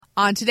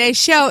On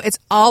today's show, it's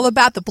all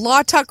about the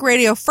Blog Talk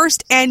Radio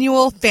first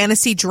annual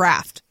fantasy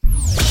draft.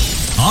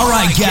 All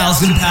right,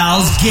 gals and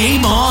pals,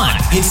 game on.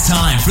 It's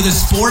time for the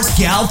Sports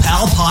Gal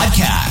Pal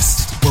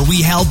Podcast, where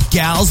we help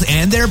gals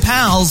and their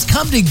pals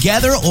come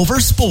together over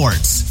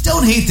sports.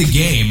 Don't hate the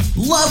game,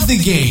 love the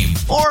game.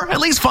 Or at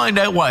least find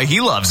out why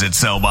he loves it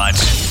so much.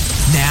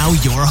 Now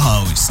your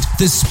host,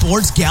 the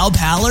Sports Gal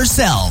Pal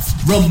herself,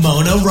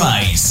 Ramona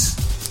Rice.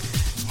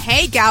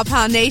 Hey, Gal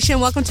Pal Nation.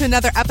 Welcome to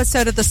another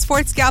episode of the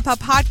Sports Gal Pal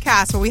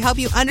Podcast, where we help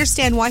you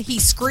understand why he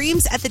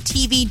screams at the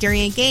TV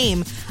during a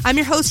game. I'm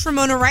your host,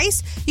 Ramona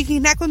Rice. You can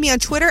connect with me on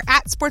Twitter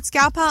at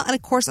SportsGalPal and,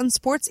 of course, on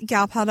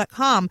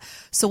SportsGalPal.com.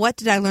 So what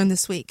did I learn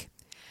this week?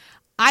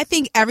 I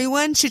think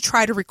everyone should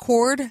try to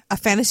record a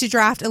fantasy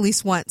draft at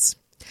least once.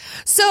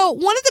 So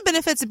one of the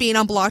benefits of being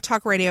on Blog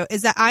Talk Radio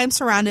is that I am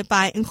surrounded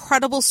by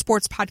incredible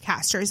sports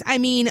podcasters. I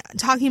mean,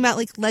 talking about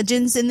like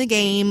legends in the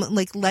game,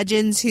 like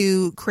legends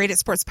who created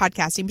sports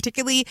podcasting.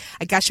 Particularly,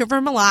 I gush over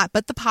him a lot,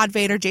 but the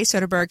PodVader, Jay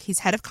Soderberg, he's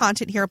head of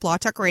content here at Blog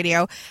Talk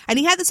Radio, and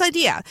he had this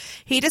idea.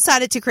 He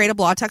decided to create a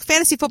Blog Talk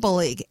Fantasy Football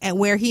League, and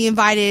where he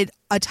invited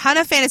a ton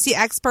of fantasy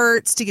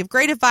experts to give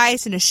great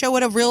advice and to show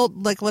what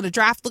a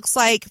draft looks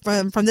like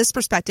from this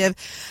perspective.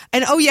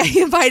 And oh yeah,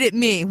 he invited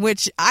me,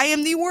 which I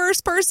am the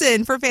worst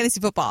person for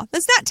fantasy football.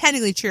 That's not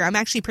technically true. I'm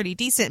actually pretty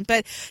decent,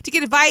 but to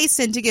get advice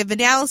and to give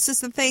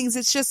analysis and things,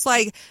 it's just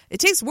like,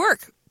 it takes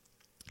work.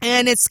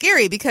 And it's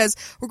scary because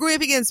we're going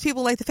up against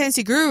people like the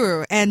Fantasy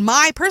Guru and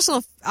my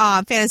personal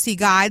fantasy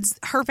guides,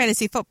 her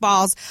fantasy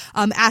footballs.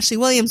 Ashley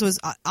Williams was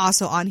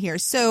also on here.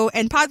 So,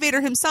 and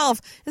PodVader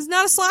himself is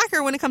not a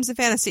slacker when it comes to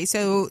fantasy.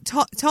 So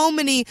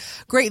many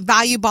great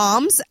value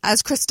bombs,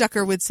 as Chris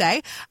Ducker would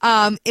say,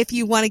 if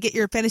you want to get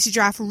your fantasy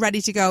draft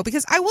ready to go.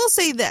 Because I will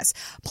say this,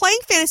 playing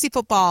fantasy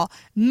football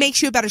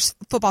makes you a better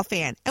football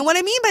fan. And what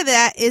I mean by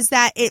that is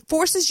that it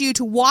forces you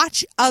to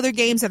watch other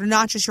games that are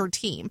not just your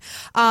team.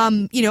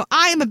 I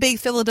am a big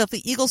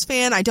Philadelphia Eagles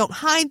fan. I don't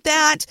hide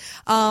that.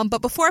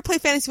 But before I played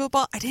fantasy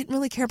football, I didn't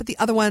really care about the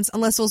other ones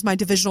unless it was my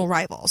divisional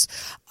rivals.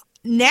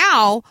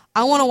 Now,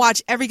 I want to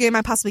watch every game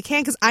I possibly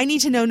can because I need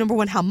to know, number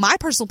one, how my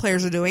personal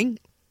players are doing,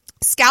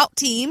 scout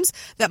teams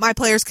that my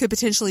players could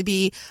potentially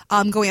be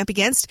going up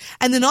against,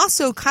 and then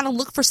also kind of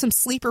look for some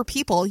sleeper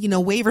people. You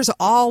know, waivers are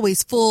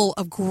always full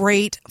of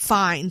great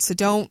finds, so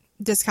don't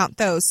discount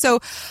those. So,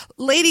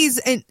 ladies,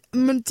 and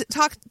I'm going to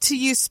talk to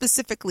you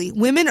specifically.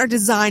 Women are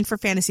designed for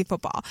fantasy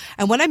football.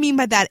 And what I mean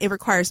by that, it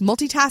requires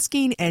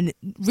multitasking and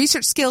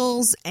research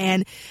skills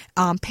and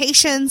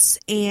patience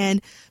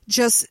and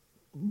just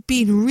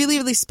being really,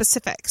 really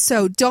specific.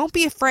 So don't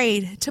be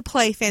afraid to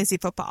play fantasy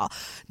football.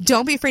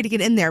 Don't be afraid to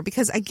get in there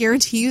because I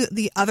guarantee you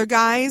the other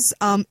guys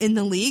in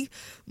the league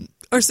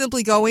are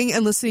simply going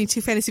and listening to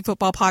fantasy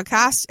football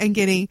podcasts and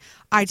getting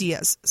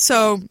ideas.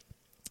 So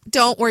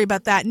don't worry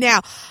about that.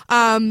 Now,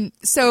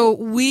 so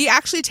we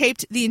actually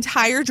taped the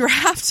entire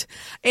draft.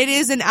 It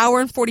is an hour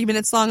and 40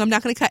 minutes long. I'm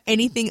not going to cut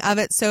anything of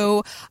it.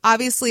 So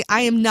obviously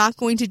I am not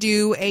going to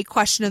do a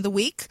question of the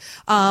week.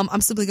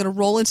 I'm simply going to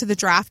roll into the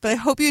draft, but I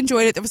hope you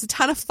enjoyed it. There was a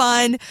ton of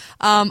fun.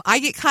 I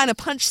get kind of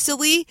punch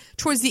silly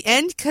towards the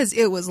end because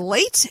it was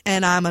late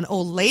and I'm an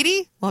old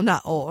lady. Well, I'm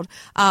not old,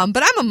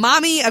 but I'm a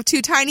mommy of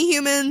two tiny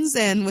humans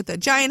and with a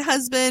giant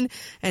husband,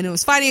 and it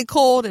was fighting a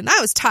cold and I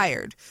was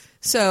tired.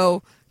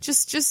 So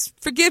just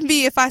forgive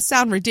me if I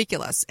sound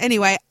ridiculous.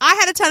 Anyway, I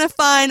had a ton of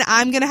fun.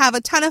 I'm going to have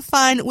a ton of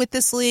fun with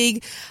this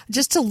league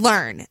just to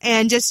learn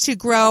and just to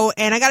grow.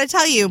 And I got to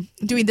tell you,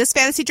 doing this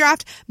fantasy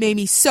draft made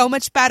me so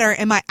much better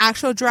in my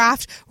actual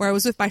draft where I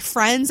was with my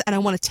friends and I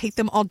want to take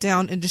them all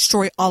down and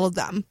destroy all of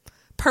them.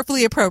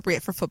 Perfectly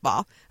appropriate for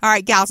football. All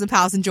right, gals and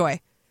pals, enjoy.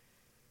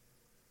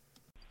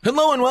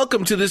 Hello and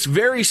welcome to this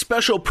very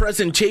special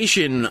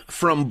presentation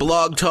from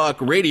Blog Talk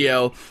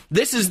Radio.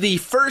 This is the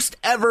first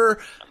ever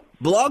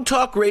Blog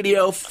Talk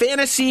Radio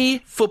Fantasy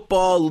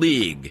Football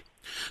League.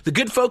 The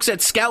good folks at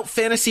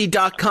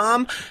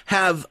scoutfantasy.com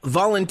have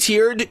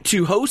volunteered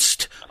to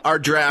host our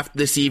draft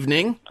this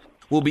evening.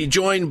 We'll be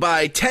joined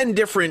by 10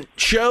 different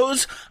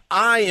shows.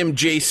 I am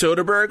Jay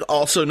Soderberg,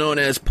 also known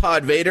as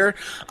PodVader.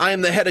 I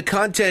am the head of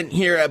content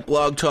here at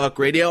Blog Talk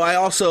Radio. I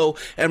also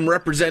am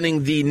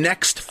representing the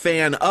Next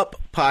Fan Up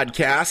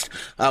podcast.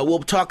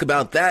 We'll talk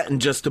about that in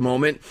just a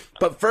moment.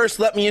 But first,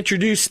 let me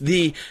introduce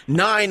the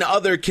 9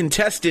 other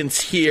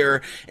contestants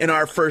here in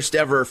our first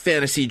ever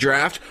fantasy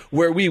draft,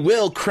 where we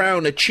will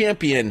crown a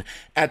champion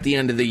at the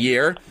end of the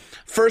year.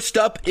 First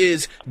up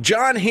is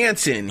John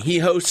Hansen. He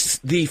hosts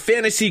the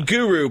Fantasy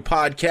Guru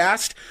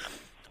podcast.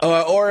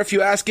 Or if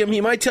you ask him,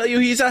 he might tell you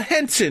he's a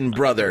Henson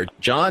brother.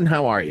 John,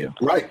 how are you?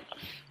 Right.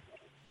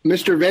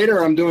 Mr.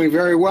 Vader, I'm doing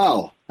very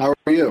well. How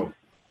are you?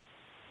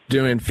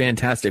 Doing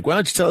fantastic. Why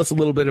don't you tell us a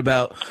little bit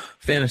about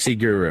Fantasy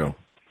Guru?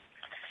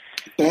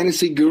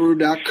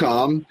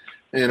 FantasyGuru.com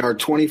in our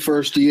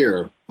 21st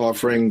year,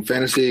 offering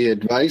fantasy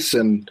advice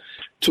and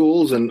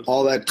tools and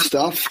all that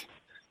stuff.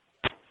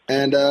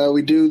 And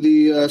we do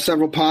the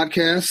several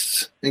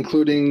podcasts,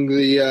 including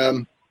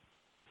the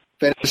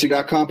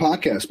Fantasy.com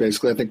podcast,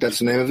 basically. I think that's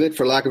the name of it,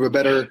 for lack of a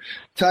better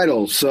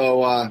title.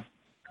 So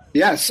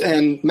Yes,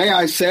 and may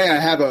I say I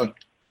have a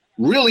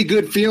really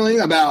good feeling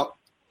about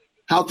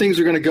how things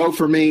are going to go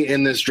for me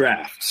in this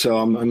draft. So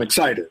I'm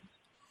excited.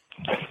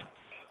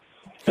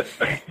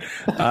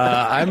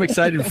 I'm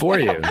excited for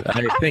you.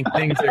 I think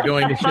things are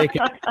going to shake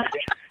out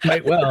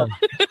quite well.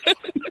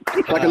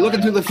 If I can look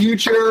into the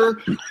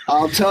future,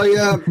 I'll tell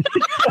you,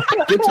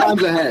 good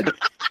times ahead.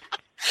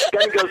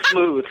 Gotta go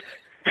smooth.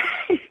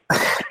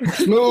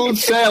 Smooth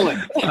sailing.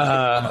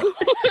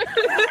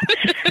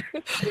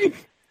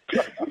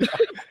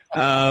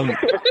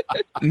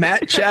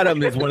 Matt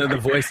Chatham is one of the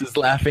voices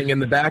laughing in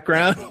the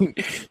background.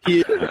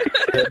 He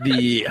is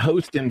the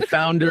host and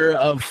founder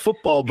of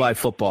Football by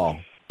Football.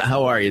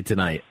 How are you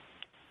tonight?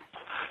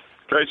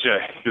 Great, Jay.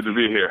 Good to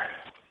be here.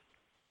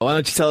 Why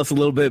don't you tell us a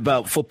little bit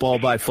about Football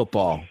by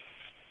Football?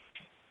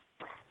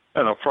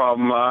 Yeah, no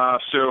problem.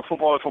 So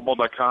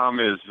footballbyfootball.com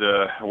is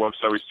a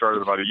website we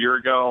started about a year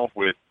ago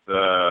with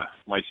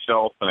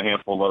myself and a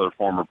handful of other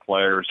former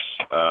players,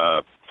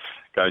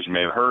 guys you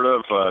may have heard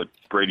of,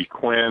 Brady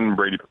Quinn,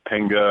 Brady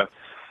Papenga,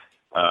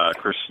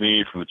 Chris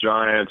Snead from the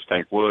Giants,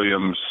 Tank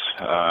Williams.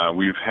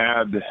 We've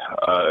had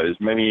as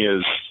many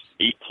as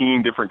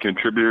 18 different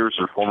contributors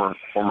or former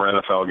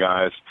NFL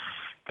guys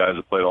that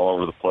played all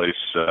over the place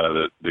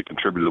that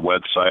contribute to the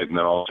website, and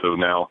then also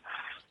now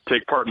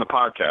take part in the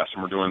podcast.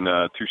 And we're doing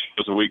 2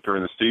 shows a week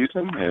during the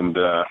season, and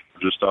we're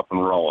just up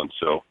and rolling.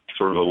 So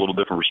sort of a little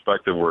different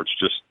perspective where it's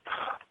just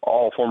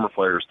all former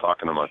players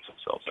talking amongst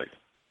themselves.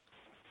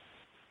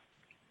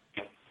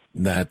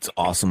 That's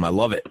awesome. I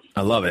love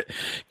it.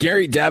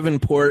 Gary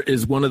Davenport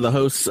is one of the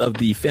hosts of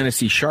the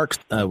Fantasy Sharks,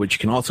 which you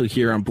can also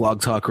hear on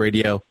Blog Talk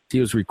Radio. He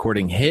was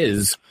recording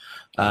his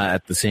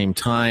at the same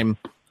time.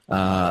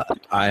 I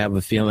have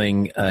a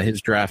feeling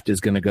his draft is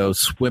going to go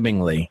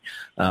swimmingly.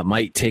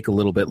 Might take a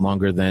little bit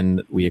longer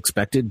than we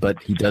expected,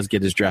 but he does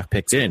get his draft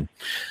picks in.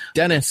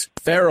 Dennis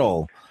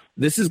Farrell,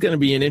 this is going to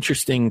be an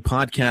interesting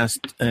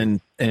podcast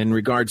in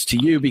regards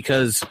to you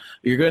because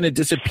you're going to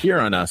disappear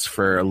on us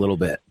for a little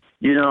bit.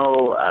 You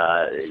know,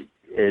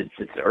 it's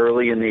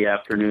early in the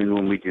afternoon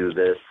when we do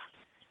this.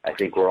 I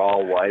think we're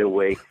all wide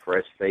awake,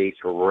 fresh face,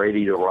 we're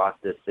ready to rock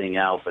this thing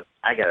out. But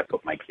I got to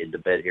put my kid to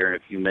bed here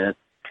in a few minutes.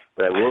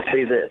 But I will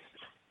say this.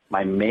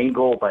 My main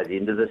goal by the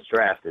end of this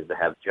draft is to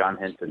have John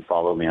Hansen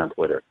follow me on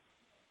Twitter.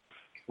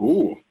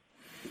 Ooh.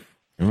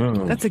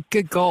 That's a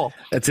good goal.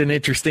 That's an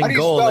interesting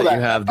goal that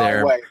you have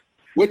there.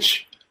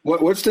 What's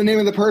the name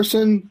of the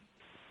person?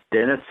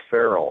 Dennis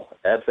Farrell,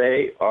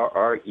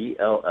 Farrell. You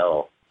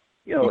know,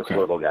 Okay. this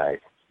little guy.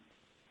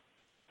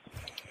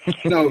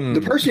 No,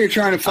 the person you're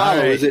trying to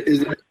follow, is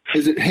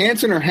it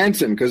Hansen or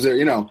Henson? Because they're,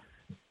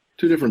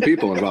 two different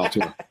people involved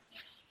here.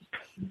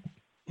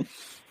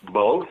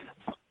 Both?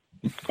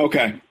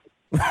 Okay.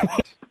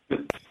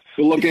 We'll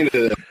look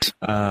into this.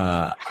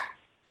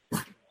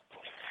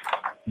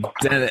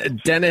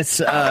 Dennis,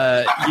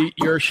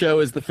 your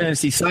show is the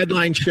Fantasy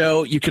Sideline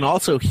Show. You can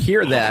also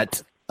hear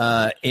that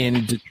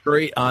in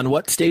Detroit on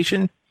what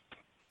station?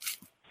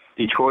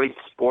 Detroit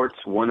Sports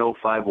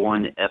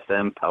 105.1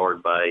 FM,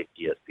 powered by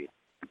ESPN.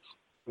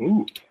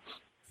 Ooh.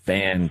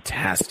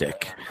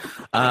 Fantastic.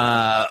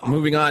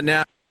 Moving on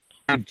now.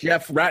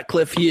 Jeff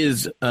Ratcliffe, he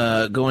is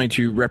going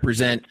to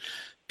represent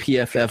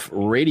PFF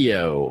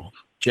Radio.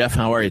 Jeff,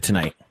 how are you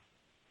tonight?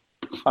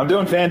 I'm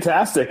doing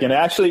fantastic. And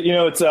actually,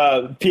 it's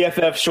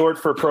PFF short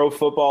for Pro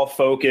Football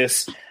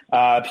Focus,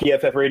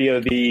 PFF Radio,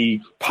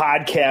 the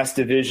podcast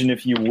division,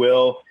 if you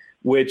will,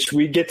 which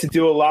we get to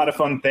do a lot of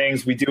fun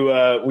things. We do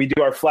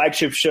our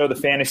flagship show, the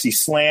Fantasy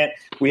Slant.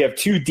 We have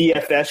 2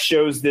 DFS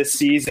shows this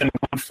season,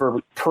 one for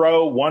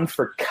pro, one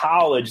for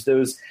college.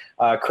 Those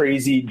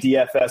crazy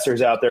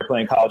DFSers out there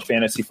playing college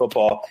fantasy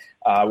football.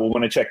 We'll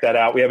want to check that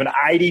out. We have an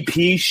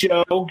IDP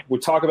show. We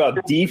talk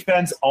about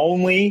defense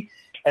only.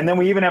 And then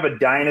we even have a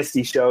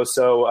dynasty show.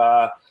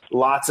 So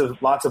lots of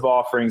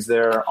offerings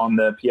there on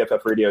the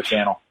PFF Radio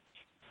channel.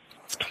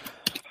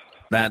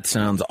 That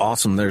sounds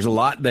awesome. There's a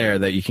lot there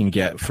that you can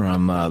get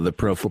from the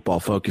Pro Football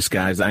Focus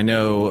guys. I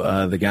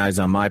know the guys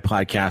on my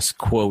podcast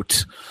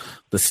quote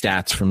the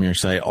stats from your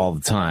site all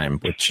the time,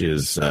 which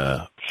is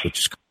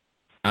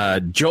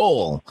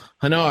Joel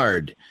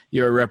Henard.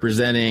 You're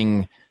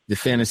representing the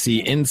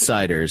Fantasy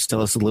Insiders.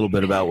 Tell us a little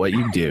bit about what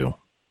you do.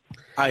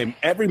 I'm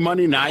every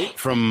Monday night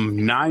from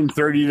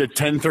 9:30 to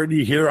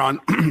 10:30 here on,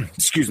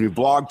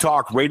 Blog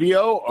Talk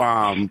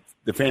Radio.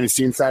 The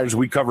Fantasy Insiders,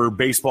 we cover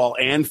baseball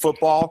and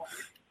football.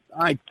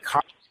 I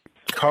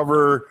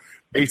cover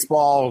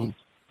baseball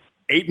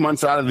 8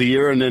 months out of the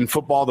year and then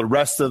football the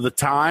rest of the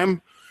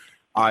time.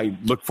 I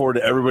look forward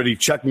to everybody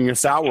checking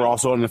us out. We're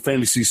also on the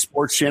Fantasy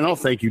Sports Channel.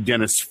 Thank you,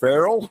 Dennis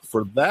Farrell,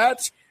 for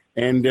that.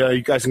 And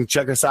you guys can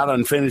check us out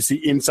on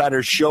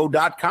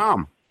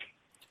fantasyinsidershow.com.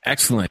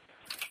 Excellent.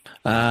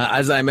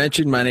 As I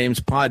mentioned, my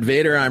name's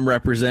PodVader. I'm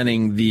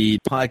representing the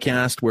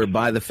podcast where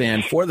by the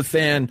fan, for the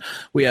fan,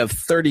 we have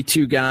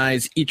 32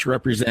 guys. Each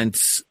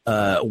represents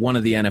one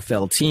of the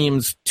NFL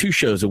teams, 2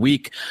 shows a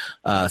week.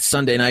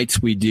 Sunday nights,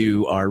 we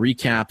do our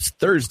recaps.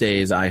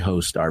 Thursdays, I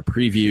host our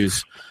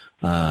previews.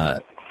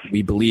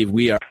 We believe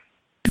we are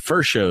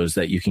first shows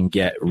that you can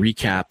get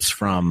recaps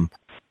from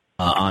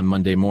on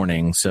Monday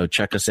morning. So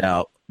check us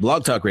out,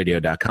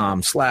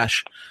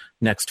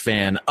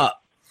 blogtalkradio.com/nextfanup.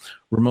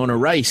 Ramona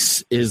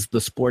Rice is the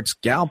sports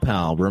gal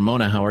pal.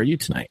 Ramona, how are you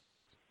tonight?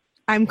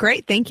 I'm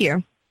great. Thank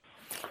you.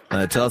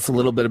 Tell us a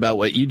little bit about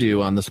what you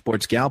do on the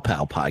Sports Gal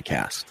Pal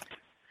podcast.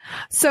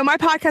 So my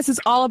podcast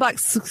is all about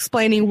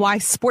explaining why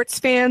sports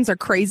fans are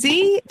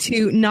crazy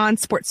to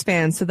non-sports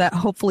fans so that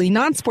hopefully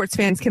non-sports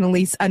fans can at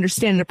least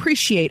understand and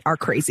appreciate our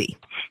crazy.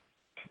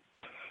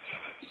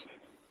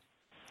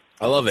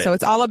 I love it. So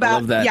it's all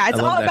about, that. yeah, it's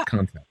all about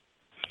concept.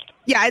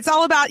 Yeah, it's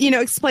all about,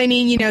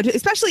 explaining,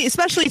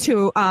 especially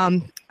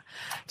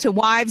to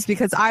wives,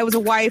 because I was a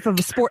wife of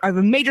a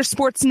major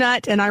sports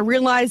nut, and I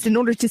realized in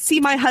order to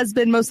see my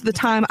husband most of the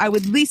time, I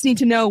would at least need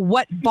to know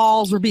what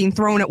balls were being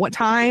thrown at what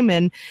time,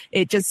 and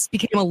it just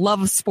became a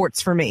love of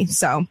sports for me.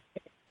 So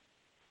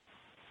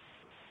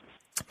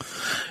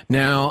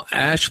now,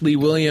 Ashley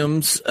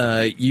Williams,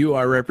 you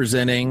are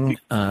representing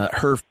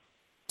her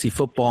fantasy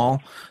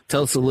football.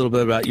 Tell us a little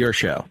bit about your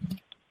show.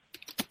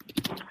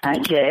 Hi,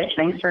 Jay.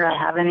 Thanks for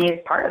having me as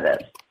part of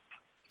this.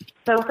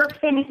 So for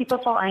Fantasy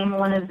Football, I am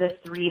one of the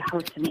 3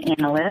 hosts and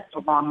analysts,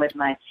 along with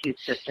my 2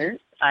 sisters.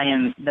 I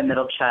am the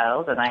middle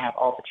child, and I have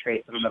all the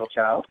traits of a middle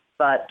child.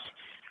 But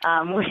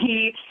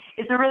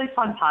it's a really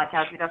fun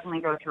podcast. We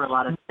definitely go through a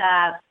lot of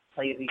stats,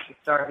 tell you who you should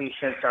start, who you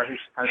should start, who you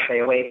should kind of stay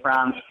away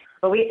from.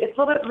 But it's a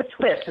little bit of a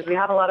twist because we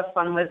have a lot of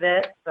fun with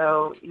it.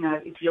 So,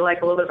 if you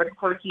like a little bit of a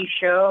quirky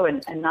show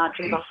and not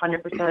just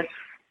 100%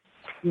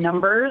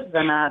 numbers,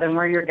 then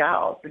we're your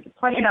gals. There's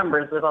plenty of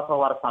numbers. There's also a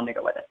lot of fun to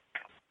go with it.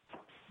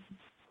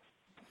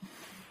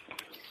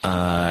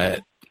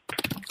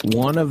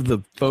 One of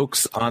the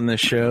folks on the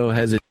show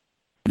has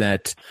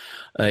that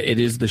it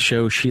is the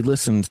show she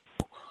listens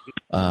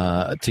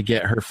to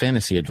get her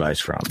fantasy advice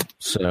from.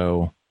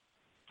 So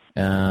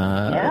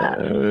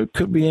it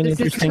could be an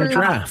interesting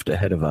draft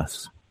ahead of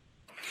us.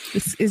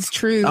 This is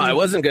true. I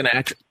wasn't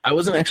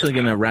actually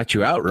gonna rat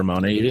you out,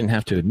 Ramona. You didn't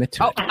have to admit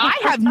to it. I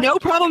have no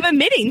problem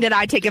admitting that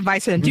I take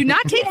advice from them. Do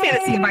not take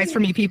fantasy advice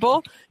from me,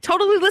 people.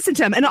 Totally listen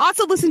to them, and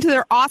also listen to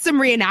their awesome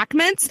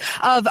reenactments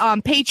of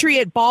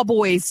Patriot Ball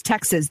Boys,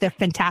 Texas. They're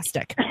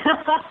fantastic.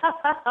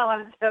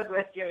 I'm so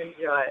glad you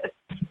enjoy it.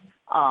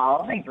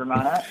 Oh, thanks,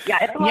 Ramona.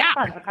 Yeah, it's a lot of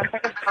fun. So come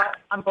check us out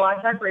on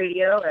Blog Talk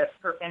Radio at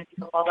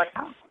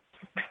ForFantasyFootball.com.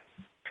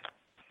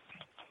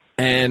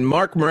 And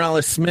Mark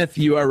Morales-Smith,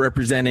 you are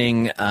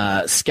representing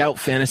Scout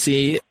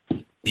Fantasy,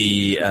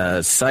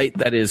 the site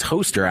that is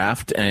Host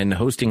Draft and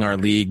hosting our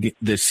league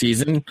this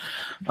season.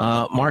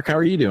 Mark, how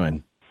are you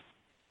doing?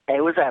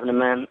 Hey, what's happening,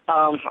 man?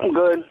 I'm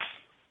good.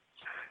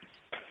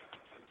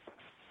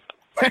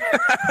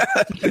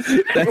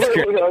 That's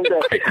great.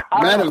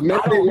 Man of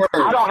many words.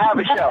 I don't have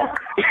a show.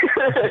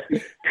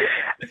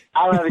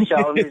 I don't have a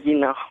show. I'm just,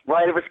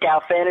 writer for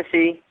Scout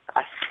Fantasy.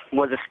 I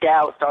was a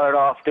scout, started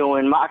off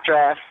doing mock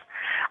drafts.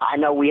 I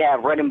know we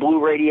have Red and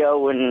Blue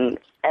Radio, and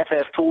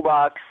FF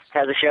Toolbox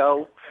has a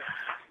show.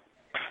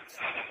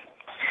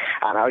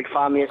 I don't know, you can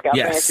find me at Scout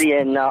Fantasy,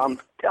 and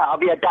I'll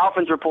be at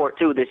Dolphins Report,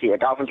 too, this year,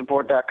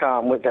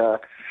 dolphinsreport.com with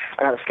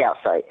another scout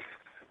site.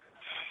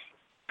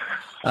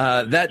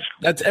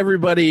 That's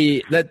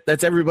everybody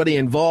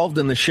involved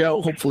in the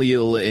show. Hopefully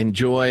you'll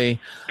enjoy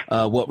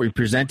what we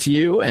present to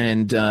you,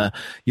 and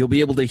you'll be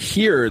able to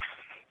hear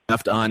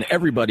on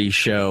everybody's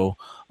show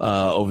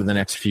over the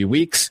next few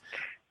weeks.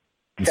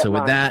 And so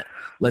with that,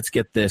 let's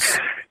get this,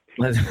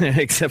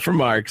 except for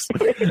Mark's.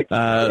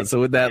 So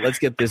with that, let's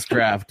get this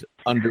draft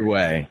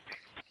underway.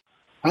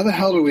 How the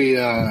hell do we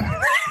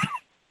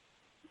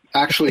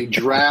actually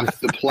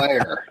draft the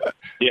player?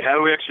 Yeah, how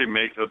do we actually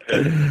make the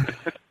pick?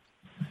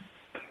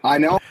 I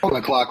know I'm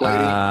the clock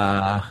lady.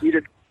 You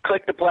just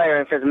click the player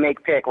and it says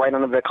make pick right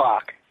under the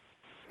clock.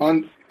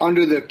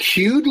 Under the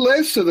queued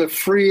list or the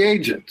free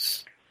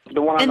agents?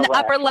 The one on in the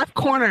left. upper left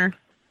corner.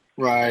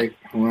 Right.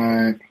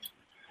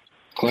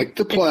 Click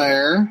the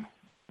player.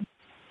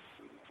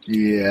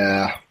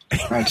 Yeah,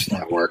 that's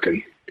not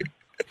working.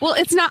 Well,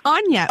 it's not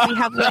on yet. We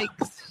have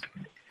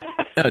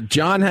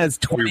John has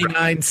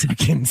 29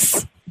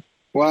 seconds.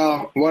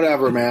 Well,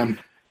 whatever, man.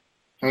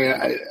 I mean,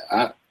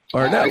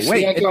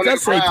 it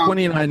does say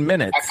 29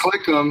 minutes. I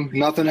click them,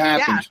 nothing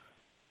happens.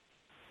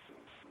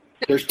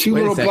 Yeah. There's two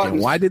little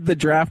buttons. Why did the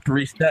draft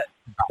reset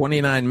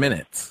 29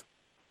 minutes?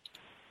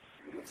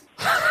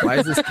 Why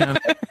is this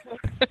counting?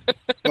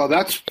 Well,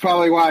 that's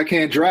probably why I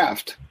can't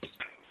draft.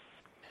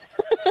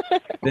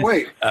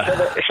 Wait. So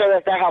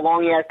that's how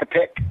long you have to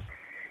pick?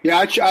 Yeah,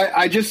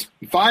 I just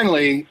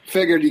finally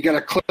figured you got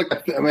to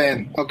click.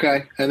 Man,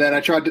 okay. And then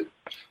I tried to.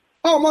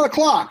 Oh, I'm on the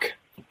clock.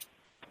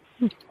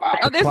 Wow.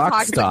 Oh, this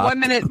clock is like 1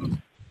 minute.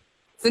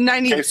 It's a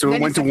 90. Okay, so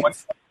it went to one.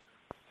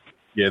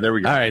 Yeah, there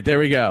we go. All right, there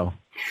we go.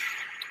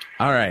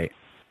 All right.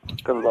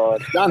 Good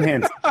Lord. John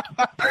Hansen.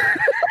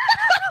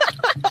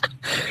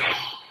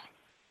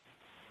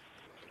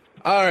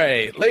 All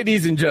right,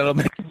 ladies and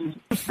gentlemen,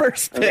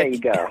 first pick there you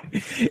go.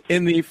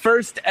 In the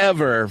first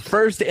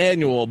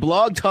annual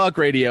Blog Talk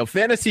Radio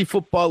Fantasy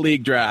Football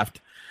League Draft,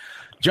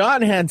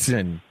 John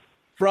Hansen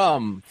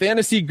from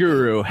Fantasy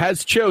Guru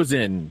has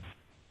chosen.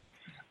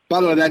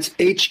 By the way, that's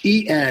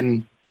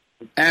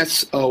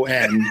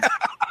Henson,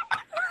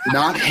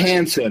 not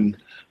Hansen.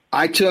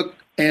 I took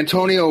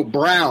Antonio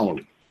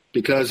Brown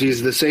because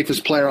he's the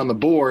safest player on the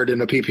board in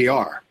the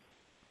PPR.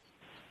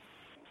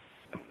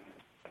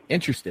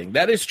 Interesting.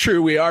 That is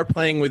true. We are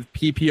playing with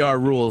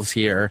PPR rules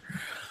here.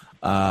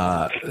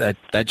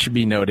 That should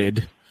be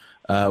noted.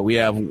 We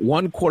have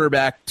 1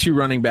 quarterback, 2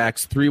 running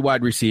backs, 3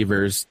 wide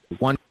receivers,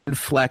 1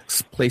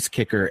 flex, place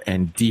kicker,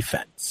 and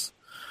defense.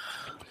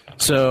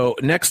 So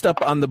next up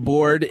on the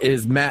board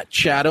is Matt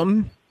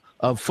Chatham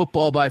of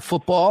Football by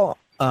Football.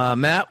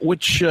 Matt,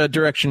 which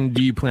direction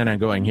do you plan on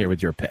going here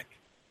with your pick?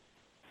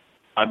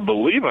 I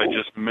believe I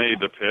just made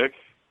the pick.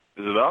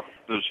 Is it up?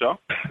 Is it show?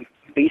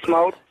 Beast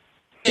mode?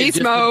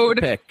 Beast mode.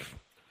 Pick.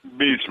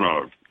 Beast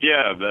mode.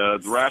 Yeah,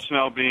 the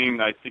rationale being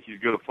I think he's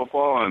good at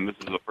football, and this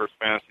is the first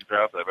fantasy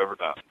draft I've ever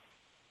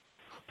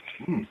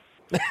done.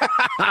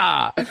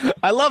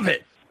 I love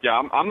it.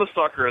 Yeah, I'm the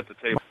sucker at the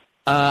table.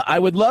 I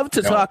would love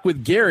to talk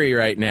with Gary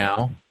right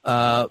now,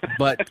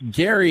 but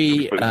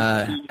Gary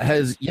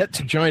has yet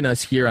to join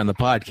us here on the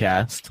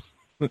podcast.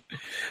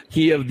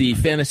 He of the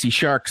Fantasy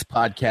Sharks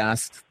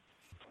podcast.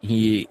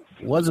 He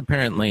was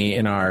apparently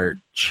in our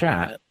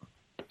chat.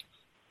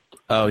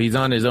 Oh, he's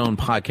on his own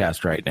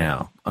podcast right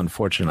now,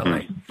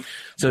 unfortunately.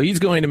 So he's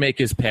going to make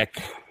his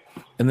pick.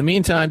 In the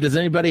meantime, does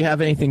anybody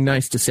have anything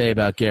nice to say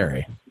about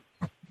Gary?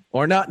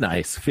 Or not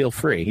nice? Feel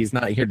free. He's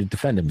not here to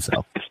defend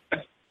himself.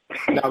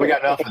 No, we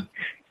got nothing.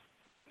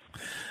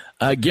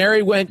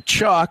 Gary went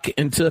chalk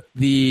and took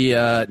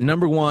the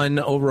number 1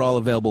 overall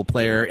available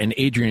player in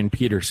Adrian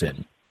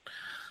Peterson.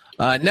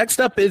 Next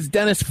up is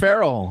Dennis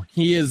Farrell.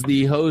 He is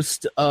the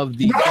host of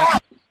the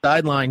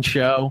Sideline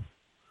show.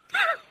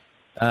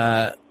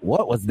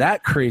 What was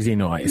that crazy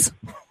noise?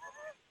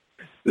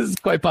 This is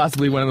quite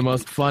possibly one of the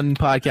most fun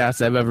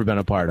podcasts I've ever been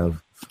a part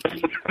of.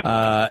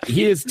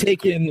 He has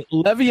taken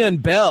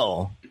Le'Veon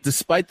Bell,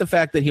 despite the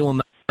fact that he will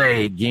not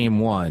play game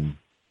 1.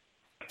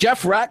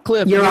 Jeff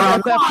Ratcliffe,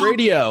 FF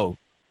Radio.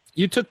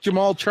 You took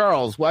Jamal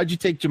Charles. Why'd you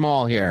take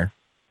Jamal here?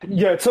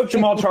 Yeah, took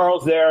Jamal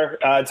Charles there.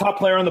 Top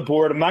player on the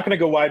board. I'm not going to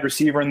go wide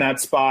receiver in that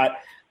spot.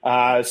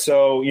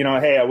 So,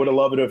 hey, I would have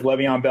loved it if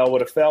Le'Veon Bell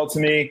would have fell to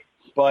me.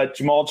 But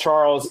Jamal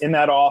Charles in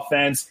that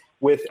offense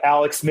with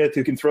Alex Smith,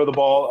 who can throw the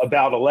ball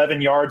about 11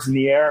 yards in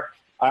the air,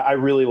 I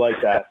really like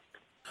that.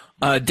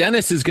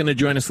 Dennis is going to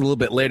join us a little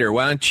bit later.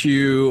 Why don't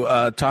you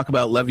talk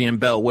about Le'Veon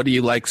Bell? What do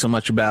you like so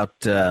much about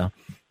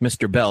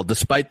Mr. Bell,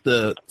 despite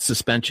the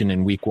suspension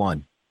in week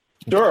 1?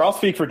 Sure, I'll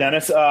speak for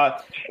Dennis.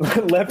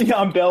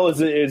 Le'Veon Bell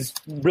is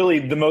really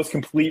the most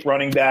complete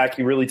running back.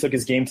 He really took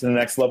his game to the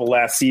next level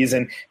last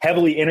season,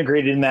 heavily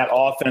integrated in that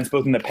offense,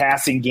 both in the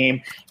passing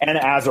game and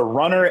as a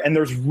runner. And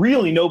there's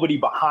really nobody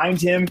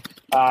behind him.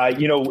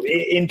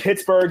 In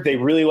Pittsburgh, they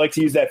really like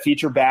to use that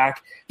feature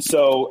back.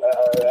 So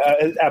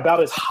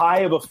about as high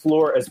of a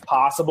floor as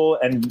possible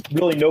and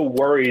really no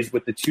worries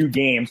with the 2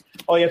 games.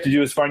 All you have to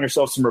do is find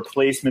yourself some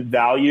replacement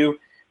value,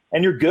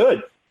 and you're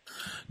good.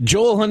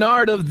 Joel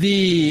Henard of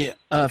the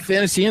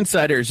Fantasy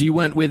Insiders, you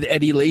went with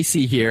Eddie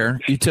Lacy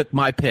here. You took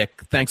my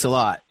pick. Thanks a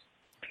lot.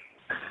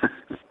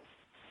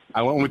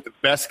 I went with the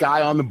best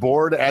guy on the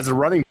board as a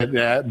running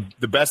the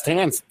best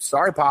hands.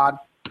 Sorry, Pod.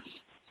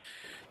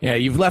 Yeah,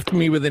 you've left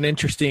me with an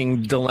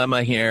interesting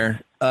dilemma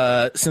here.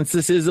 Since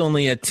this is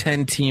only a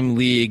 10-team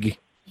league,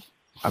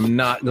 I'm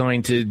not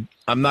going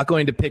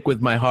to pick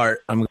with my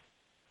heart. I'm going to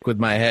pick with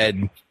my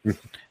head,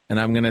 and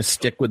I'm going to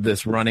stick with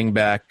this running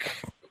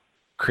back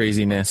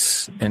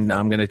craziness, and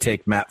I'm going to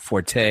take Matt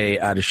Forte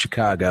out of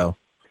Chicago.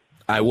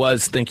 I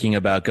was thinking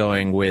about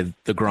going with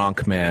the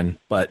Gronk man,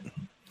 but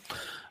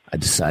I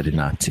decided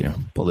not to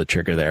pull the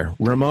trigger there.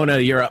 Ramona,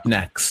 you're up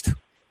next.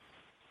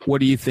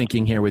 What are you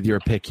thinking here with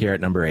your pick here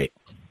at number 8?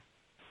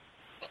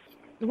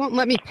 It won't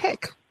let me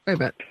pick. Wait a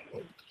minute.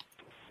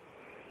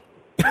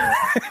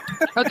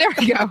 Oh, there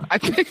we go. I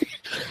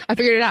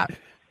figured it out.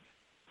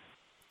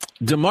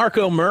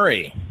 DeMarco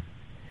Murray.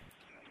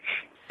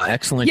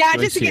 Excellent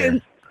choice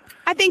here.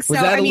 I think so.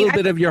 Was that a little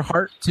bit of your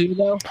heart too,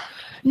 though?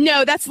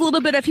 No, that's a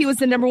little bit of he was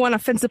the number 1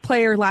 offensive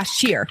player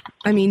last year.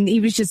 I mean, he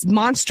was just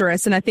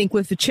monstrous. And I think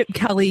with the Chip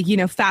Kelly,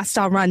 fast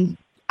style run,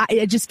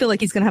 I just feel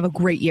like he's going to have a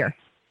great year.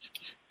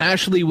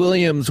 Ashley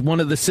Williams, one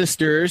of the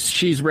sisters,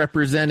 she's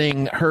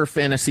representing her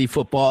fantasy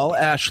football.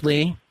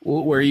 Ashley,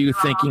 what were you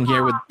thinking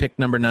here with pick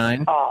number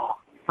 9? Oh,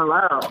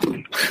 hello.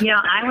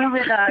 I went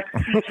with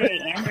C.J.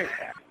 Anderson,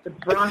 the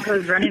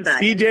Broncos running back.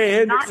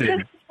 C.J. Anderson. Not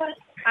just because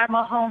I'm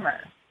a homer,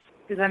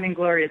 because I'm in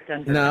glorious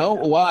Denver. No,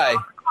 why?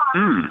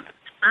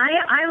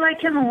 I like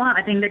him a lot.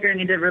 I think they're going to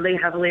need to really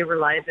heavily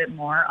rely a bit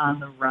more on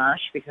the rush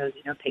because,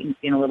 Peyton's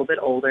getting a little bit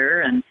older,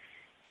 and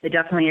they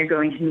definitely are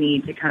going to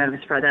need to kind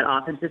of spread that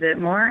offense a bit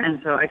more.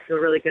 And so I feel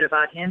really good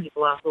about him. He's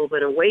lost a little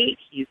bit of weight.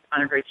 He's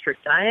on a very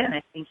strict diet, and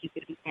I think he's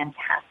going to be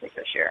fantastic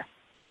this year.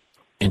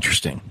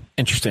 Interesting.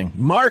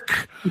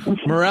 Mark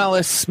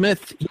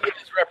Morales-Smith, he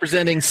is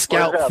representing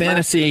Scout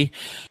Fantasy.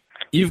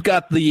 You've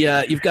got the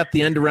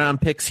end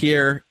around picks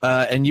here,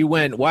 and you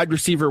went wide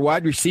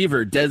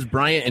receiver, Des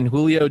Bryant and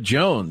Julio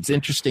Jones.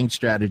 Interesting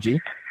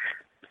strategy.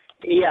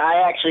 Yeah,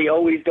 I actually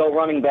always go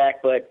running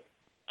back, but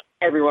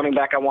every running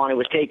back I wanted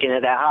was taken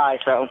at that high,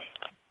 so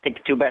take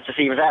the two best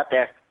receivers out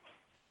there,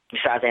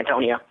 besides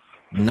Antonio.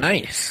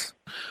 Nice.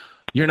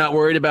 You're not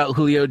worried about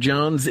Julio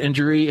Jones'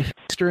 injury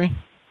history?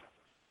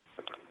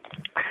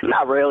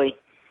 Not really.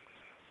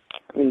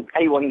 I mean,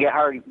 anyone can get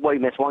hurt. He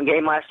missed one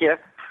game last year.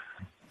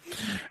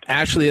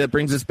 Ashley, that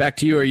brings us back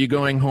to you. Are you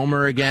going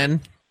Homer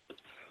again?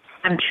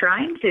 I'm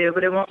trying to,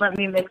 but it won't let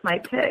me make my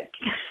pick.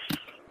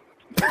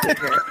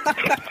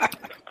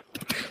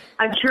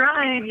 I'm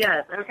trying,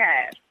 yes.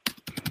 Okay.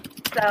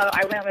 So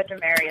I went with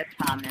Demaryius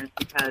Thomas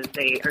because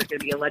they are going to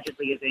be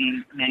allegedly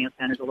using Emmanuel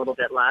Sanders a little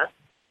bit less.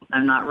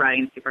 I'm not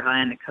riding super high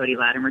on the Cody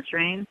Latimer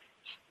train.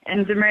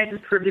 And Demaryius has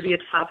proved to be a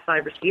top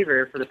 5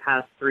 receiver for the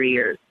past 3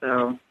 years,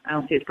 so I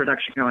don't see his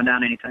production going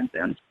down anytime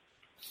soon.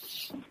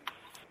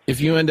 If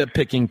you end up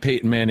picking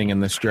Peyton Manning in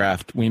this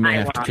draft, we may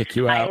have to kick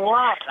you out. I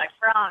won't, I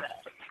promise.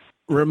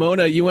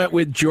 Ramona, you went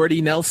with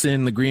Jordy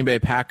Nelson, the Green Bay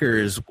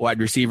Packers wide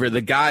receiver,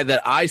 the guy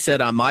that I said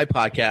on my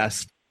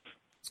podcast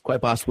is quite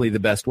possibly the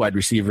best wide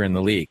receiver in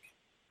the league.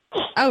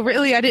 Oh,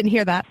 really? I didn't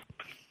hear that.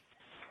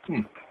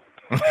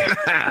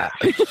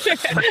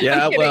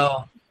 Yeah,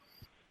 well.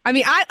 I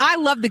mean, I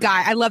love the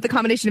guy. I love the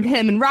combination of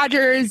him and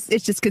Rodgers.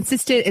 It's just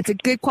consistent. It's a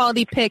good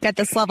quality pick at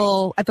this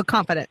level. I feel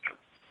confident.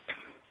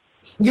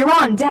 You're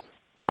on deck.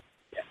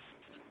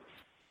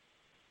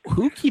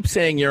 Who keeps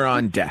saying you're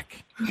on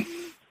deck?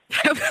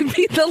 That would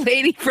be the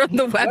lady from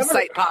the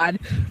website pod.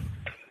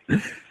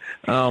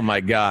 Oh,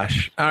 my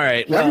gosh. All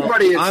right. Well,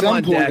 everybody at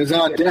some point is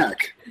on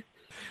deck.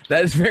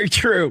 That is very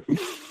true.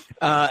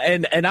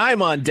 And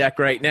I'm on deck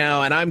right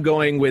now, and I'm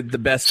going with the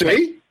best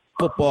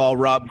football,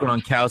 Rob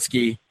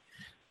Gronkowski.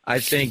 I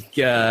think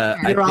you're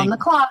on the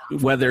clock.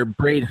 Whether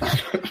Brady.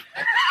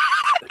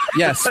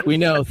 Yes, we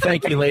know.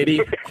 Thank you,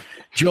 lady.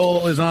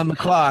 Joel is on the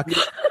clock.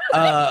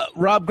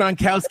 Rob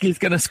Gronkowski is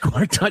going to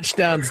score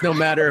touchdowns no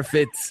matter if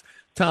it's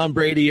Tom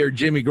Brady or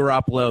Jimmy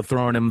Garoppolo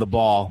throwing him the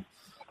ball.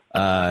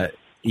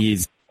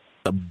 He's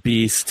a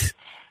beast,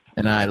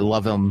 and I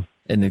love him,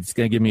 and it's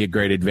going to give me a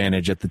great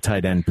advantage at the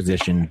tight end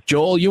position.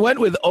 Joel, you went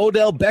with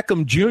Odell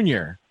Beckham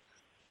Jr.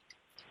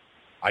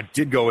 I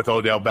did go with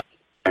Odell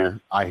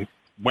Beckham. I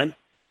went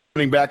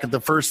running back at the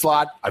first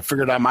slot. I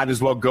figured I might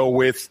as well go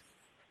with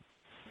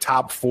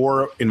top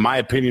 4, in my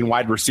opinion,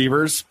 wide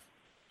receivers.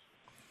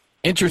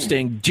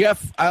 Interesting.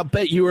 Jeff, I'll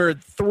bet you were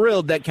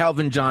thrilled that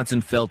Calvin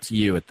Johnson fell to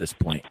you at this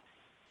point.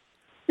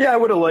 Yeah, I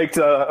would have liked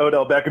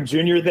Odell Beckham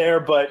Jr. there,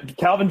 but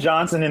Calvin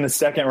Johnson in the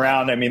second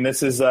round, I mean,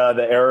 this is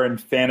the era in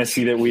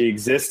fantasy that we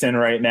exist in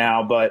right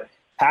now, but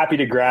happy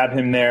to grab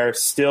him there.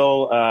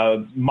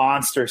 Still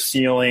monster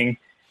ceiling.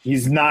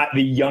 He's not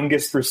the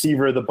youngest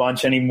receiver of the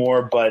bunch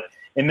anymore, but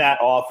in that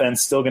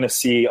offense, still going to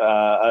see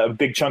a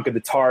big chunk of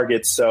the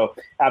targets, so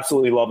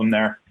absolutely love him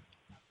there.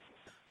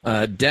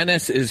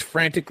 Dennis is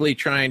frantically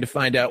trying to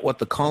find out what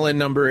the call-in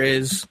number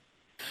is.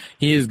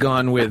 He has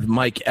gone with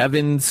Mike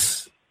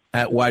Evans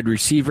at wide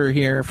receiver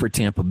here for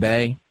Tampa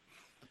Bay.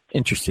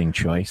 Interesting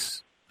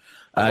choice.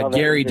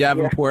 Gary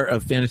Davenport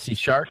of Fantasy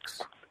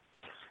Sharks.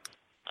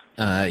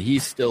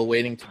 He's still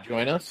waiting to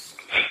join us.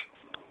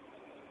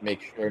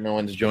 Make sure no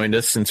one's joined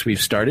us since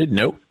we've started.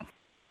 Nope.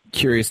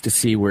 Curious to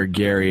see where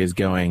Gary is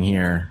going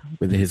here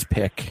with his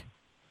pick.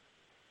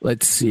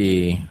 Let's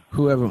see.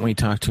 Who haven't we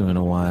talked to in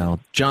a while?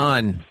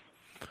 John,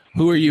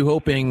 who are you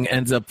hoping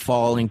ends up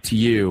falling to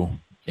you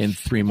in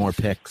 3 more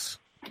picks?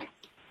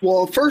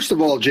 Well, first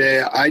of all,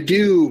 Jay, I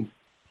do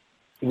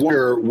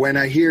wonder when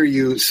I hear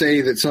you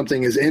say that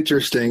something is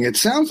interesting, it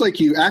sounds like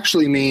you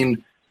actually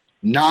mean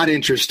not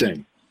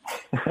interesting.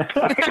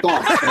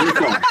 Thoughts.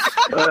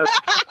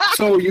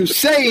 So you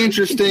say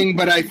interesting,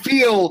 but I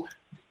feel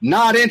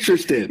not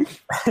interested.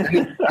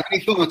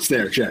 Any thoughts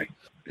there, Jay?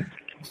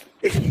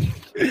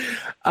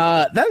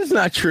 That is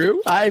not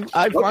true. I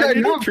find it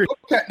interesting.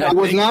 Okay. I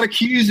was not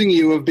accusing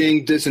you of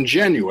being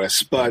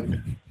disingenuous, but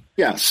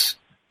yes,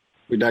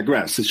 we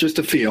digress. It's just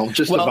a feel,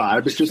 just a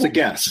vibe. It's just a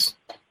guess.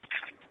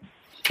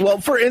 Well,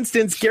 for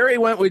instance, Gary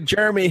went with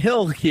Jeremy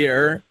Hill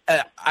here.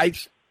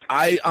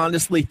 I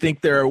honestly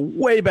think there are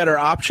way better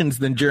options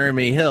than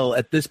Jeremy Hill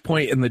at this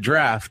point in the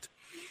draft.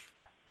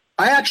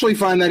 I actually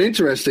find that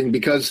interesting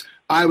because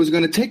I was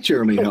going to take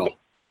Jeremy Hill.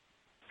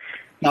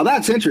 Now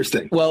that's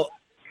interesting. Well,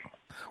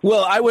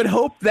 I would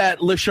hope that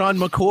LaShawn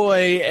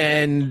McCoy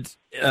and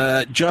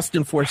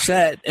Justin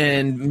Forsett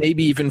and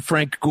maybe even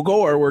Frank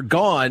Gore were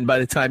gone by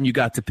the time you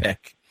got to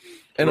pick.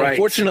 And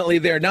unfortunately,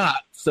 they're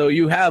not. So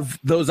you have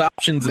those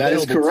options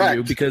available to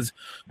you because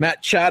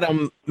Matt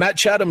Chatham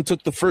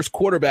took the first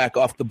quarterback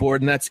off the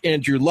board, and that's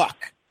Andrew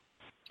Luck.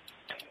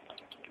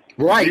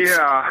 Right.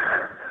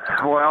 Yeah.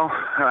 Well,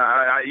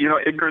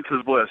 ignorance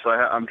is bliss.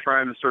 I'm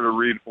trying to sort of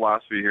read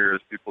philosophy here as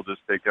people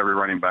just take every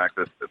running back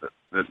that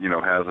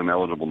has an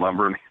eligible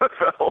number in the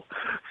NFL.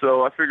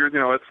 So I figured,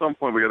 at some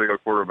point we got to go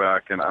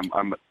quarterback, and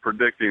I'm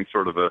predicting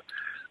sort of a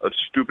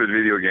stupid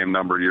video game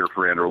number year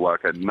for Andrew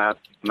Luck. Not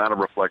a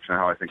reflection of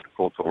how I think the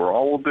Colts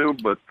overall will do,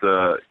 but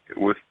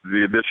with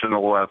the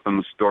additional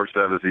weapons,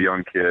 Dorsett is a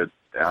young kid.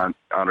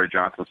 Andre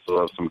Johnson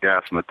still has some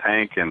gas in the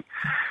tank, and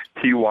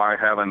T.Y.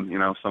 having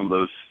some of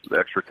those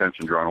extra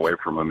tension drawn away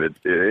from him.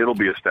 It'll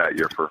be a stat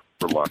year for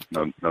Luck,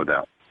 no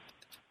doubt.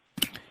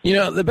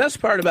 The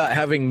best part about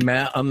having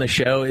Matt on the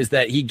show is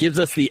that he gives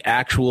us the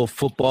actual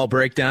football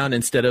breakdown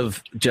instead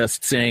of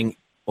just saying,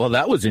 well,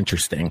 that was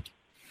interesting.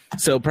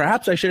 So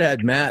perhaps I should have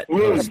had Matt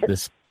host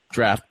this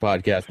draft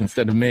podcast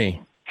instead of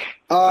me.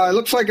 It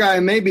looks like I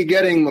may be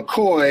getting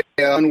McCoy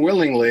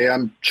unwillingly.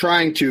 I'm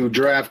trying to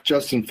draft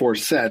Justin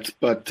Forsett,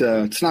 but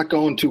it's not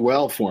going too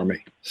well for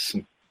me.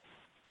 So.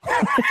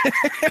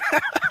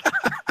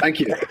 Thank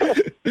you.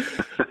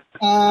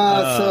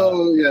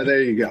 So,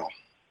 there you go.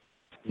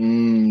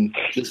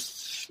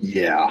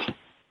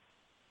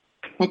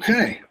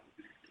 Okay.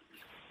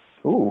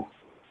 Ooh.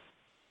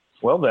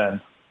 Well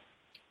then.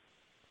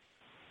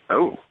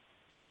 Oh.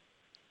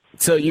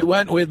 So you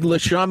went with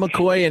LaShawn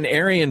McCoy and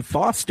Arian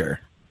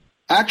Foster.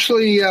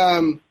 Actually,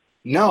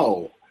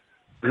 no.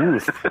 No,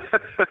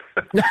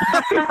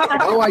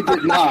 I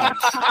did not.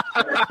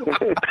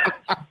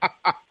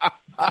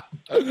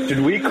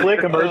 Did we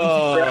click emergency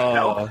draft?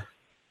 No.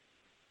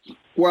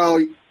 Well,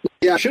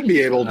 yeah, I should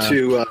be able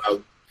to.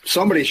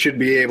 Somebody should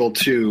be able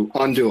to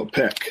undo a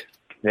pick.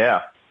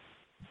 Yeah.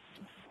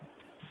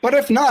 But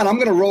if not, I'm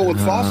going to roll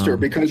with Foster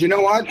because you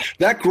know what?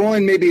 That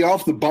groin may be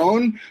off the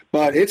bone,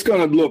 but it's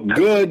going to look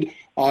good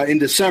in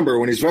December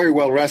when he's very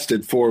well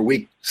rested for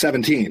week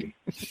 17,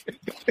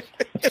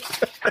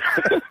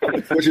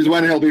 which is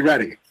when he'll be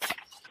ready.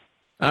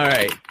 All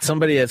right.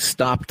 Somebody has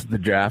stopped the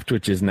draft,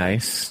 which is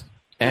nice.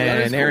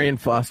 And Arian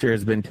Foster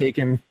has been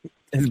taken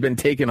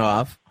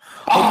off.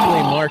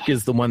 Hopefully Mark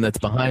is the one that's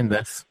behind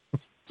this.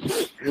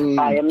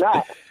 I am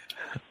not.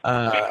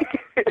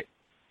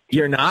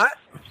 You're not?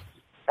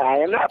 I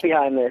am not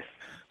behind this.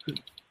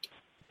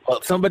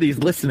 Well, somebody's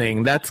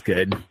listening. That's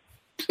good.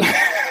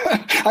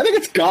 I think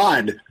it's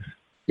God.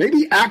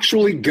 Maybe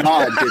actually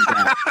God did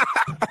that.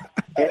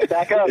 Get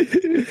back up.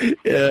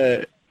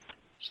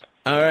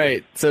 All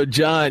right. So,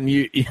 John,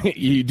 you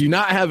do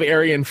not have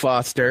Arian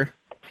Foster.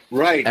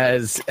 Right.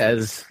 As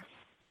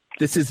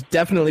this has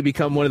definitely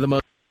become one of the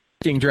most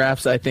interesting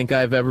drafts I think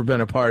I've ever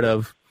been a part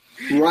of.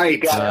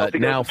 Right.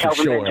 Now for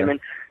sure. Benjamin.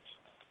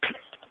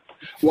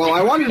 Well,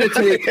 I wanted to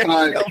take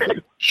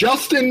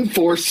Justin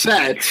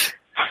Forsett,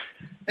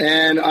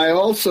 and I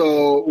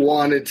also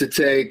wanted to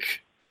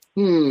take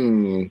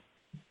Mr.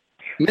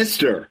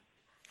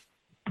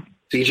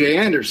 C.J.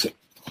 Anderson.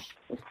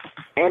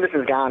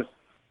 Anderson's gone.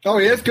 Oh,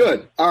 he is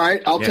good. All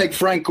right, I'll take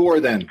Frank Gore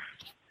then.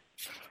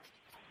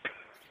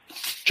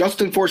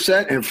 Justin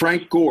Forsett and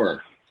Frank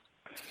Gore.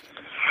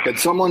 Can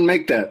someone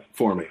make that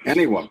for me?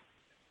 Anyone?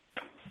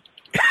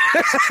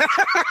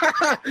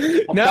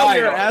 Now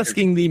you're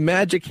asking the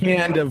magic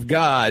hand of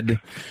God.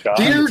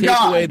 Dear take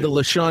God. away the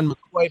LaShawn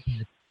McCoy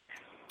pick.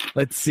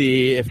 Let's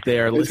see if they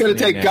are listening.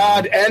 It's going to take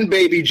God and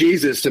baby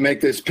Jesus to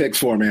make this picks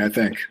for me, I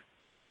think.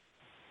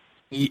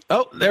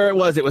 Oh, there it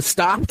was. It was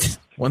stopped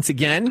once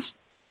again.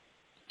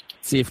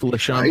 See if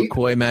LaShawn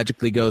McCoy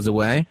magically goes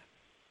away.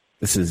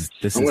 This is.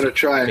 I'm going to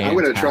try. I'm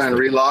going to try and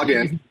relog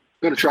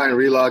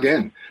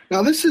in.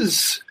 Now this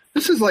is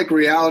like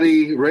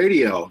reality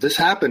radio. This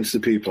happens to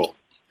people.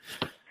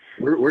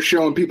 We're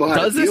showing people how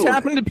to deal with it. Does this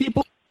happen to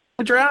people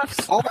in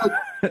drafts?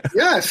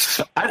 Yes,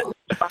 of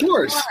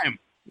course.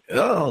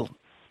 Oh,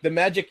 the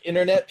magic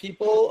internet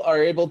people are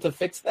able to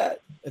fix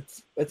that.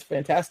 It's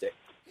fantastic.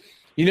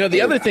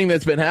 The other thing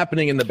that's been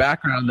happening in the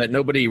background that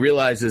nobody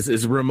realizes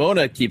is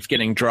Ramona keeps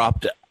getting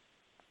dropped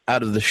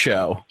out of the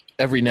show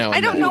every now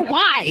and then. I don't know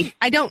why.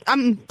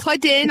 I'm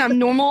plugged in. I'm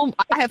normal.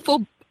 I have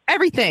full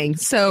everything.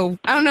 So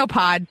I don't know,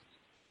 Pod.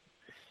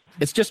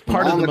 It's just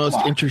part of the most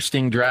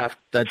interesting draft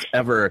that's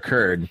ever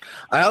occurred.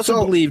 I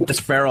also believe this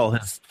Farrell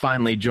has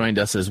finally joined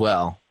us as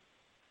well.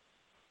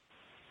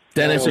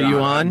 Dennis, are you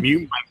on?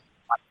 Can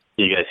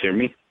you guys hear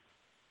me?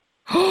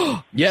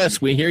 Yes,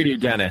 we hear you,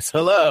 Dennis.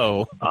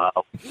 Hello.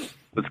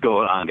 What's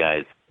going on,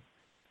 guys?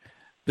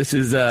 This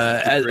is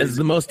as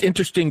the most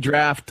interesting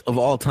draft of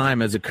all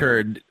time has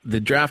occurred. The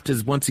draft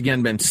has once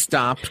again been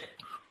stopped.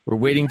 We're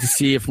waiting to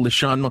see if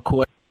LaShawn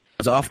McCoy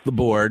is off the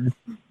board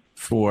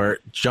for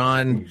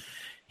John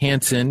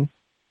Hansen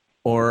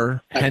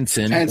or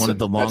Henson, one of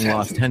the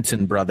long-lost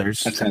Henson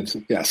brothers. That's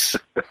Henson, yes.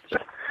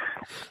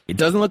 It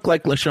doesn't look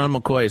like LaShawn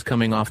McCoy is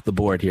coming off the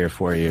board here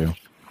for you,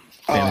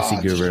 Fantasy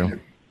Guru.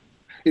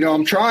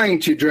 I'm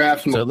trying to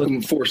draft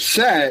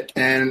Forsett,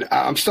 and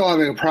I'm still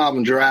having a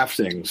problem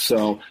drafting.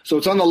 So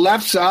it's on the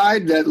left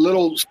side, that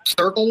little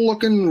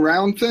circle-looking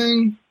round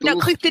thing. No,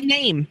 click the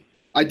name.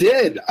 I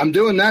did. I'm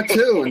doing that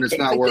too, and it's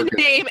not working. Click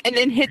the name, and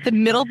then hit the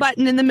middle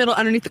button in the middle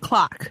underneath the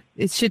clock.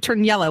 It should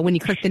turn yellow when you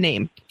click the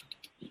name.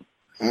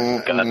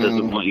 God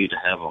doesn't want you to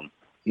have them.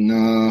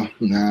 No.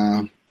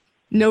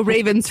 No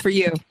Ravens for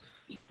you.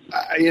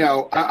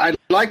 I'd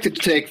like to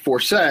take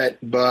Forsett,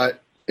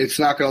 but it's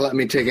not going to let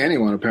me take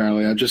anyone,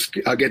 apparently.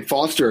 I'll get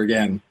Foster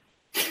again.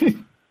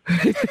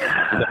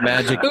 The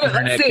magic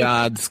internet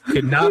gods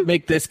could not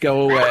make this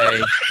go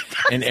away.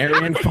 And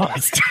Arian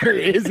Foster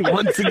is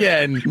once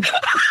again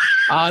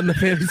on the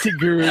Fantasy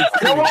Gurus.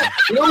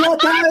 You know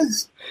what,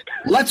 guys?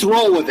 Let's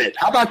roll with it.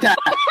 How about that?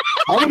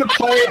 I'm going to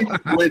play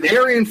with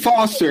Arian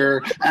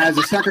Foster as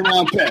a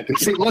second-round pick.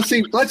 And let's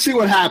see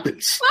what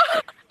happens.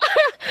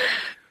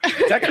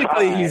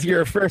 Technically, he's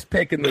your first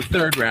pick in the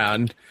third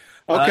round.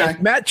 Okay.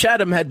 If Matt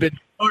Chatham had been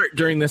smart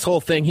during this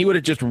whole thing, he would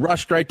have just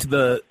rushed right to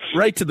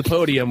the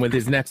podium with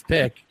his next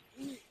pick.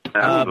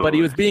 But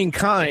he was being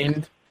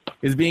kind.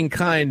 He was being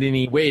kind, and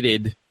he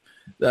waited.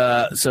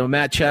 So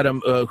Matt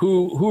Chatham,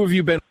 who have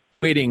you been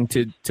waiting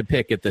to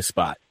pick at this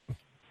spot?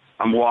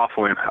 I'm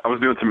waffling. I was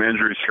doing some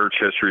injury search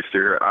history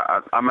here.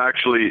 I'm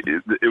actually.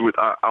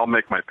 I'll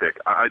make my pick.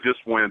 I just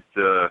went.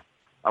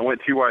 I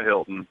went T.Y.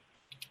 Hilton,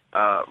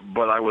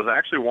 but I was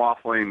actually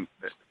waffling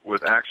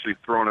with actually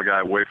throwing a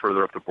guy way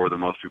further up the board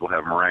than most people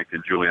have him ranked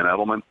in Julian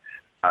Edelman.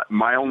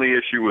 My only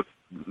issue with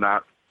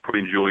not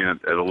putting Julian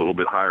at a little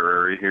bit higher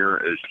area here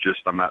is just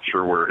I'm not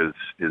sure where his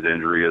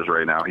injury is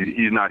right now.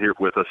 He's not here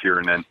with us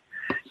here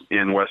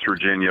in West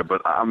Virginia,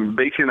 but I'm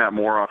basing that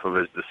more off of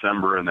his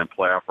December and then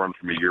playoff run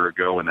from a year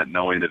ago, and then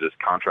knowing that his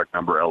contract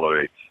number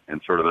elevates.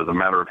 And sort of as a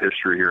matter of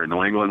history here in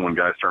New England, when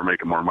guys start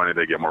making more money,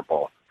 they get more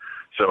balls.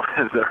 So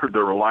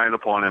they're relying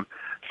upon him.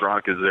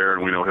 Gronk is there,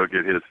 and we know he'll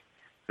get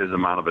his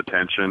amount of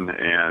attention.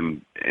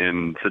 And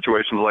in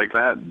situations like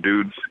that,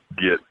 dudes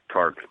get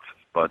targets.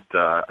 But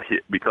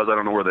because I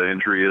don't know where the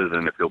injury is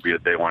and if he'll be a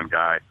day one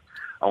guy,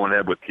 I went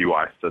ahead with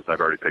T.Y. since I've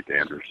already picked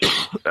Andrews.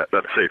 So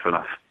that's safe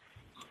enough.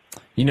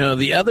 You know,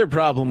 the other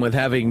problem with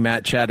having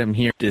Matt Chatham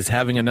here is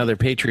having another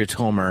Patriots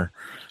homer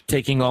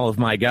taking all of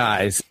my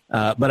guys.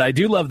 But I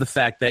do love the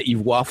fact that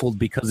you've waffled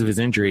because of his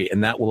injury,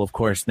 and that will, of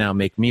course, now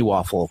make me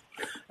waffle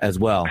as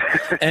well.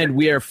 And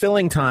we are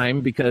filling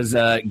time because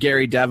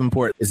Gary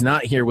Davenport is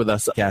not here with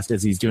us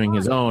as he's doing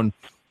his own,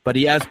 but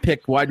he has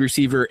picked wide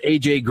receiver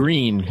A.J.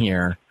 Green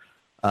here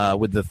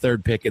with the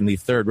third pick in the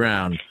third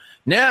round.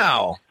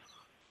 Now,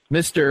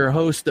 Mr.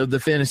 Host of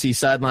the Fantasy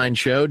Sideline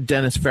Show,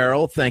 Dennis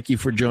Farrell, thank you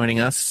for joining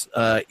us.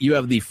 You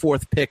have the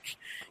fourth pick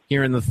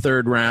here in the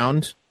third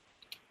round.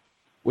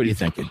 What are you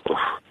thinking?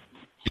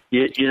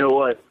 You know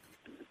what?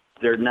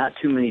 There are not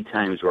too many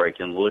times where I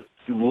can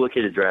look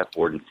at a draft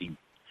board and see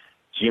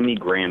Jimmy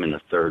Graham in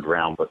the third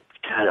round, but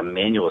God,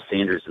 Emmanuel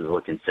Sanders is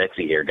looking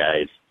sexy here,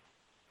 guys.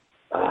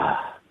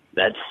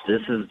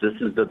 This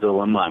is the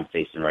dilemma I'm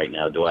facing right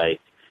now. Do I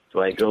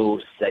go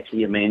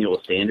sexy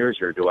Emmanuel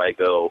Sanders, or do I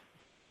go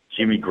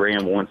Jimmy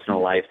Graham, once in a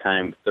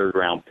lifetime third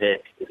round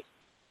pick?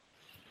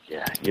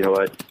 Yeah, you know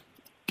what?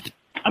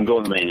 I'm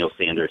going Emmanuel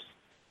Sanders.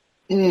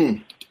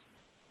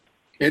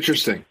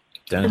 Interesting.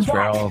 Dennis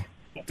Farrell.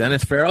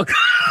 Dennis Farrell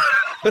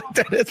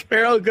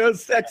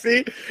goes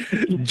sexy.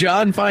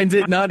 John finds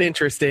it not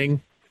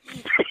interesting.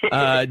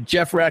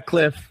 Jeff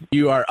Ratcliffe,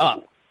 you are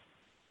up.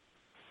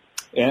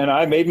 And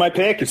I made my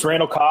pick. It's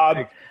Randall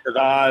Cobb.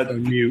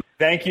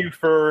 Thank you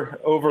for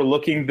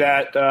overlooking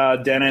that,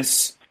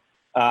 Dennis.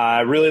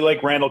 I really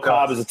like Randall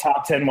Cobb as a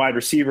top 10 wide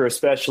receiver,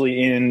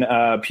 especially in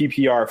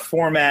PPR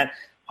format.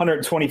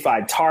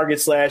 125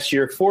 targets last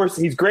year.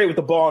 He's great with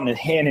the ball in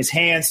his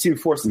hands, too.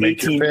 Forced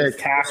 18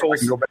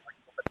 tackles.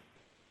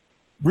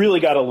 Really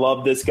got to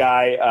love this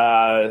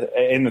guy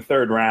in the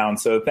third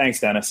round. So thanks,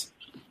 Dennis.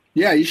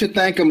 Yeah, you should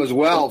thank him as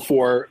well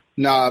for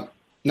not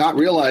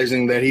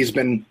realizing that he's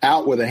been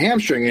out with a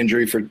hamstring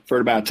injury for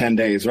about 10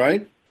 days,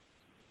 right?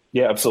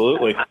 Yeah,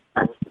 absolutely.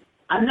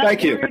 I'm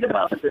not worried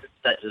about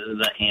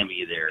the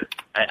hammy there.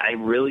 I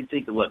really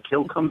think, look,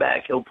 he'll come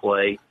back, he'll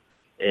play,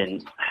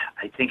 and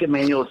I think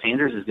Emmanuel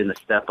Sanders is going to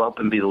step up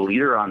and be the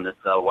leader on this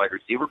wide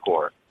receiver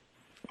core.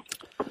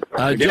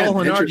 Joel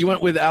Henard, you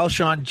went with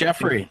Alshon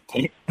Jeffrey.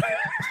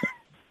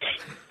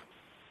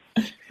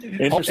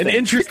 An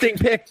interesting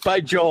pick by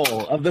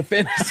Joel of the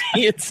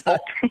Fantasy Insider.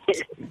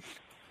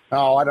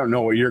 Oh, I don't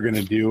know what you're going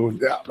to do.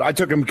 I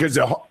took him because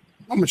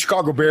I'm a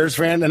Chicago Bears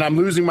fan, and I'm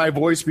losing my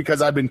voice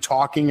because I've been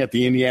talking at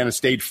the Indiana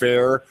State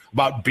Fair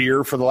about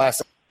beer for the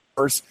last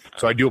hours,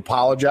 so I do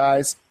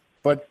apologize.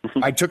 But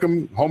I took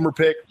him homer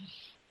pick.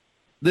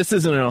 This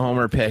isn't a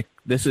homer pick.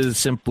 This is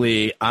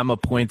simply I'm a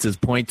points as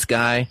points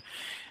guy,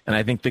 and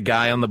I think the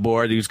guy on the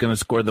board who's going to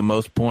score the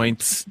most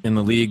points in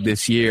the league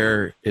this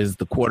year is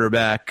the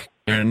quarterback,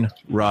 Aaron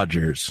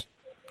Rodgers.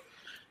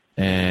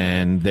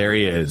 And there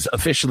he is,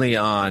 officially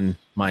on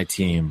my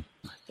team.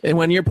 And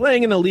when you're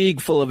playing in a league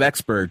full of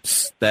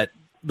experts that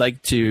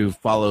like to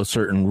follow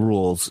certain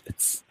rules,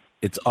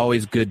 it's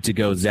always good to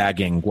go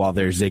zagging while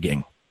they're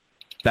zigging.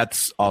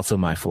 That's also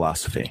my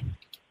philosophy.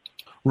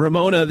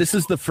 Ramona, this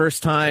is the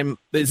first time.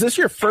 Is this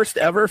your first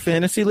ever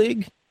fantasy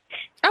league?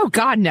 Oh,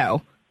 God,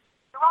 no.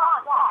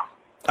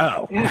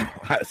 Oh,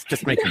 I was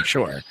just making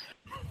sure.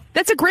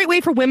 That's a great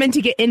way for women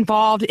to get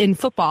involved in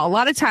football. A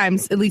lot of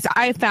times, at least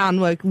I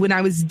found, like when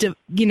I was,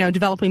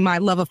 developing my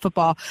love of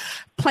football,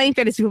 playing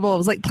fantasy football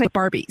was like playing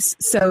Barbies.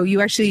 So you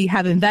actually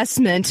have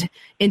investment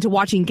into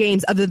watching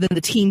games other than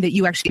the team that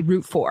you actually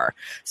root for.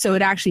 So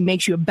it actually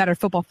makes you a better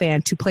football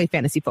fan to play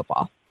fantasy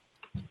football.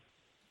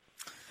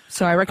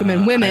 So I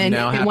recommend women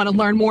who want to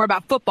learn more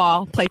about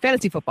football, play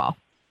fantasy football.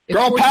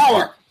 Girl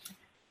power.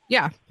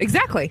 Yeah,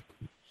 exactly.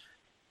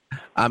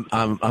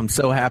 I'm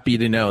so happy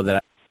to know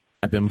that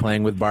I've been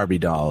playing with Barbie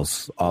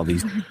dolls all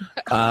these.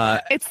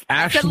 It's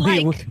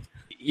Ashley,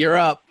 you're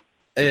up.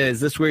 Is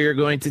this where you're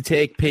going to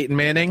take Peyton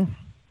Manning?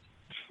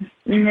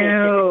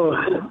 No,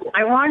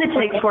 I wanted to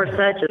take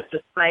Forsett just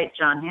to spite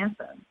John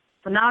Hansen.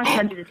 So now I'm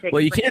tempted to take.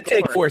 Well, you can't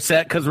take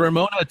Forsett because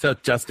Ramona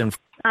took Justin.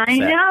 I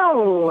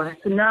know.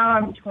 So now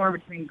I'm torn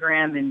between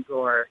Graham and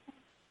Gore.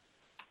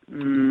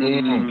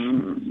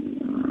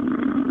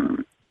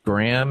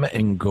 Graham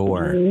and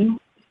Gore.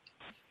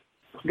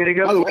 Gonna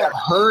go. By the way, I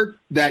heard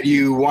that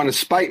you want to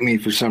spite me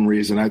for some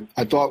reason.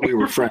 I thought we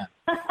were friends.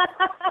 It's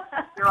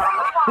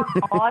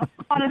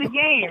fun of the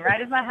game,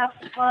 right? Isn't that half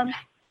the fun?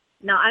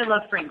 No, I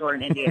love Frank Gore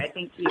in Indy. I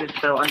think he was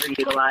so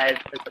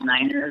underutilized with the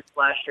Niners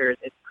last year.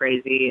 It's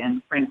crazy,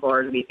 and Frank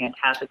Gore would be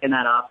fantastic in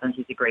that offense.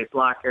 He's a great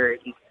blocker.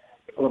 He's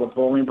a little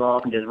bowling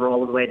ball and just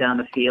roll his way down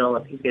the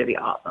field. He's going to be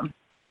awesome.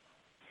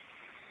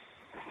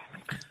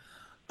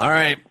 All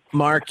right,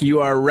 Mark, you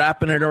are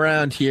wrapping it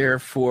around here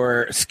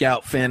for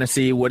Scout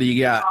Fantasy. What do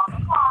you got?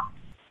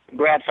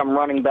 Grab some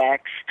running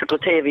backs. Took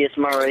Latavius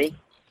Murray,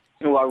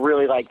 who I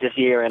really like this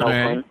year in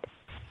Oakland.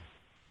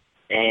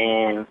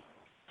 And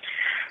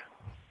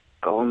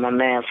go with my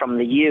man from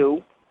the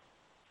U,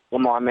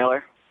 Lamar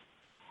Miller.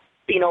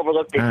 Being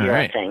overlooked this year,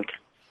 I think.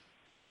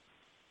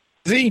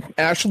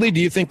 Ashley,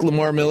 do you think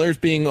Lamar Miller is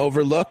being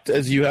overlooked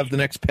as you have the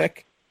next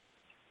pick?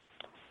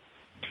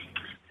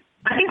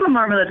 I think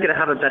Lamar Miller's going to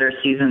have a better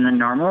season than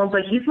normal,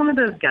 but he's one of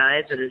those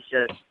guys that is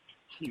just,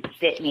 he's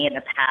bit me in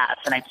the past,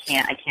 and I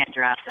can't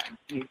draft him.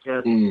 He's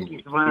just,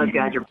 he's one of those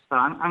guys. So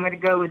I'm going to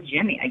go with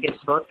Jimmy. I guess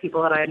both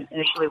people that I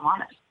initially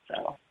wanted.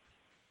 So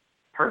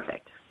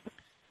perfect.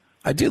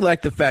 I do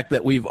like the fact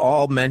that we've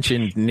all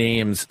mentioned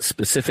names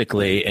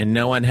specifically, and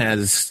no one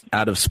has,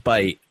 out of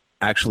spite,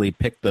 actually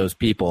picked those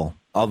people.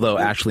 Although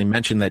Ashley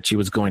mentioned that she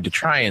was going to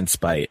try and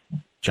spite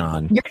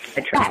John.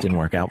 It just didn't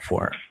work out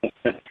for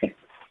her.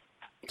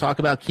 Talk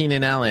about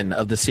Keenan Allen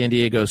of the San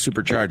Diego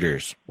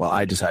Superchargers while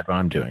I decide what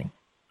I'm doing.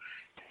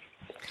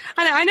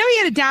 I know he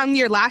had a down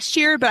year last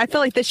year, but I feel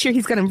like this year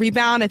he's going to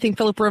rebound. I think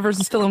Phillip Rivers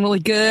is feeling really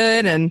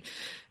good, and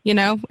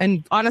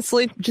and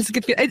honestly, just a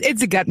good.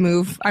 It's a gut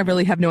move. I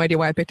really have no idea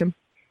why I picked him.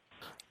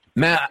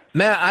 Matt,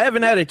 I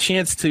haven't had a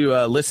chance to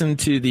listen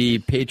to the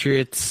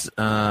Patriots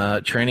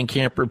training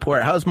camp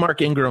report. How's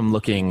Mark Ingram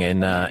looking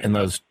in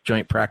those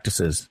joint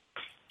practices?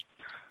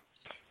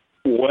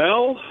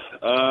 Well,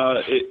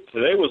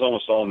 today was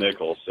almost all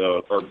nickel,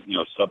 or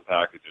sub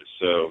packages,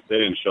 so they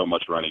didn't show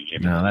much running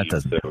game. No, that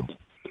doesn't.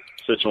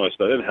 Situational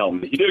stuff didn't help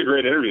him. He did a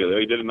great interview, though.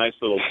 He did a nice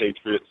little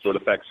Patriot sort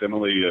of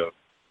facsimile of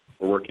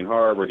we're working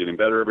hard, we're getting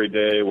better every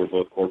day, we're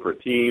both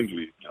corporate teams.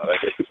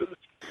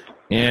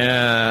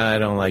 Yeah, I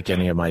don't like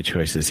any of my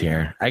choices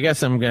here. I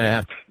guess I'm going to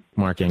have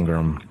Mark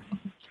Ingram.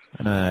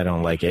 I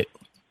don't like it.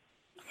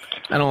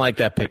 I don't like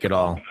that pick at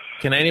all.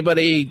 Can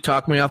anybody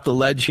talk me off the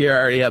ledge here? I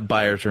already have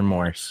buyer's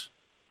remorse.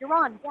 You're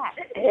on, yeah.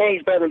 Hey,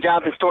 he's better than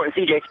Jonathan Stewart and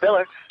C.J.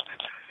 Spiller.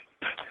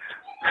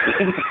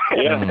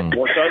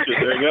 More touches.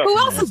 There you go. Who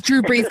else is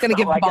Drew Brees going to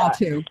give the ball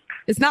to?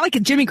 It's not like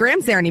Jimmy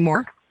Graham's there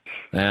anymore.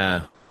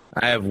 Yeah,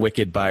 I have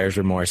wicked buyer's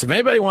remorse. If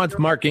anybody wants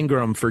Mark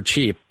Ingram for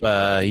cheap,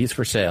 he's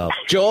for sale.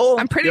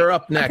 Joel, you're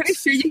up next. I'm pretty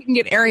sure you can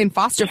get Arian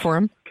Foster for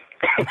him.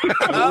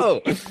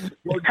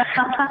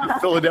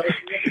 Philadelphia.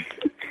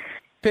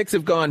 Picks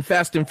have gone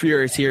fast and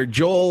furious here.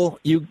 Joel,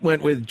 you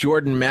went with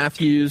Jordan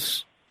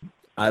Matthews.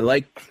 I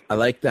like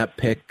that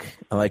pick.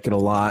 I like it a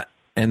lot.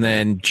 And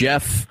then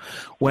Jeff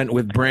went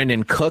with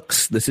Brandon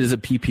Cooks. This is a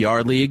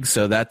PPR league,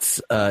 so that's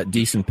a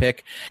decent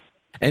pick.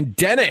 And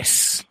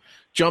Dennis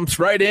jumps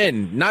right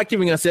in, not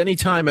giving us any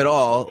time at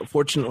all.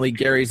 Fortunately,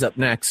 Gary's up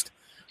next,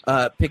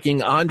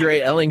 picking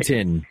Andre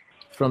Ellington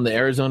from the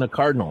Arizona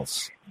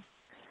Cardinals.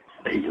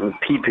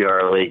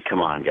 PPR league,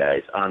 come on,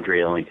 guys.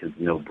 Andre Ellington's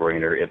a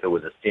no-brainer. If it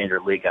was a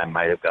standard league, I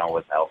might have gone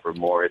with Alfred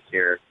Morris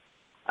here.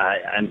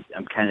 I'm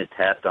kind of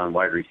tapped on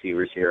wide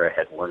receivers here. I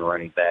had one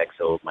running back,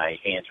 so my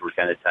hands were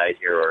kind of tied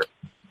here. Or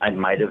I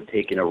might have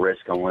taken a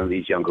risk on one of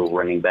these younger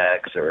running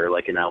backs or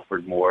like an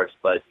Alfred Morris.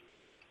 But,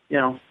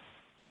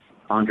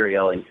 Andre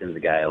Ellington's the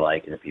guy I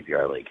like in the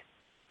PPR league.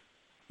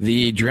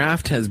 The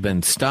draft has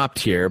been stopped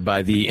here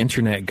by the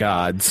internet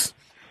gods,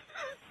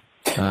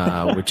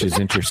 which is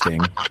interesting.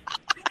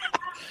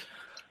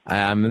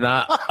 I'm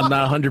not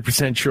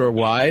 100% sure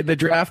why the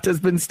draft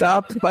has been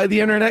stopped by the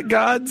internet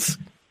gods.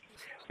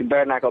 You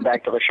better not go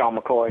back to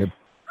LaShawn McCoy.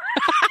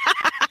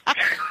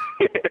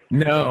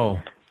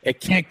 No,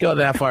 it can't go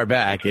that far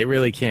back. It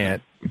really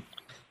can't.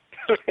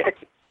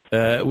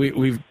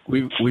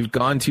 We've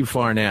gone too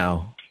far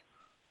now.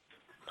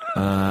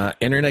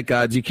 Internet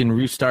gods, you can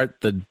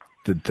restart the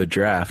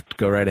draft.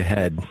 Go right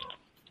ahead.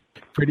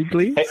 Pretty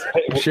please. Hey,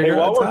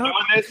 while we're doing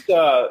this,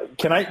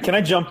 can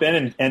I jump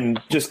in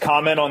and just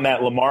comment on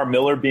that Lamar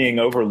Miller being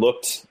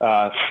overlooked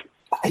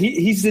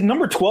he's the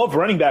number 12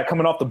 running back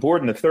coming off the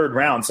board in the third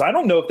round. So I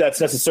don't know if that's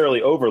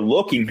necessarily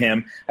overlooking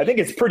him. I think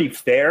it's pretty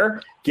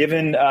fair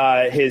given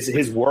his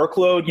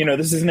workload.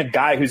 This isn't a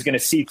guy who's going to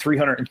see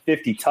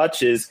 350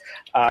 touches.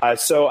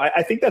 So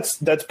I think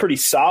that's pretty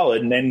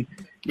solid. And then,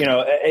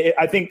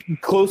 I think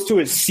close to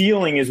his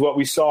ceiling is what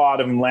we saw out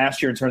of him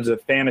last year in terms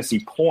of fantasy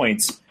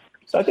points.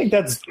 So I think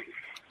that's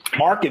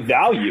market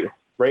value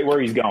right where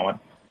he's going.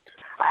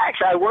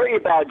 Actually, I worry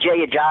about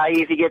Jay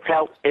Ajayi if he gets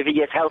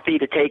healthy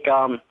to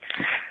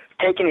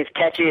taking his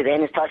catches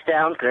and his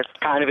touchdowns, because that's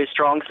kind of his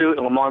strong suit.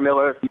 And Lamar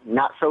Miller,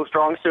 not so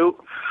strong suit.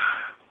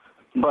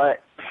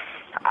 But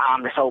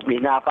I'm just hoping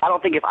he's not. But I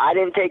don't think if I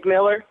didn't take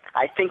Miller,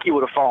 I think he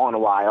would have fallen a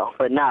while,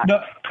 but not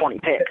 20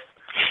 picks.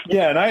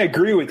 Yeah, and I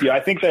agree with you. I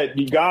think that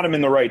you got him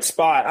in the right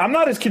spot. I'm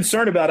not as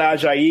concerned about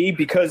Ajayi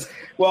because,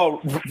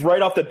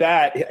 right off the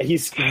bat,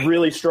 he's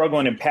really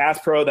struggling in pass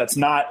pro. That's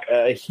not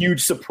a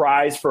huge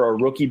surprise for a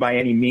rookie by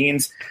any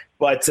means.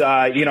 But,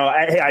 I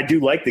do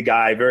like the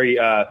guy.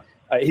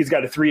 He's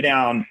got a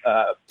 3-down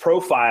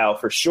profile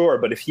for sure.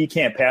 But if he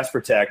can't pass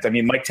protect,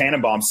 Mike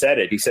Tannenbaum said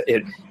it. He said,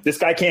 this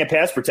guy can't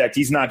pass protect.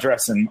 He's not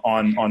dressing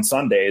on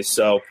Sundays.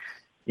 So,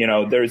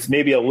 there's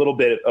maybe a little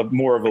bit of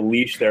more of a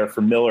leash there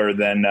for Miller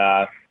than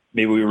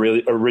maybe we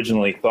really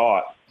originally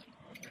thought.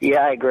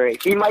 Yeah, I agree.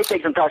 He might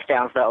take some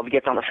touchdowns, though, if he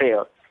gets on the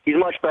field. He's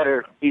much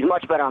better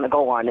on the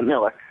goal line than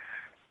Miller.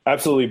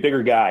 Absolutely,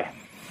 bigger guy.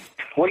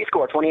 What did he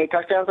score, 28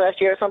 touchdowns last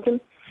year or something?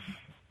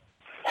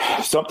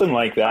 Something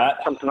like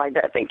that. Something like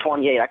that. I think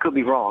 28. I could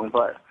be wrong,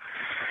 but.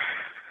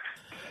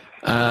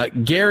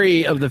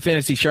 Gary of the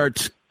Fantasy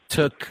Sharks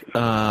took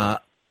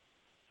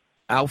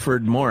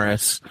Alfred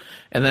Morris,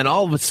 and then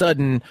all of a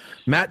sudden,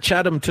 Matt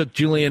Chatham took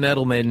Julian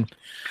Edelman.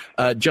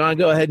 John,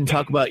 go ahead and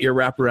talk about your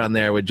wraparound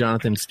there with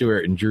Jonathan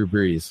Stewart and Drew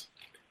Brees.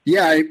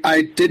 Yeah,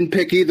 I didn't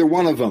pick either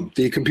one of them.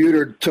 The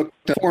computer took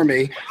it for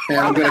me, and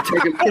I'm going to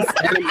take it.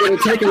 And I'm going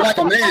to take it like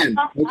a man.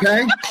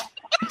 Okay.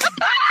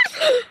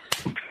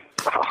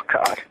 Oh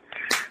God.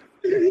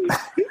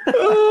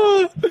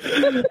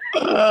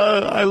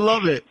 I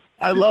love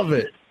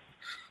it.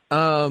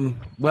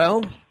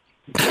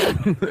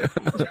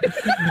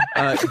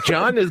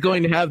 John is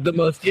going to have the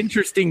most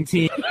interesting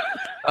team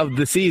of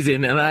the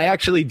season, and I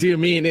actually do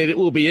mean it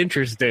will be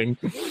interesting.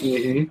 Because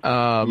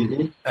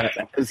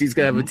he's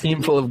going to have a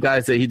team full of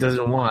guys that he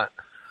doesn't want.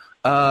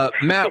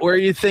 Matt, where are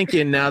you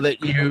thinking now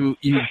that you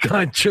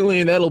got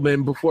Julian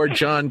Edelman before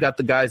John got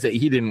the guys that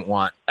he didn't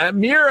want?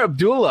 Amir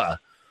Abdullah.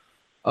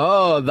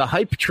 Oh, the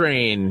hype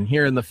train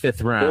here in the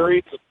 5th round.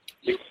 Very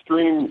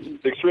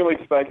extremely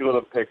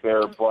speculative pick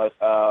there, but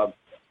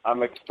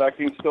I'm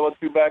expecting still a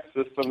 2-back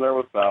system there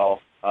with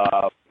Bell.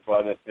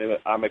 But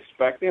I'm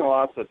expecting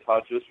lots of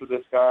touches for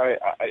this guy.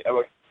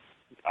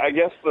 I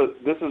guess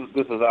this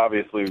is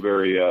obviously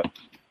very a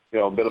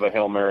bit of a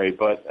Hail Mary,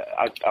 but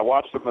I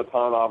watched him a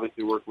ton.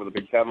 Obviously, worked with the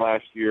Big Ten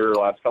last year.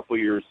 Last couple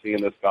of years,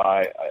 seeing this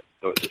guy.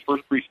 So his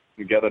first preseason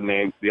together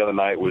name the other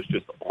night was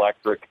just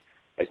electric.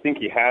 I think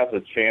he has a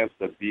chance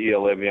to be a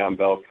Le'Veon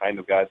Bell kind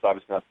of guy. It's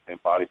obviously not the same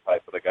body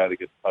type, but a guy that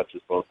gets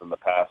touches both in the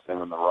pass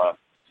and in the run.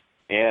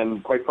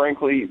 And quite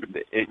frankly, with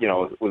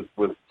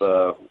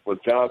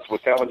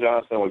Calvin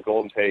Johnson, with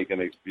Golden Tate going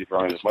to be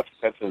drawing as much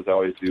attention as they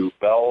always do,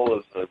 Bell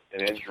is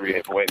an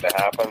injury waiting to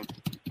happen.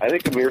 I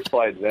think Amir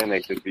slides in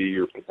and could be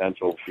your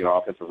potential,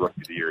 offensive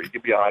rookie of the year. He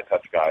could be a high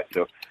touch guy,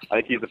 so I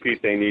think he's the piece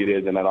they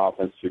needed, and that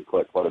offense should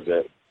click quite a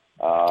bit.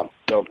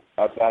 So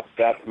that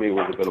to me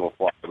was a bit of a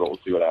flop, but we'll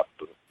see what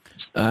happens.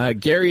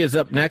 Gary is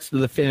up next to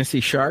the Fantasy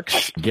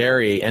Sharks.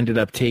 Gary ended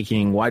up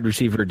taking wide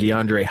receiver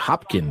DeAndre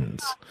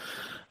Hopkins.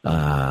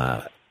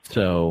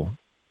 So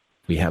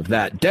we have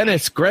that.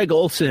 Dennis, Greg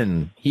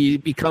Olsen. He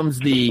becomes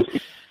the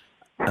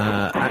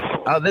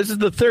this is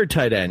the 3rd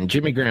tight end.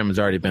 Jimmy Graham has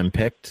already been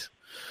picked.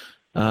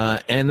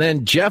 And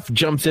then Jeff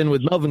jumps in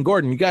with Melvin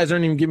Gordon. You guys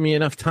aren't even giving me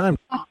enough time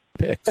to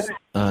pick.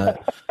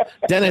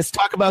 Dennis,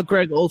 talk about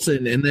Greg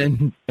Olsen,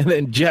 and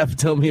then Jeff,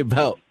 tell me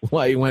about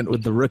why you went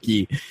with the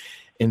rookie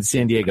in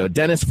San Diego.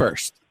 Dennis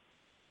first.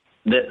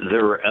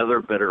 There were other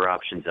better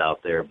options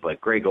out there,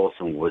 but Greg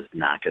Olsen was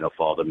not going to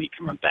fall to me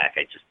coming back.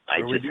 I just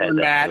had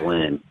that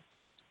feeling.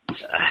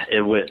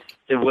 It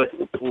was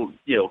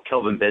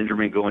Kelvin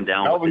Benjamin going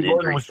down with an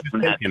injury.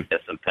 Someone had to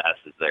get some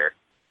passes there.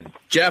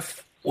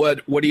 Jeff,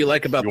 what do you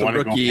like about the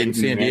rookie in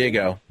San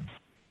Diego?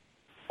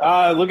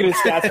 Look at his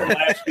stats from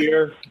last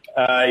year.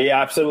 You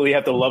absolutely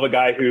have to love a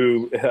guy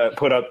who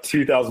put up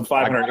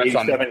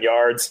 2,587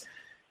 yards.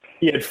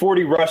 He had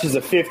 40 rushes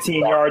of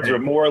 15 yards or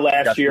more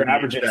last year,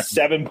 averaging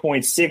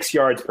 7.6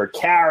 yards per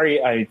carry,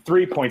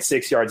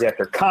 3.6 yards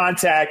after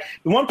contact.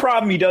 The one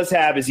problem he does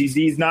have is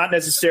he's not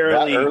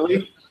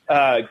necessarily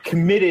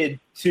committed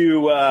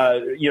to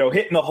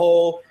hitting the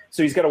hole,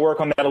 so he's got to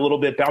work on that a little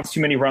bit. Bounced too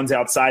many runs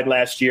outside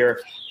last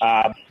year.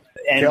 And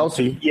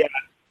Kelsey. Yeah,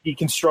 he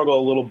can struggle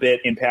a little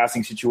bit in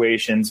passing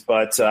situations,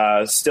 but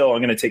still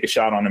I'm going to take a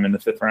shot on him in the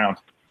 5th round.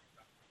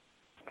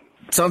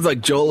 Sounds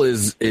like Joel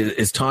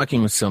is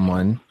talking with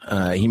someone.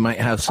 He might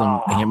have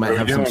some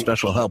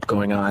special help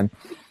going on.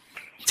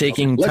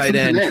 Taking tight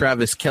end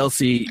Travis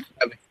Kelce.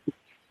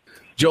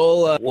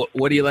 Joel,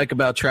 what do you like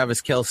about Travis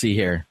Kelce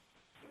here?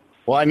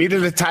 Well, I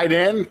needed a tight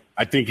end.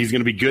 I think he's going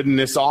to be good in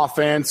this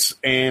offense,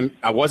 and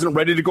I wasn't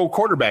ready to go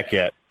quarterback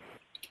yet.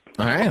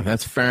 All right,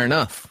 that's fair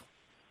enough.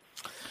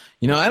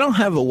 I don't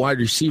have a wide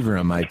receiver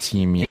on my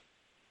team yet.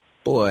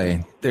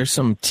 Boy, there's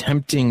some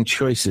tempting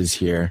choices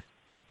here.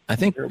 I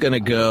think I'm going to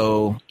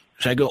go –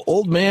 should I go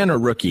old man or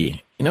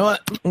rookie? You know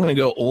what? I'm going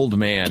to go old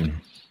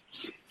man.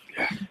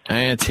 I'm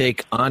going to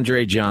take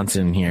Andre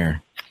Johnson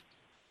here.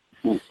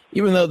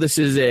 Even though this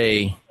is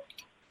a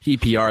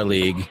PPR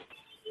league,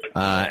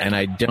 and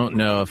I don't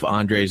know if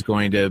Andre is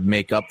going to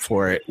make up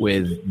for it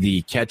with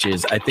the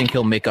catches, I think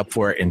he'll make up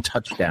for it in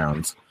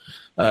touchdowns.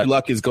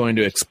 Luck is going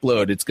to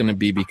explode. It's going to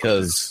be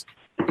because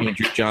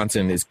Andrew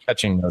Johnson is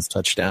catching those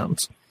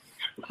touchdowns.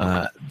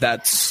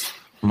 That's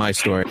my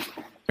story.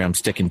 I'm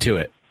sticking to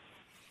it.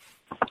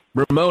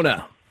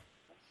 Ramona,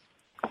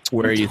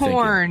 where are you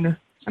thinking?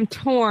 I'm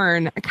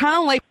torn. I kind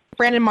of like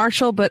Brandon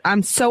Marshall, but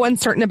I'm so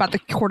uncertain about the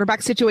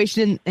quarterback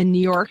situation in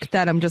New York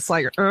that I'm just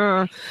like,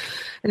 And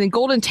then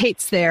Golden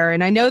Tate's there,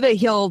 and I know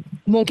that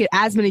won't get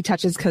as many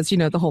touches because,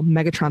 the whole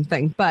Megatron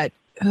thing, but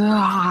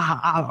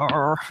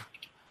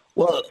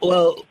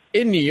Well,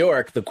 in New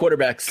York, the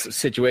quarterback's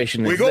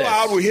situation is we go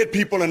out, we hit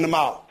people in the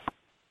mouth.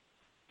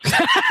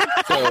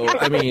 So,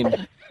 I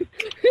mean...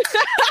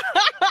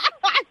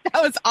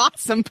 That was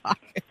awesome,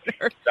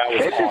 PodVader.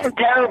 Fitz isn't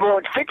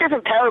terrible. Fitz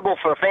isn't terrible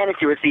for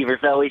fantasy receivers,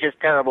 though. He's just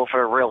terrible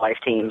for real-life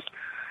teams.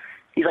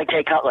 He's like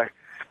Jay Cutler.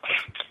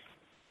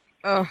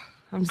 Oh,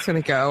 I'm just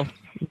going to go.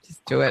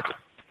 Just do it.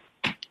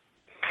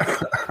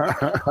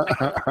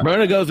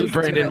 Ramona goes with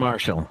Brandon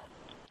Marshall.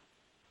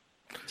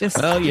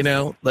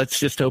 Let's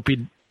just hope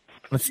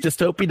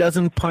he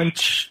doesn't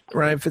punch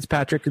Ryan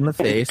Fitzpatrick in the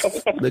face.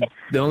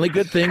 The only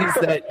good thing is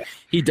that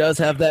he does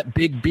have that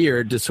big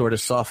beard to sort of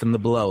soften the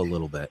blow a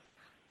little bit.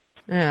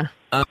 Yeah.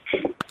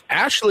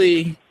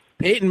 Ashley,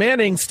 Peyton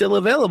Manning still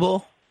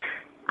available.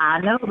 I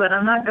know, but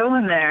I'm not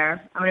going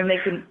there. I'm going to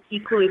make an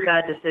equally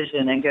bad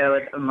decision and go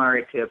with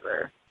Amari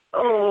Cooper.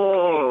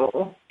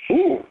 Oh.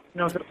 Ooh.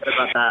 No feel good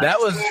about that.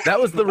 That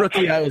was the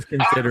rookie I was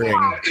considering.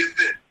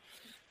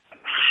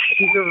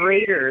 He's a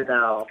Raider,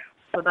 though,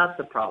 so that's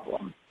the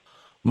problem.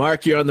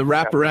 Mark, you're on the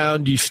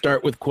wraparound. You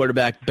start with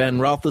quarterback Ben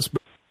Roethlisberger.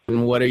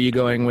 And what are you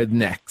going with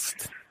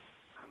next?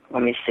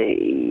 Let me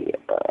see.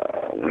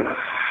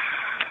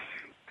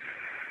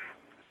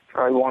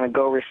 I want to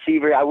go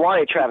receiver. I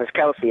wanted Travis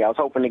Kelce. I was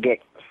hoping to get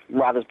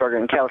Roethlisberger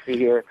and Kelce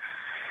here,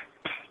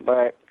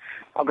 but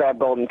I'll grab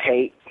Golden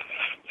Tate.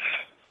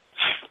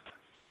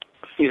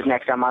 He's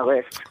next on my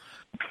list.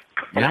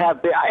 And I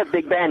have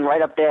Big Ben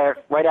right up there,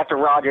 right after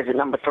Rodgers at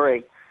number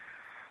 3.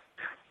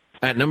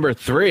 At number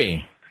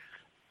 3?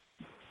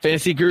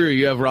 Fantasy Guru,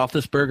 you have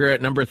Roethlisberger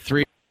at number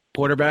 3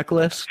 quarterback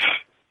list?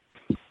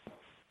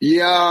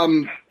 Yeah,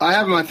 I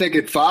have him, I think,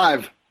 at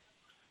 5.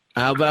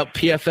 How about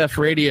PFF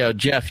Radio?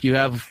 Jeff, you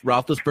have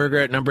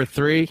Roethlisberger at number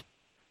 3?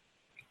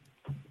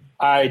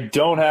 I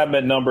don't have him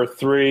at number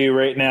 3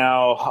 right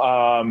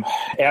now.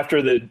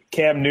 After the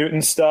Cam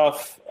Newton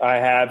stuff, I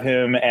have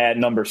him at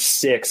number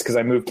 6 because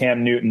I moved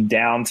Cam Newton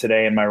down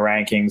today in my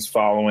rankings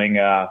following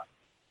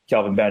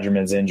Kelvin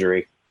Benjamin's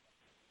injury.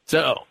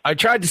 So I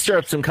tried to stir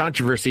up some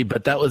controversy,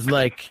 but that was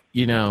like,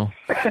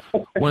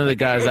 one of the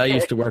guys I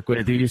used to work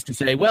with who used to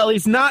say, well,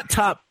 he's not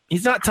top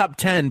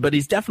 10, but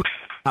he's definitely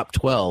top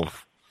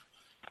 12.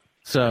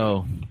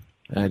 So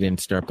I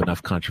didn't stir up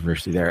enough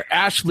controversy there.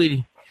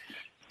 Ashley,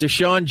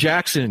 Deshaun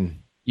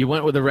Jackson, you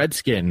went with a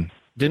Redskin.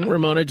 Didn't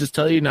Ramona just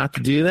tell you not to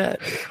do that?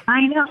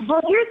 I know.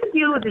 Well, here's the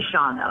deal with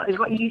Deshaun, though. Is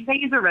what you say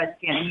he's a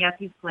Redskin, and yes,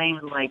 he's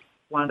playing with,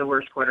 one of the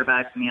worst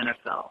quarterbacks in the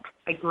NFL.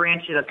 I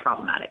grant you that's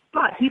problematic.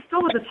 But he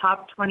still was a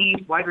top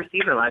 20 wide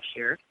receiver last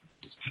year.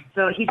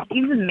 So he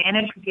seems to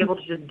manage to be able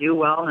to just do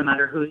well no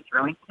matter who's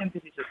throwing to him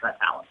because he's just that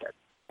talented.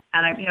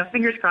 And,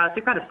 fingers crossed,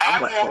 they've got a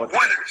somewhat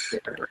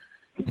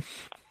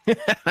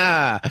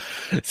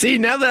See,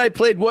 now that I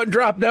played one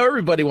drop, now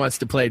everybody wants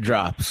to play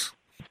drops.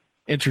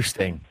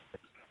 Interesting.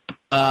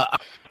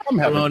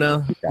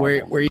 Ramona,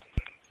 where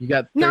you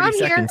got 30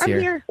 seconds here.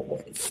 I'm here.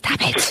 Stop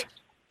it.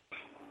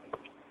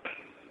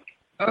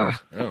 Oh,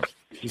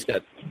 he's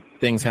got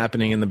things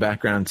happening in the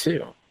background,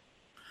 too.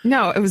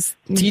 No, it was...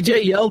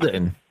 TJ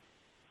Yeldon.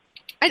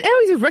 I know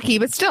he's a rookie,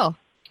 but still.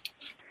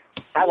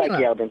 I like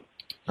Yeldon.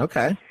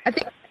 Okay. I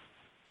think...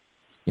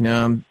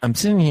 I'm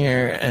sitting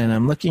here, and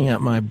I'm looking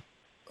at my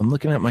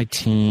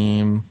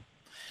team.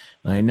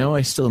 I know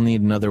I still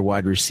need another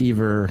wide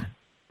receiver,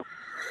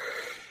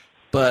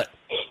 but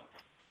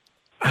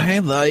I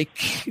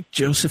like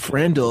Joseph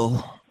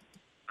Randle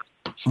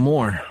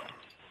more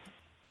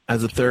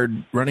as a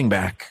third running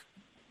back.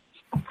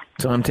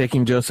 So I'm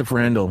taking Joseph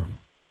Randle.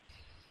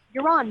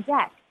 You're on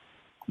deck.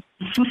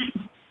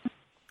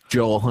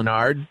 Joel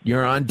Henard,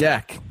 you're on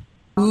deck.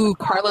 Ooh,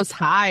 Carlos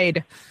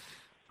Hyde.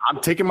 I'm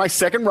taking my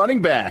second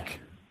running back.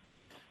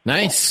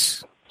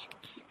 Nice.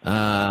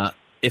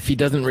 If he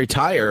doesn't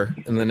retire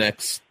in the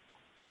next,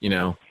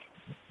 2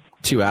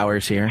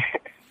 hours here,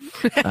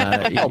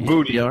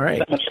 booty, all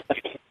right.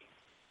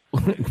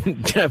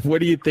 Jeff, what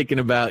are you thinking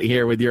about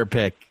here with your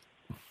pick?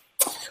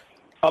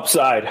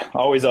 Upside,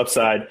 always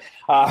upside.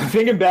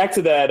 Thinking back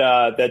to that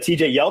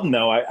TJ Yeldon,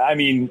 though, I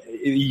mean,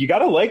 you got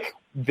to like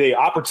the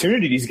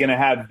opportunity he's going to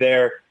have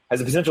there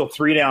as a potential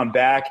 3-down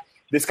back.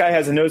 This guy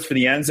has a nose for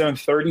the end zone,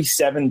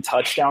 37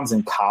 touchdowns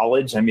in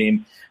college. I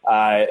mean,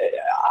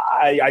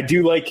 I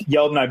do like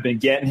Yeldon. I've been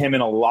getting him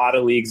in a lot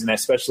of leagues, and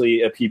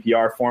especially a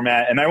PPR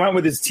format. And I went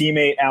with his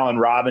teammate, Allen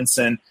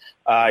Robinson.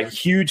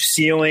 Huge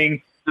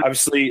ceiling,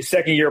 obviously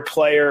second-year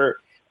player,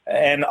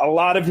 and a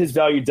lot of his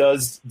value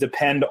does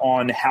depend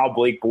on how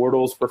Blake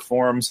Bortles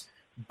performs.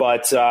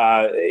 But,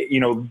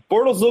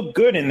 Bortles looked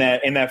good in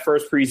that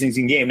first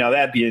preseason game. Now,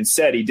 that being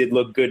said, he did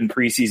look good in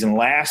preseason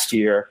last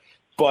year.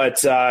 But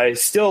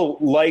still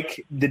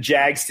like the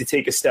Jags to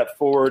take a step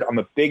forward. I'm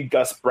a big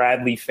Gus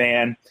Bradley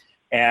fan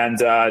and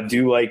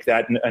do like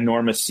that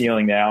enormous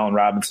ceiling that Allen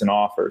Robinson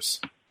offers.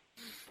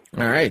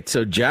 All right,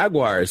 so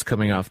Jaguars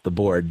coming off the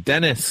board.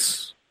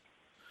 Dennis,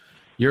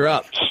 you're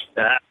up.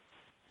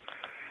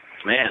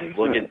 Man,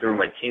 looking through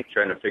my team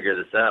trying to figure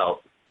this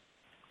out.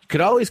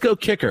 Could always go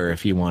kicker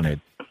if you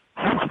wanted.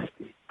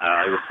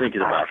 I was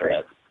thinking about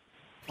that.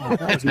 Oh,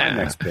 that was my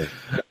next pick.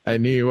 I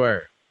knew you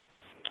were.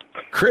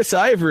 Chris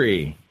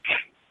Ivory.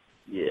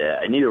 Yeah,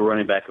 I need a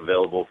running back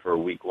available for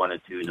week 1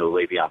 and 2. No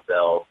Le'Veon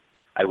Bell.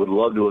 I would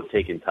love to have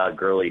taken Todd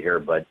Gurley here,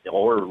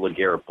 or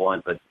LeGarrette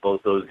Blount, but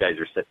both those guys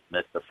are set to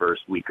miss the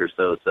first week or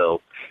so.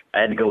 So I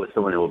had to go with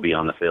someone who will be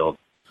on the field.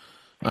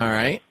 All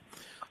right.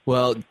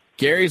 Well,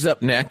 Gary's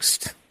up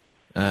next.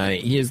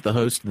 He is the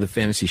host of the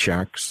Fantasy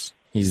Sharks.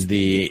 He's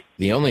the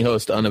only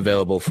host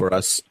unavailable for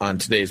us on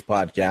today's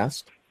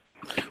podcast.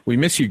 We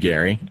miss you,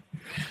 Gary.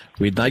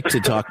 We'd like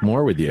to talk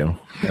more with you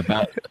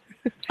about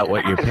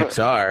what your picks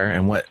are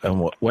and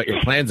what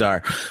your plans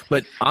are.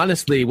 But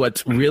honestly,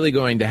 what's really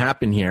going to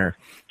happen here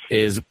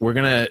is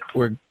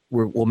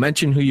we'll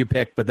mention who you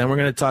picked, but then we're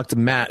going to talk to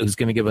Matt, who's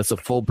going to give us a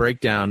full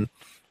breakdown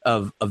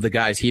of the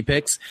guys he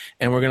picks,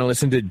 and we're going to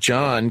listen to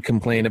John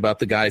complain about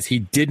the guys he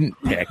didn't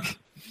pick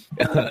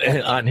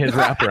on his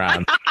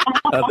wraparound.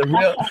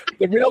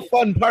 The real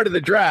fun part of the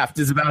draft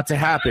is about to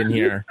happen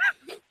here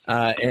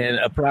in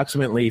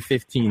approximately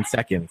 15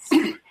 seconds.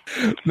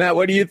 Matt,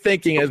 what are you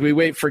thinking as we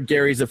wait for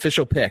Gary's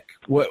official pick?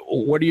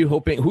 What are you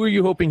hoping? Who are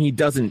you hoping he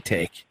doesn't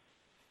take?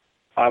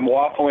 I'm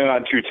waffling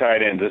on 2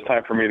 tight ends. It's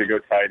time for me to go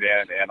tight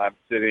end, and I'm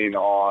sitting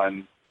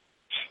on.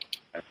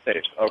 I'm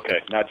safe. Okay,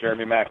 not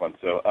Jeremy Maclin.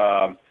 So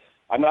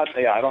I'm not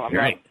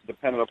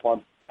dependent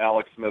upon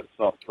Alex Smith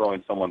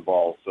throwing someone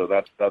balls. So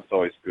that's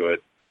always good.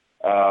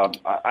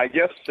 I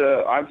guess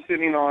I'm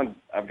sitting on.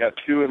 I've got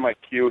 2 in my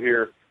queue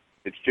here.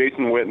 It's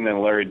Jason Witten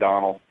and Larry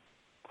Donnell.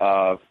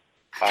 I'm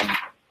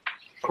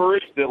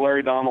encouraged that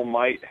Larry Donnell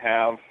might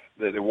have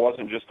that it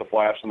wasn't just a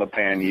flash in the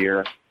pan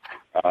year.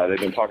 They've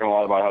been talking a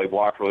lot about how he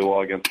blocked really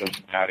well against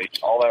Cincinnati.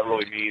 All that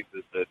really means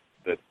is that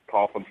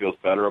Coughlin feels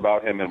better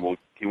about him, and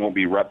he won't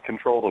be rep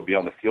controlled. He'll be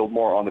on the field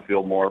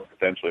more,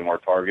 potentially more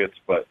targets.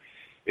 But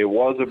it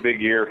was a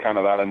big year, kind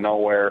of out of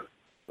nowhere,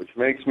 which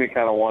makes me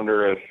kind of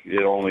wonder if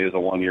it only is a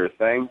 1-year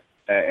thing.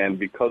 And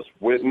because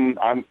Witten,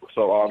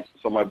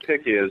 so my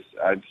pick is,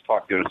 I just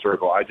talked in a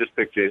circle. I just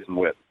picked Jason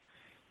Witten.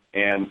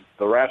 And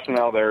the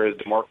rationale there is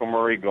DeMarco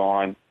Murray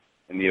gone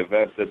in the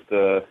event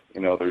that,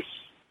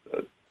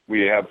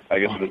 we have, I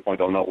guess at this point,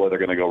 don't know whether they're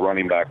going to go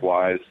running back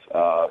wise.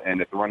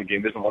 And if the running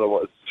game isn't what it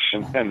was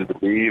intended to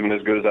be, even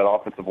as good as that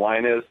offensive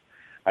line is,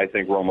 I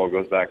think Romo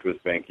goes back to his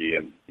banky.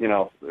 And,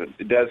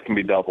 Dez can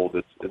be doubled.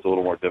 It's a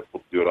little more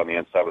difficult to do it on the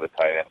inside with a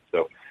tight end.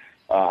 So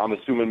I'm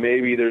assuming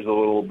maybe there's a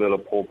little bit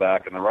of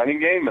pullback in the running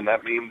game, and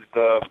that means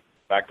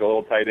back to a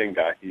little tight end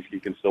guy. He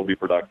can still be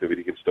productive, and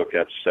he can still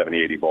catch 70,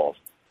 80 balls.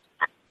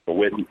 So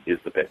Witten is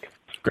the pick.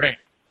 Great.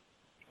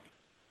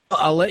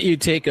 I'll let you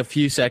take a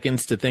few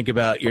seconds to think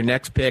about your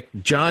next pick.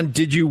 John,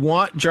 did you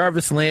want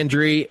Jarvis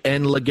Landry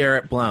and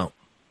LeGarrette Blount?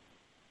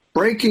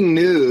 Breaking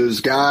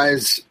news,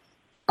 guys.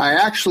 I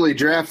actually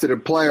drafted a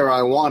player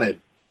I wanted.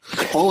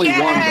 Only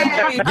one,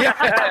 though.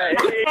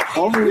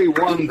 Only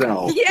one,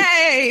 though.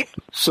 Yay!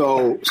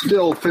 So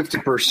still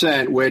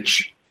 50%,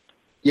 which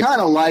you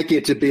kind of like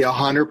it to be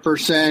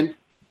 100%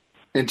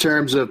 in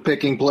terms of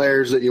picking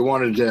players that you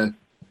wanted to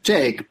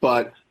take,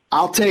 but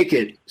I'll take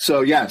it.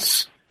 So,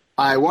 yes,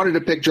 I wanted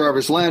to pick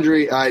Jarvis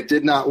Landry. I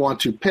did not want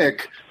to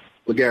pick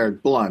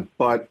LeGarrette Blount,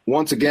 but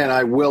once again,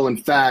 I will, in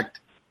fact,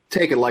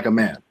 take it like a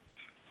man.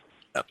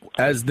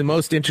 As the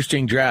most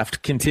interesting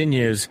draft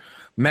continues,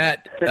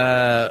 Matt,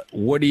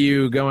 what are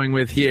you going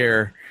with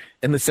here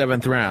in the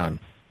 7th round?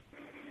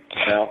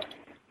 Well,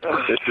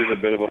 this is a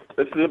bit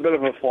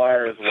of a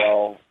flyer as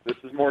well. This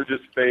is more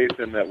just faith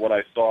in that what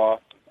I saw.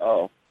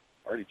 Oh,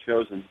 already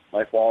chosen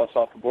Mike Wallace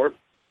off the board.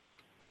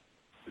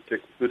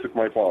 Who took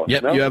Mike Wallace?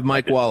 Yep, no? You have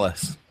Mike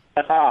Wallace.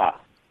 All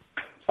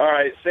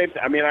right, same.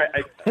 I mean,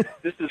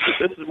 this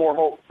is more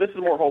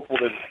hopeful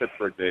than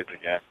Pittsburgh days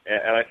again,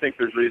 and I think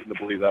there's reason to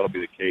believe that'll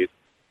be the case.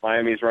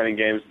 Miami's running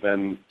game's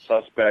been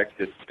suspect.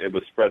 It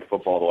was spread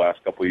football the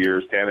last couple of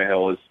years.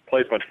 Tannehill has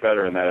played much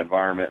better in that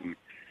environment, and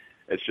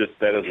it's just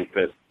that doesn't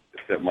fit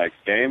Mike's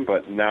game.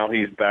 But now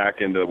he's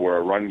back into where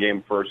a run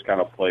game first kind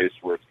of place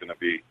where it's going to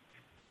be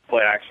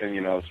play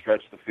action,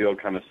 stretch the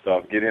field kind of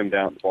stuff, get him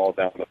the ball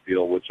down the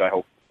field, which I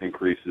hope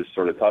increases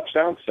sort of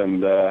touchdowns.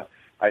 And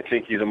I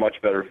think he's a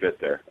much better fit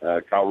there.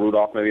 Kyle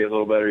Rudolph maybe has a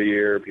little better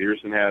year.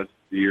 Peterson has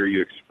the year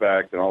you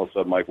expect, and all of a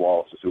sudden Mike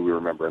Wallace is who we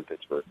remember in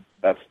Pittsburgh.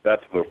 That's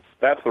the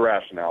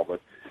rationale, but a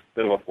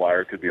bit of a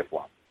flyer. It could be a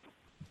flop.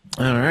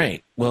 All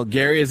right. Well,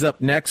 Gary is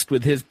up next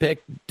with his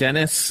pick.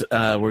 Dennis,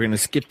 we're going to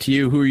skip to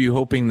you. Who are you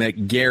hoping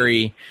that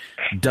Gary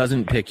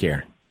doesn't pick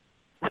here?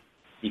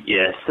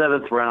 Yeah,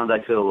 7th round, I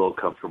feel a little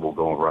comfortable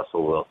going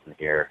Russell Wilson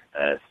here.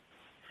 I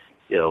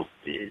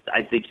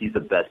think he's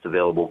the best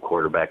available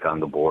quarterback on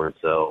the board,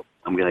 so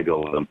I'm going to go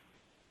with him.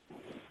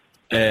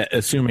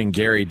 Assuming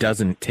Gary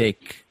doesn't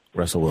take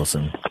Russell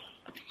Wilson.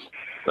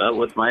 Well,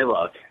 with my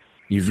luck.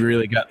 You've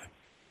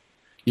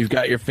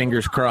got your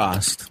fingers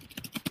crossed.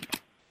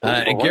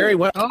 And Gary,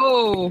 what?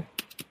 Oh.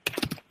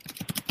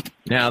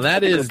 Now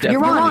that is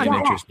definitely an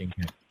interesting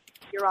pick.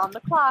 You're on the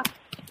clock.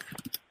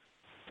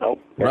 Oh,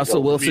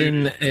 Russell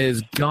Wilson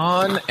is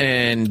gone,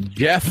 and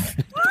Jeff,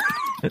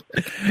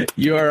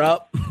 you are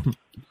up.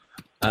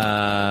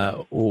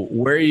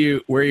 Where are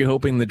you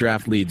hoping the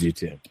draft leads you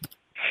to?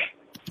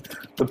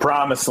 The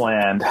promised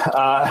land.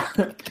 I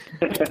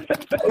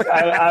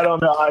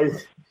don't know.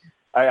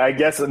 I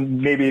guess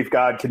maybe if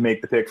God can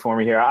make the pick for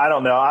me here, I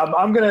don't know.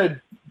 I'm going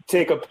to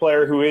take a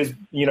player who is,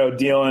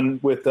 dealing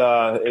with,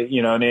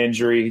 an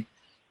injury,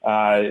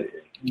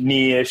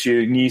 knee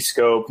issue, knee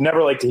scope.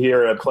 Never like to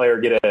hear a player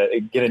get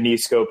a knee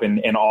scope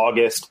in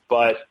August,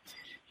 but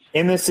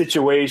in this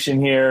situation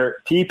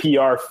here,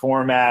 PPR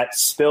format,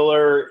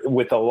 Spiller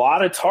with a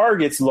lot of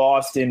targets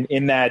lost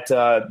in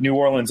that New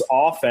Orleans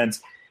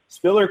offense.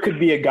 Spiller could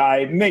be a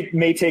guy,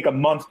 may take a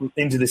month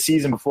into the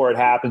season before it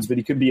happens, but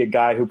he could be a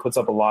guy who puts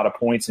up a lot of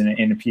points in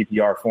a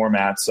PPR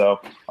format.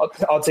 So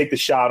I'll take the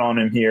shot on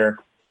him here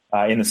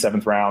in the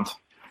 7th round.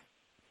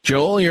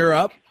 Joel, you're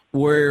up.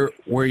 Where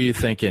are you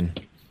thinking?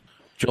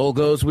 Joel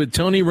goes with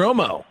Tony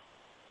Romo.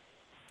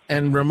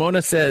 And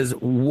Ramona says,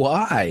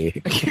 why?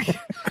 There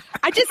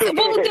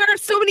are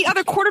so many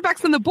other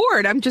quarterbacks on the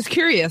board. I'm just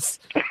curious.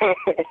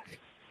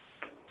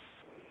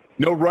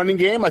 No running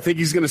game. I think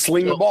he's going to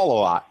sling the ball a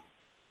lot.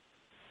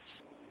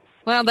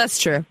 Well,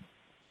 that's true.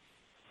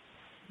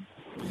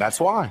 That's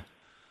why.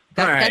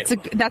 That's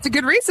a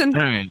good reason.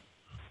 All right.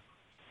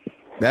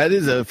 That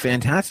is a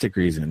fantastic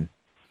reason.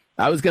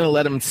 I was going to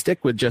let him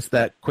stick with just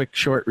that quick,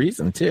 short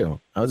reason, too.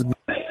 I was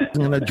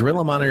going to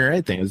drill him on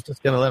anything. I was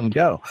just going to let him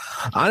go.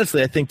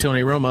 Honestly, I think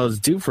Tony Romo is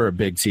due for a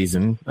big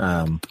season.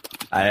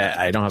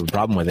 I don't have a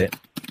problem with it.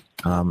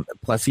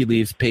 Plus, he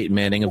leaves Peyton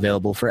Manning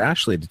available for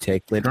Ashley to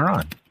take later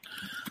on.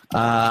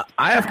 I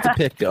have to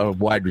pick a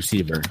wide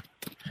receiver.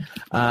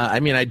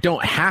 I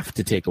don't have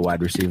to take a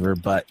wide receiver,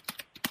 but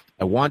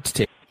I want to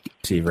take a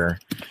receiver.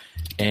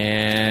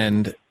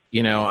 And,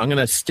 I'm going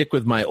to stick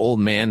with my old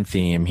man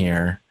theme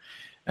here.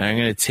 And I'm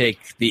going to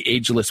take the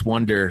ageless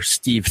wonder,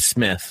 Steve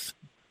Smith,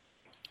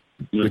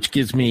 which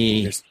gives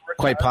me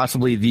quite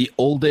possibly the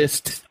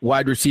oldest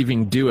wide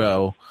receiving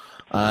duo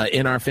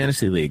in our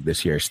fantasy league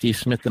this year, Steve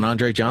Smith and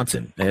Andre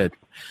Johnson.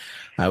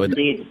 I would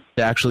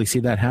actually see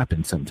that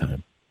happen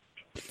sometime.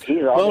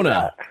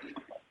 Mona.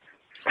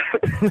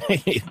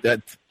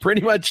 That's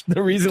pretty much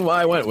the reason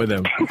why I went with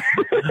him.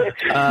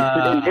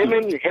 him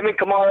and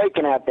Kamar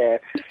Aiken out there.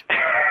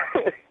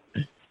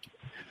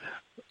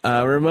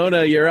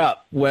 Ramona, you're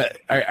up. What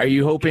are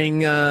you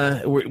hoping?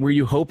 Were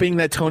you hoping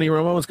that Tony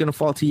Romo was going to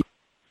fall to you?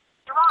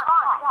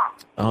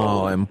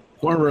 Oh, and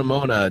poor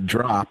Ramona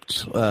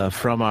dropped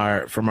from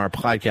our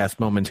podcast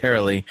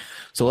momentarily,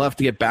 so we'll have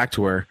to get back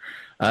to her.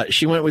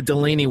 She went with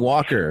Delaney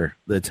Walker,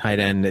 the tight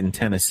end in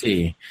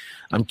Tennessee.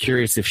 I'm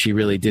curious if she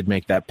really did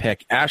make that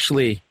pick.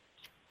 Ashley,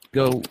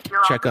 go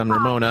check on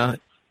Ramona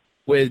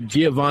with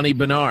Giovanni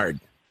Bernard.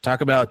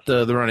 Talk about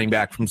the running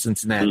back from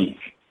Cincinnati.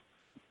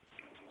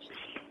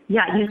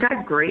 Yeah, he's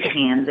got great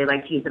hands. They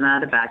like to use him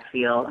out of the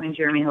backfield.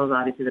 Jeremy Hill's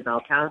obviously the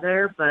bell cow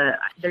there, but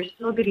they're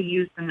still going to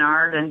use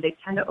Bernard, and they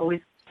tend to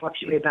always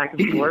fluctuate back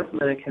and forth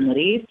with the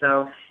committee.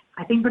 So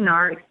I think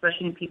Bernard,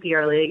 especially in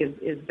PPR league,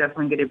 is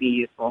definitely going to be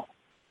useful.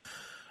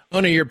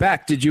 Oh, no, you're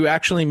back. Did you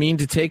actually mean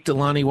to take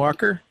Delanie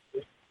Walker?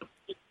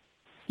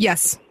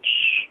 Yes.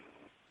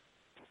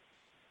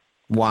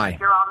 Why?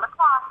 You're on the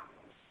clock.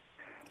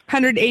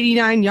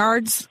 189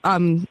 yards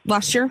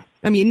last year.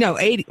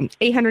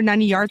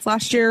 890 yards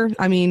last year.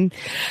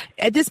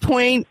 At this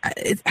point,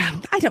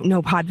 I don't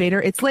know,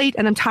 PodVader. It's late,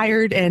 and I'm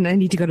tired, and I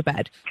need to go to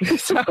bed.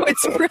 So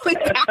it's really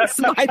past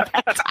my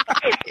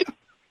bedtime.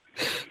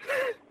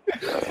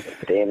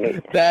 Damn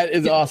it. That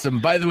is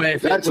awesome. By the way,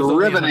 if that's it was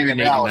riveting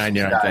 189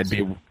 yards, I'd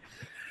be...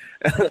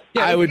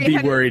 I would be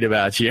worried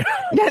about you.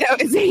 No,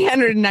 it's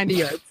 890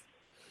 yards.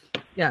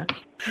 Yeah.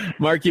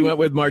 Mark, you went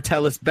with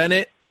Martellus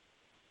Bennett.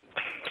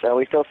 So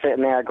we still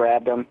sitting there. I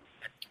grabbed him.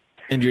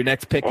 And your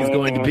next pick is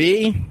going to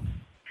be?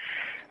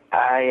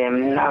 I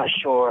am not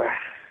sure.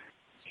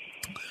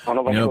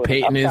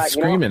 Peyton is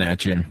screaming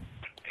at you.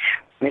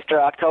 Mr.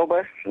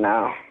 October?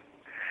 No.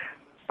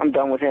 I'm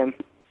done with him.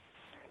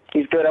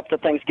 He's good up to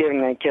Thanksgiving,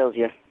 then he kills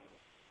you.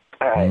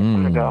 All right,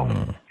 I'm going to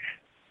go.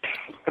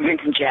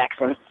 Vincent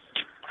Jackson.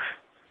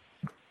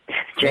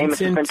 Jameis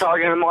has been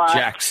targeting him a lot.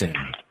 Jackson.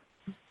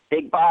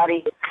 Big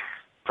body.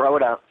 Throw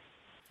it up.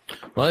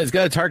 Well, he's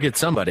got to target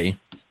somebody.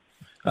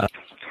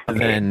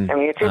 Then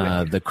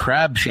the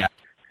crab shack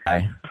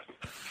guy.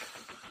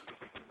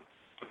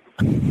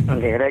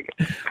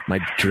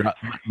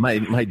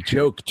 My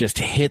joke just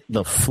hit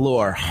the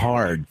floor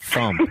hard.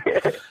 Thump.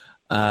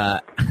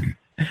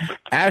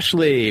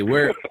 Ashley,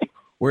 where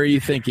are you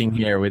thinking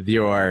here with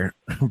your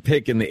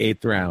pick in the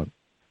 8th round?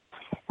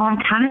 Well, I'm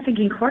kind of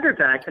thinking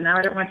quarterback, but now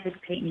I don't want to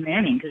take Peyton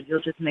Manning because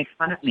you'll just make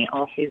fun of me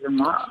all season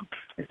long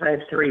if I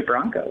have 3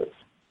 Broncos.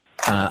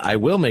 I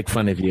will make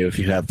fun of you if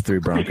you have 3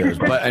 Broncos.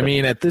 But, I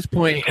mean, at this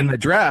point in the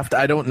draft,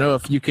 I don't know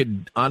if you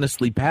could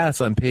honestly pass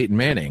on Peyton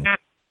Manning.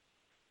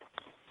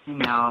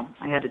 No,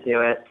 I had to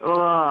do it.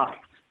 Oh,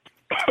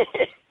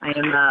 I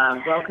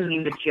am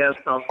welcoming the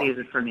jokes all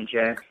season from you,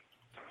 Jay.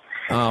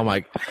 Oh,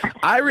 my.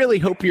 I really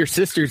hope your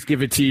sisters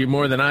give it to you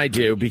more than I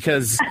do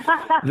because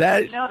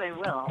that. No, they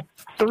will.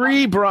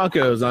 3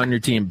 Broncos on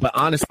your team. But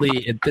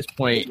honestly, at this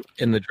point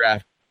in the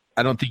draft,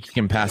 I don't think you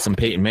can pass on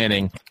Peyton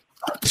Manning.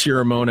 It's your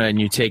Ramona, and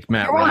you take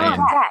Matt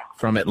Ryan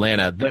from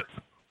Atlanta.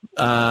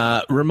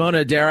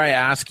 Ramona, dare I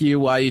ask you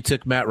why you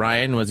took Matt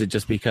Ryan? Was it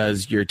just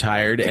because you're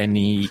tired and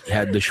he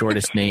had the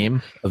shortest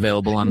name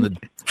available on the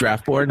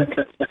draft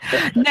board?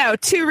 No,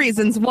 2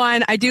 reasons.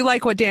 One, I do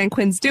like what Dan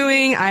Quinn's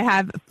doing. I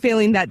have a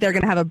feeling that they're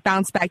going to have a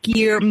bounce back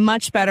year,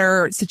 much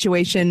better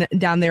situation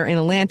down there in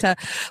Atlanta.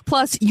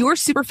 Plus, your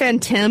super fan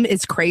Tim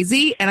is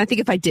crazy, and I think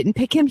if I didn't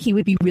pick him, he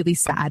would be really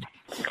sad.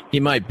 He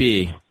might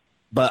be.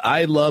 But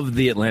I love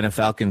the Atlanta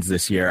Falcons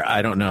this year.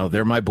 I don't know.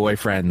 They're my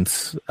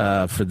boyfriends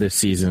for this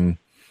season.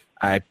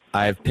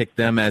 I've picked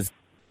them as a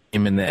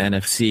team in the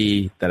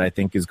NFC that I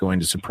think is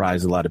going to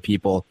surprise a lot of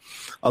people.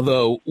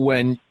 Although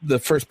when the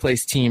first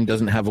place team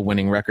doesn't have a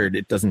winning record,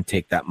 it doesn't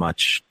take that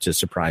much to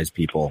surprise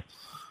people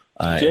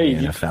Jay,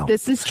 in the NFL.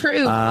 This is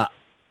true.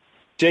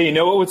 Jay, you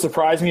know what would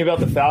surprise me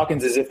about the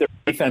Falcons is if their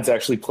defense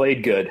actually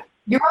played good.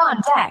 You're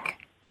on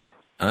deck.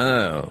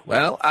 Oh,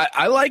 well,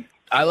 I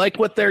like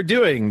what they're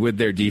doing with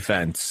their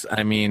defense.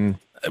 I mean,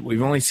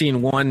 we've only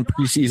seen 1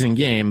 preseason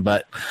game,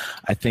 but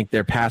I think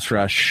their pass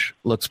rush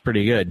looks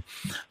pretty good.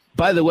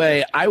 By the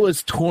way, I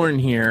was torn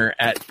here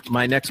at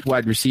my next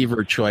wide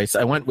receiver choice.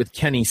 I went with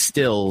Kenny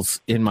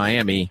Stills in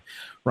Miami,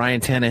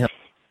 Ryan Tannehill,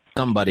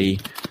 somebody,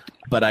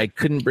 but I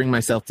couldn't bring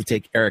myself to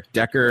take Eric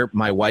Decker,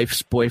 my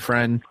wife's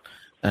boyfriend,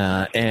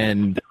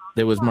 and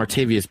there was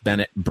Martavius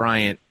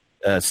Bryant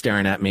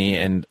staring at me,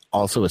 and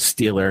also a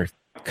Steeler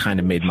kind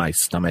of made my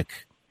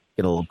stomach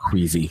get a little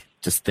queasy.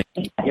 Just think.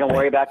 You don't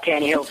worry about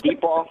Tannehill's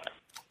deep ball?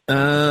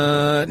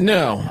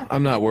 No,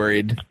 I'm not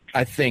worried.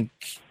 I think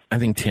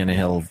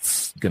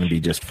Tannehill's going to be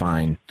just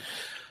fine.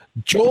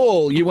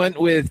 Joel, you went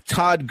with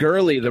Todd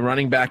Gurley, the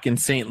running back in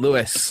St.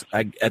 Louis.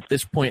 At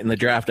this point in the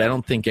draft, I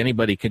don't think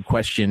anybody could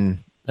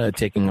question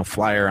taking a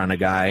flyer on a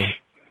guy,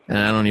 and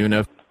I don't even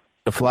know if it's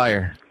a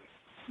flyer.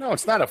 No,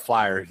 it's not a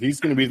flyer. He's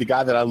going to be the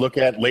guy that I look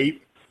at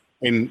late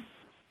in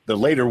the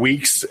later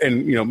weeks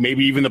and,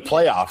 maybe even the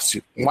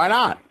playoffs. Why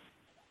not?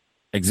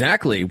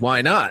 Exactly.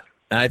 Why not?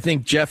 I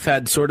think Jeff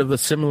had sort of a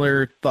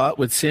similar thought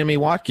with Sammy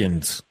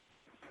Watkins.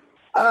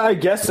 I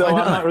guess so. I'm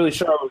not really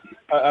sure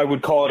I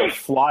would call it a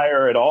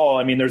flyer at all.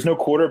 I mean, there's no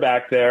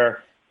quarterback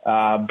there.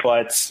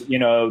 But,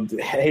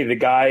 hey, the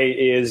guy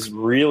is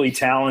really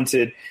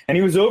talented. And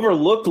he was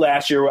overlooked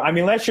last year. I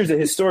mean, last year's a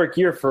historic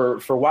year for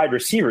wide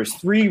receivers.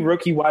 3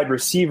 rookie wide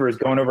receivers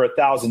going over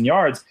 1,000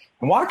 yards.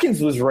 And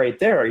Watkins was right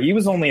there. He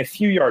was only a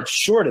few yards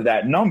short of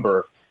that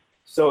number.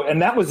 So,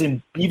 and that was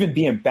even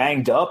being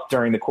banged up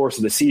during the course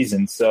of the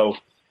season. So,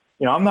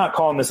 I'm not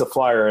calling this a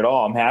flyer at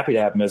all. I'm happy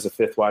to have him as a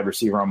 5th wide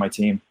receiver on my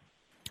team.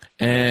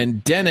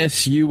 And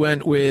Dennis, you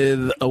went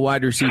with a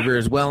wide receiver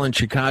as well in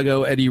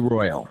Chicago, Eddie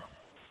Royal.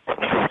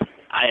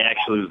 I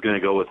actually was going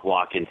to go with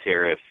Watkins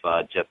here if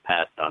Jeff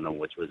passed on him,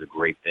 which was a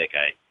great pick.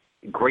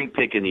 Great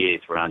pick in the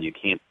 8th round. You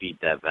can't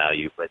beat that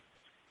value. But,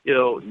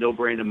 no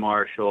Brandon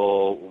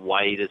Marshall.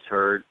 White is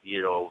hurt,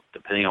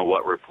 depending on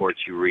what reports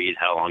you read,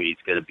 how long he's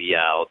going to be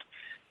out.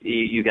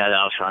 You got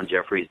Alshon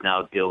Jeffries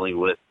now dealing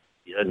with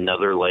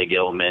another leg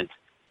ailment.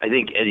 I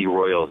think Eddie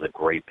Royal is a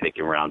great pick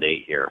in round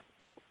 8 here.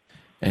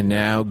 And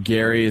now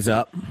Gary is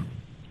up.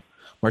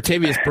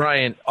 Martavius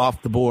Bryant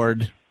off the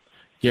board.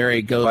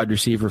 Gary, go wide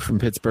receiver from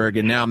Pittsburgh.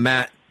 And now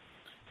Matt.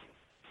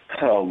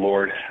 Oh,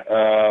 Lord.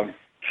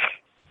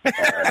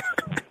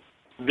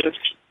 This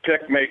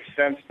pick makes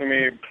sense to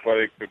me, but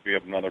it could be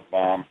another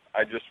bomb.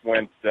 I just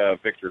went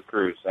Victor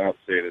Cruz. I don't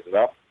see it. Is it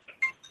up?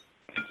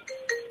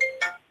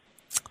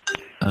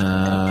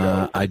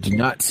 I do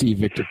not see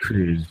Victor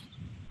Cruz.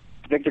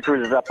 Victor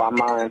Cruz is up on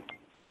mine.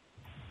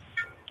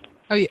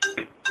 Oh, yeah.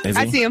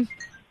 I see him.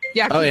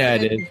 Yeah. Oh, yeah, I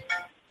did.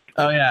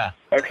 Oh, yeah.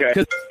 Okay.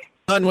 Because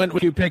Don went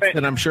with 2 picks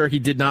that I'm sure he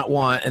did not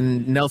want,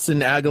 and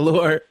Nelson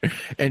Aguilar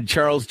and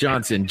Charles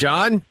Johnson.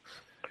 John?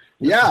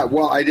 Yeah,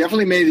 well, I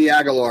definitely made the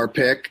Aguilar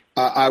pick.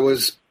 I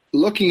was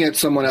looking at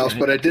someone else,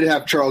 but I did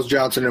have Charles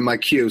Johnson in my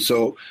queue,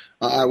 so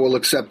I will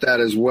accept that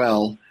as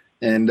well.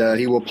 and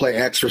he will play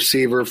X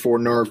receiver for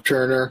Norv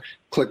Turner.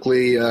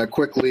 Quickly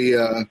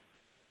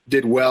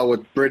did well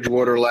with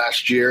Bridgewater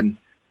last year. And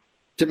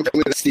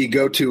typically, that's the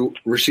go-to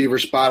receiver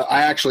spot.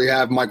 I actually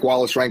have Mike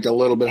Wallace ranked a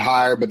little bit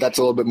higher, but that's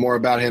a little bit more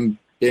about him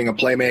being a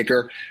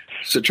playmaker.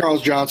 So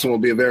Charles Johnson will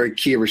be a very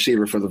key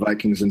receiver for the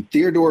Vikings. And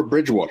Theodore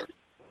Bridgewater.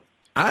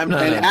 And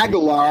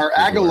Aguilar,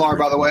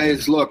 by the way,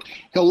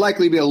 he'll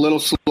likely be a little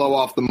slow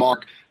off the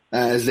mark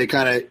as they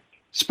kind of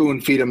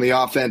spoon-feed him the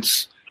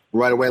offense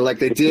right away like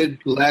they did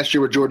last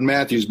year with Jordan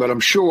Matthews. But I'm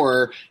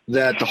sure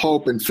that the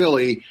hope in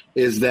Philly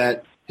is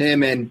that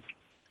him and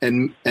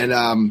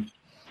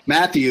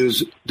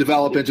Matthews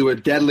develop into a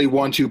deadly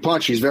 1-2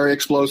 punch. He's very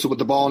explosive with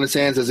the ball in his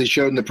hands, as he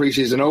showed in the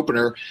preseason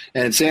opener.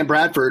 And Sam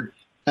Bradford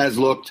has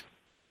looked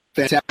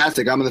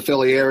fantastic. I'm in the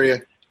Philly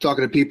area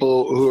talking to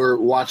people who are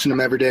watching him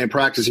every day in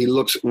practice. He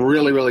looks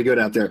really, really good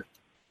out there.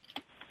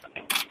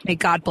 May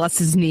God bless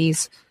his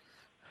knees.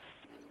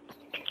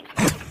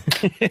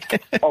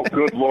 Oh,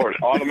 good Lord.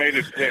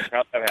 Automated pick.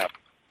 How'd that happen?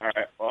 All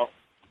right, well.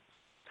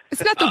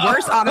 It's not the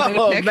worst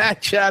automated pick.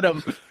 Matt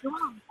Chatham.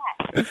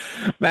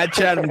 Matt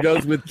Chatham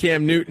goes with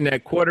Cam Newton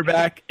at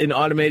quarterback, an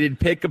automated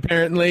pick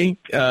apparently.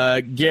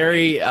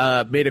 Gary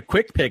made a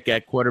quick pick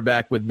at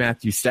quarterback with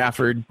Matthew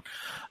Stafford.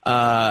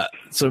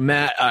 So,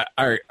 Matt,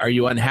 are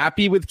you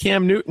unhappy with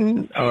Cam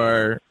Newton,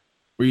 or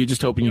were you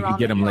just hoping you could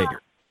get him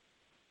later?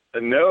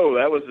 No,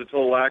 that was a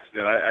total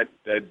accident. I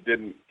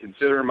didn't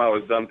consider him. I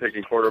was done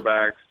picking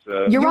quarterbacks.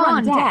 You're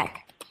on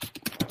deck.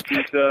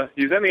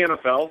 He's in the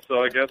NFL,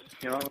 so I guess,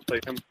 I'll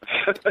take him.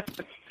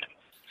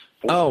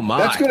 Oh, my.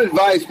 That's good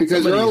advice,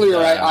 because earlier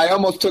I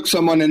almost took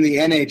someone in the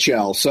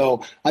NHL,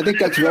 so I think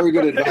that's very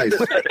good advice.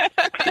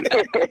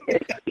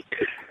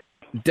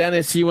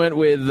 Dennis, you went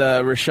with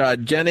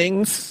Rashad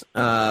Jennings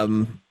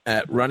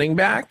at running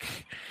back,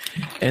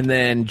 and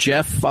then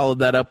Jeff followed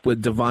that up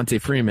with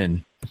Devontae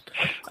Freeman.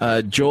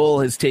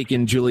 Joel has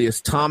taken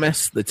Julius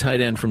Thomas, the tight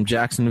end from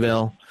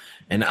Jacksonville,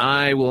 and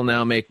I will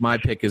now make my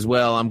pick as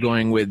well. I'm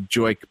going with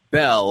Joique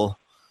Bell,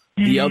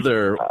 the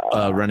other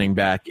running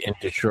back in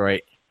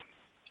Detroit.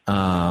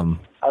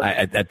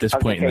 At this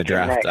point in the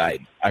draft,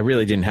 I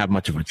really didn't have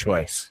much of a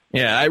choice.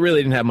 Yeah, I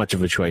really didn't have much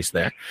of a choice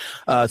there.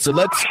 So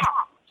let's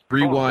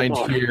rewind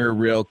here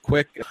real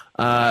quick.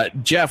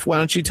 Jeff, why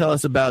don't you tell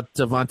us about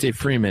Devontae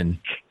Freeman?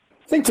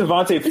 I think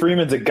Devontae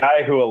Freeman's a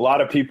guy who a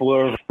lot of people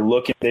are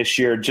overlooking this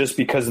year just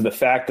because of the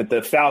fact that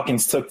the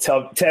Falcons took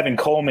Tevin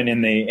Coleman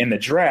in the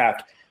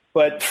draft.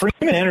 But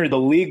Freeman entered the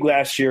league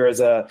last year as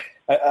a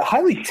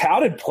highly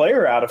touted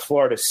player out of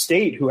Florida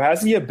State who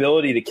has the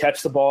ability to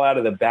catch the ball out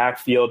of the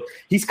backfield.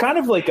 He's kind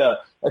of like a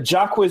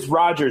Jacquizz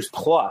Rodgers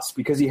plus,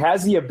 because he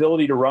has the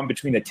ability to run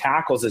between the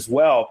tackles as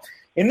well.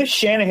 In the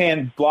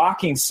Shanahan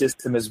blocking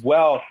system as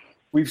well,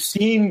 we've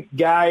seen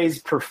guys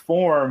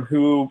perform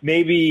who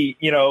maybe,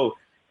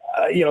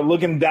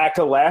 looking back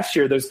to last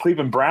year, those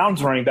Cleveland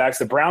Browns running backs,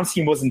 the Browns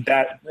team wasn't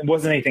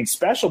anything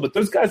special, but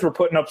those guys were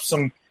putting up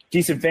some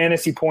decent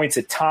fantasy points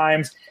at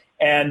times.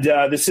 And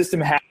the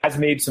system has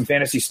made some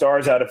fantasy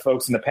stars out of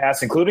folks in the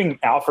past, including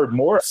Alfred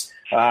Morris,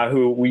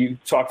 who we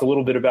talked a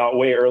little bit about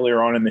way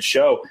earlier on in the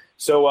show.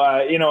 So,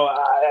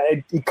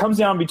 it comes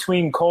down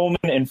between Coleman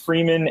and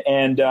Freeman.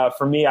 And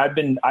for me, I've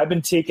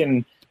been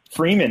taking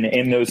Freeman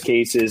in those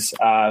cases,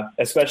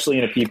 especially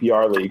in a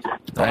PPR league.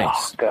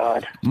 Nice. Oh,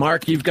 God.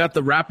 Mark, you've got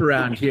the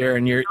wraparound here,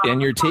 and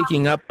you're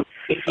taking up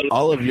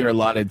all of your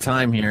allotted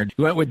time here.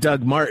 You went with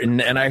Doug Martin,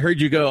 and I heard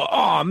you go,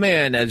 oh,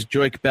 man, as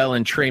Joique Bell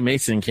and Trey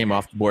Mason came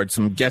off the board.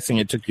 So I'm guessing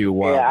it took you a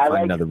while to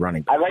find another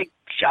running back.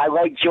 I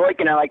like Joique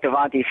and I like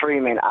Devontae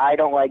Freeman. I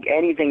don't like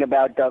anything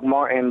about Doug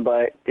Martin,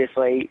 but this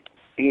late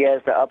he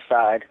has the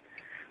upside.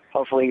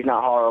 Hopefully he's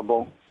not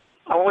horrible.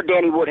 I want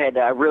Danny Woodhead.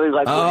 I really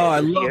like Woodhead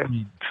I this love year.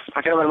 him.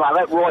 I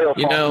let Royal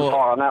fall too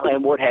far. I'm not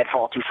letting Woodhead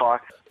fall too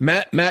far.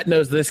 Matt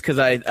knows this because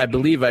I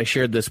believe I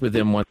shared this with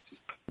him once.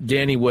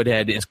 Danny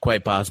Woodhead is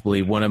quite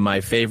possibly one of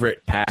my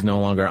favorite Pats, no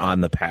longer on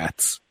the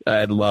Pats.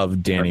 I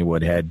love Danny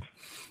Woodhead.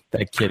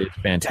 That kid is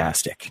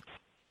fantastic.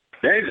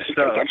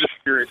 I'm just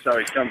curious how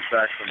he comes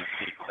back from the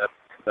team.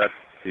 That's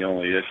the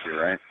only issue,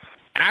 right?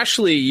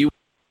 Ashley, you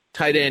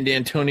tight end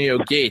Antonio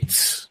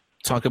Gates.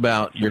 Talk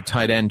about your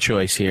tight end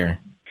choice here.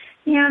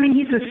 Yeah, I mean,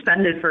 he's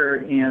suspended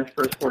for, the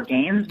first 4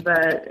 games,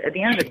 but at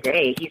the end of the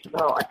day, he's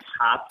still a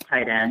top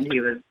tight end. He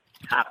was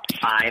top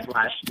 5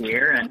 last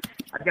year, and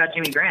I've got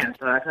Jimmy Graham,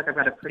 so I think I've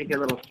got a pretty good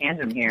little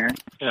tandem here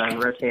to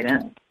rotate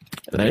in.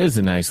 That is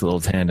a nice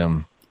little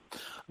tandem.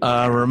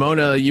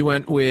 Ramona, you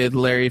went with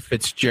Larry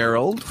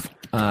Fitzgerald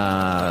in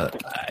the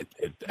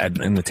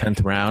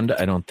 10th round.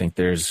 I don't think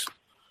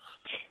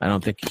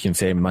you can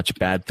say much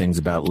bad things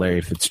about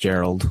Larry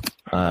Fitzgerald.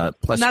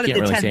 Plus, Not you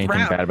can't really say anything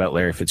round. bad about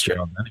Larry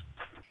Fitzgerald.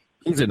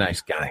 He's a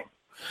nice guy.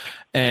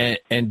 And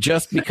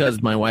just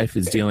because my wife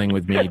is dealing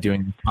with me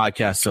doing the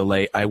podcast so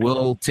late, I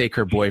will take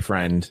her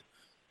boyfriend,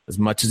 as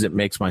much as it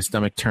makes my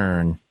stomach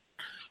turn,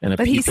 in a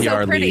But he's so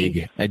PPR pretty.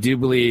 league. I do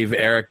believe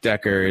Eric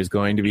Decker is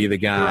going to be the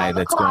guy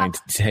that's going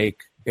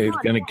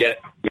to get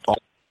all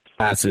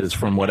passes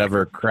from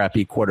whatever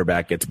crappy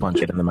quarterback gets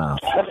punched in the mouth.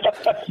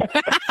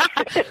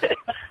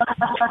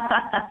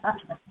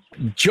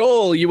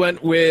 Joel, you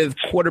went with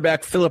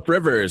quarterback Phillip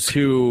Rivers,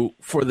 who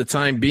for the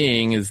time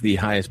being is the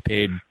highest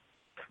paid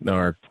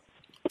or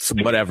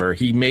whatever.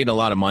 He made a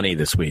lot of money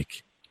this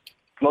week.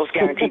 Most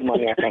guaranteed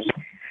money, I think.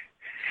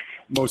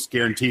 Most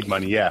guaranteed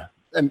money, yeah.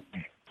 And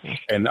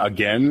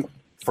again,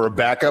 for a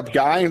backup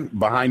guy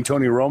behind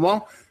Tony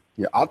Romo,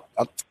 yeah, I'll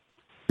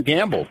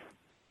gamble.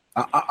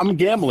 I'm a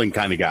gambling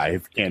kind of guy,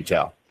 if you can't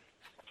tell.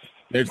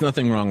 There's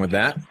nothing wrong with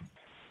that.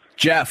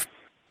 Jeff,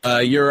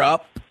 you're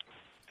up.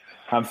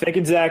 I'm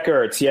thinking Zach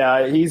Ertz.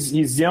 Yeah, he's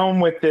dealing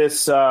with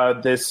this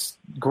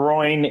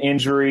groin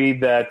injury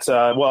that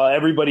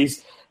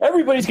everybody's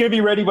going to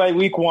be ready by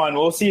week 1.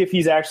 We'll see if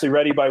he's actually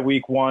ready by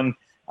week 1.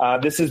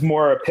 This is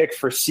more a pick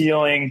for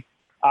ceiling.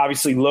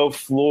 Obviously, low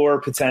floor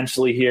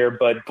potentially here,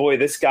 but boy,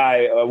 this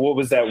guy, what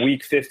was that,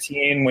 week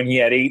 15 when he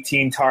had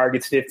 18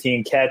 targets,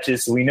 15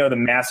 catches? So we know the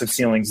massive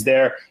ceilings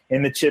there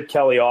in the Chip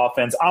Kelly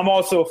offense. I'm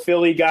also a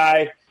Philly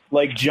guy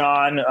like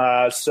John, we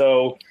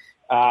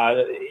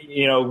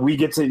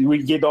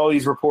get all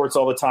these reports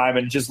all the time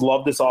and just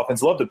love this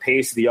offense, love the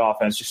pace of the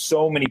offense. Just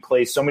so many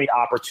plays, so many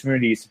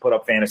opportunities to put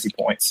up fantasy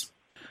points.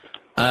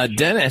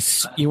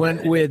 Dennis, you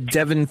went with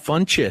Devin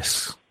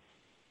Funchess.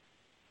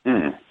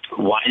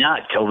 Why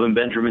not? Kelvin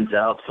Benjamin's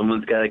out.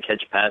 Someone's got to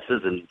catch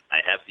passes, and I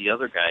have the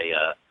other guy,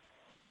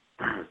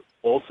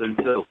 Olsen,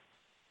 too.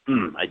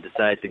 I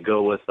decided to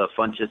go with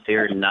Funchess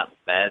here. Not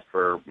bad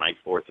for my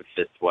 4th or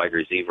 5th wide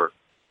receiver.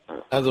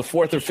 As a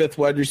 4th or 5th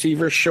wide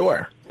receiver,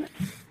 sure.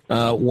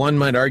 One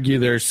might argue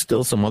there's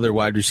still some other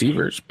wide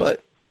receivers,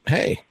 but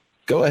hey,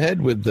 go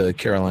ahead with the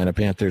Carolina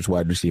Panthers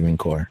wide receiving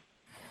core.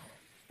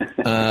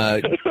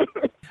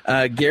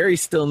 Gary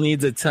still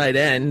needs a tight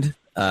end,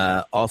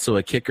 also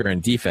a kicker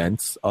and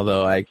defense,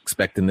 although I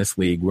expect in this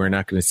league we're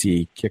not going to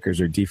see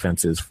kickers or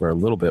defenses for a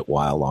little bit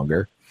while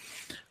longer.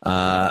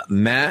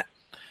 Matt,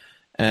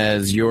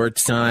 as your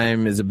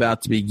time is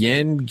about to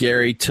begin,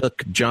 Gary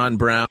took John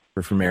Brown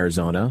from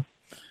Arizona,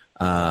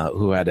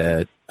 who had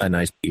a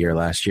nice year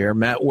last year.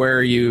 Matt, where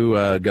are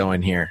you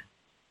going here?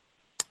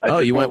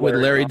 You went with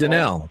Larry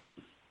Donnell.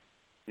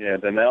 Yeah,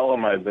 Donnell.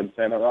 Am I been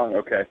saying it wrong?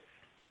 Okay.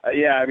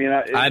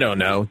 I don't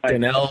know.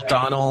 Donnell,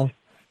 Donald.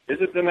 Is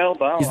it Donnell?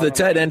 Donald? He's the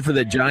tight end for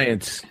the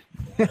Giants.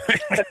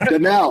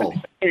 Donnell.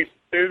 He's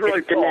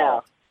really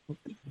tall.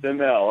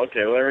 Donnell.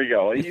 Okay, well, there we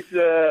go. He's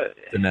a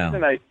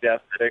nice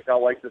depth pick. I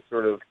like to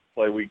sort of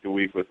play week to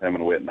week with him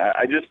and Witten.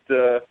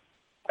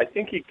 I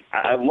think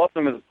I love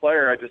him as a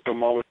player. I just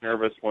am always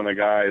nervous when a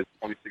guy is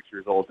 26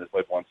 years old and has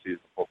played one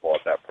season of football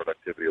at that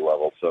productivity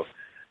level. So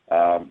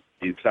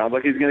he sounds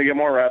like he's going to get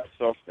more reps.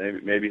 So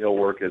maybe he'll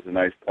work as a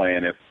nice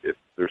plan if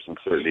there's some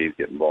certainty he's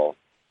getting involved.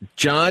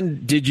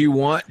 John, did you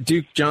want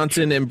Duke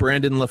Johnson and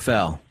Brandon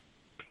LaFell?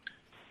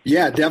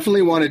 Yeah,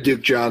 definitely wanted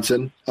Duke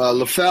Johnson.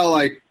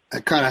 LaFell, I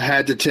kind of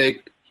had to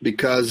take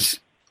because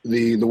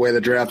the way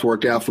the draft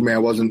worked out for me. I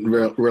wasn't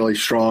really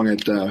strong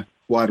at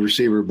wide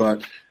receiver,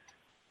 but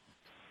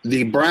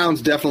the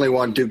Browns definitely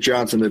want Duke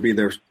Johnson to be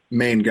their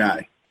main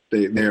guy.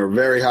 They are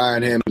very high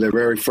on him. They're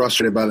very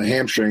frustrated by the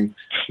hamstring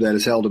that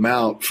has held him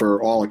out for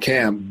all of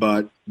camp,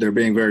 but they're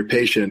being very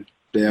patient.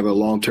 They have a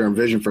long-term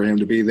vision for him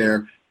to be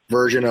their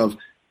version of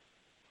 –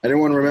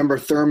 anyone remember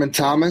Thurman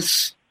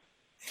Thomas?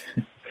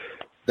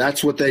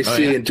 That's what they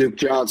see in Duke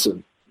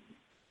Johnson.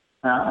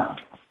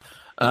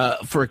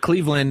 For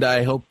Cleveland,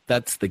 I hope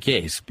that's the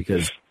case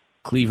because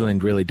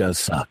Cleveland really does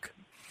suck.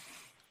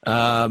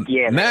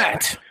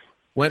 Matt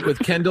went with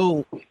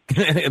Kendall.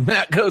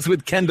 Matt goes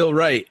with Kendall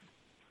Wright.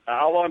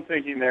 All I'm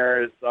thinking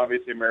there is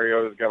obviously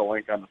Mariota's got a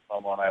link on the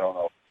someone. I don't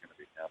know if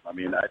it's going to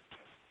be him. I mean,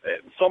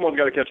 someone's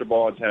got to catch a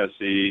ball in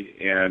Tennessee,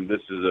 and this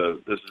is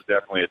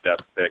definitely a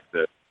depth pick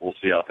that we'll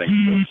see how things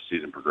as the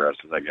season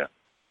progresses, I guess.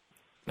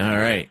 All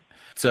right.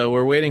 So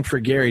we're waiting for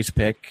Gary's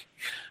pick.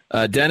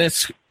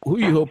 Dennis, who are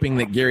you hoping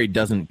that Gary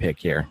doesn't pick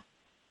here?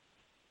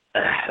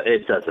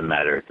 It doesn't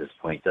matter at this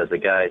point, does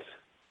it, guys?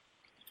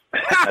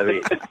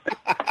 I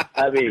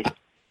mean,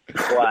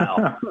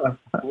 wow,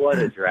 what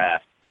a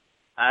draft!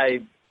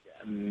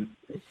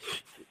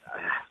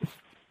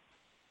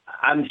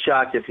 I'm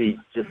shocked if he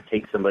just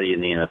takes somebody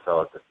in the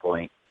NFL at this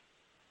point.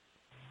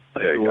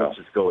 There you Let's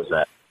just go with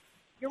that.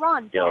 You're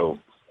on. Yo,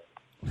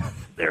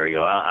 there we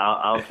go.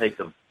 I'll take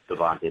the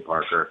Devontae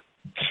Parker.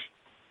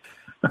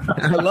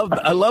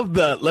 I love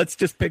the let's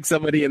just pick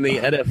somebody in the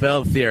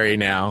NFL theory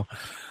now,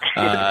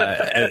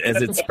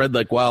 as it spread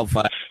like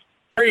wildfire.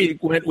 Harry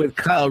went with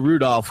Kyle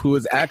Rudolph, who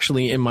was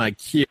actually in my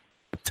queue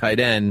tight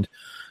end.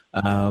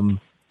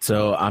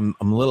 So I'm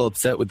a little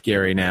upset with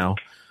Gary now.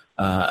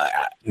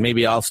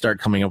 Maybe I'll start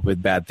coming up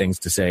with bad things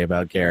to say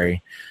about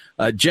Gary.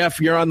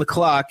 Jeff, you're on the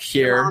clock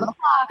here,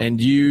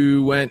 and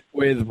you went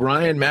with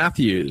Ryan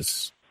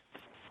Matthews.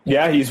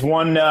 Yeah, he's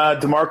one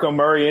DeMarco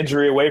Murray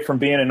injury away from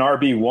being an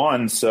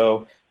RB1,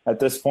 so at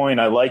this point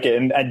I like it.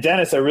 And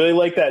Dennis, I really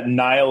like that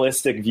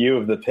nihilistic view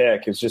of the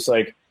pick. It's just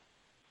like,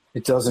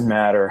 it doesn't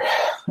matter.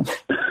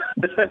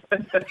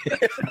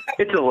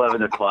 It's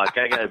 11 o'clock.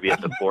 I got to be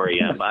at the 4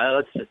 a.m.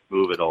 Let's just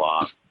move it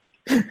along.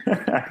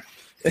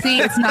 See,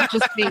 it's not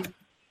just me.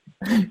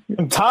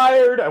 I'm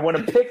tired. I want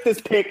to pick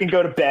this pick and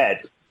go to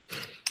bed.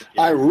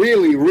 I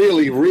really,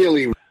 really,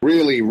 really,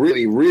 really,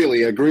 really,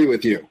 really agree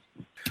with you.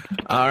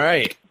 All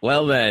right.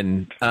 Well,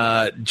 then,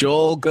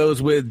 Joel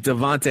goes with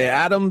Davante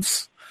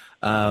Adams,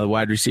 the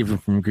wide receiver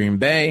from Green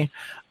Bay.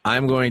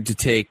 I'm going to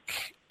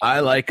take, I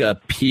like a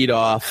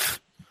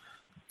peed-off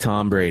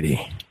Tom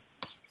Brady.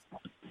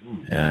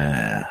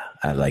 I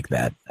like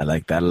that. I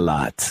like that a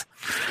lot.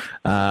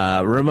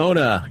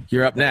 Ramona,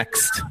 you're up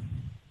next.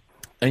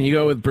 And you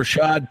go with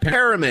Brashad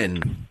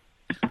Perriman.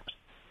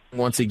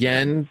 Once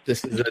again,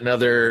 this is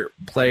another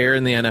player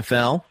in the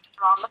NFL. On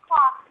the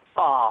clock.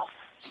 Oh,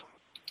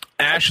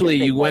 Ashley,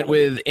 you went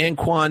with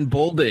Anquan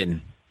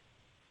Bolden.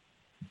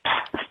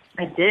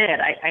 I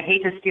did. I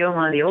hate to steal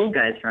one of the old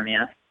guys from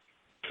you,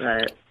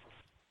 but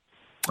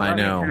I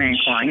know.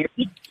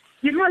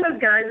 He's one of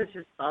those guys that's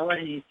just solid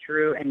and he's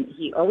true, and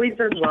he always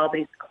does well, but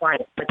he's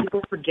quiet. But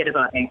people forget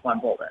about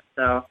Anquan Bolden.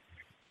 So,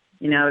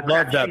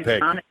 Love that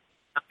pick. An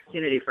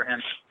opportunity for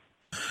him.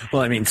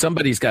 Well, I mean,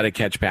 somebody's got to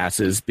catch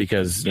passes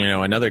because,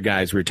 another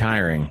guy's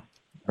retiring.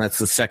 That's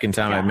the second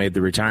time I've made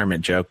the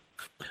retirement joke.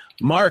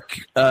 Mark,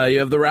 you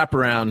have the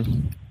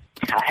wraparound.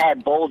 I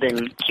had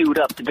Bolden queued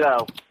up to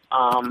go.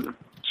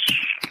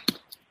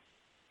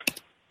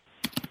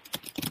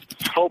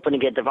 Hoping to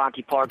get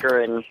Devontae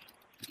Parker and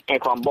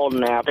Anquan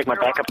Bolden there. I'll take my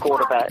backup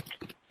quarterback.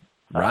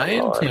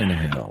 Ryan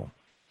Tannehill.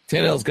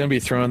 Tannehill's going to be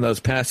throwing those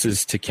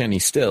passes to Kenny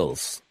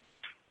Stills.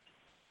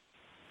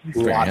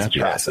 Lots of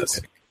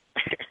passes.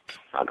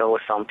 I'll go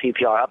with some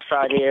PPR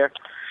upside here.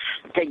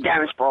 Take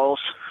Darren Sproles.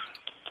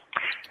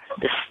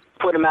 Just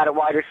put him out at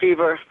wide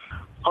receiver.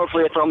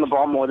 Hopefully I throw him the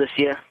ball more this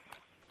year.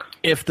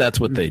 If that's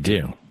what they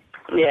do.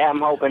 Yeah, I'm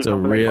hoping. It's a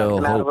real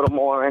him out hope. a little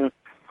more. And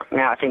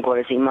now I think, what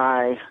is he,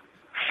 my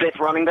 5th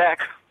running back?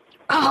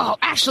 Oh,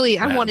 Ashley,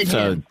 I wanted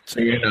him. So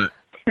you're not.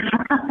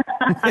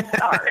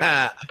 Sorry.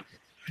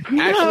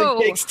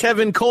 Ashley takes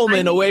Tevin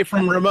Coleman away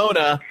from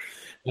Ramona,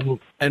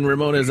 and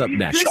Ramona's up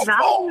next. Good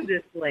value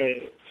this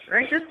late,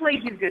 right? This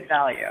late, he's good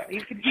value. He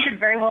could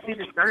very well be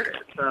the starter.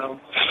 So.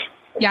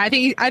 Yeah, I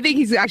think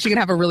he's actually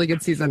gonna have a really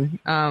good season.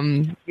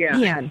 Yeah.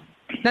 Man,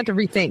 not to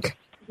rethink.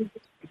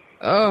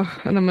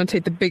 Oh, and I'm gonna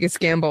take the biggest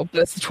gamble,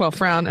 but it's the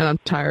 12th round, and I'm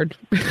tired.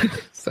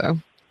 So.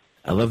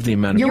 I love the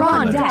amount of people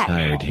that are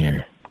tired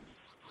here.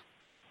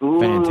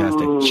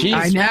 Fantastic.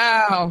 I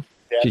know.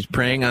 She's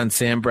preying on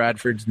Sam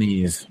Bradford's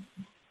knees.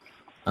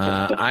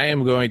 I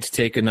am going to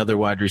take another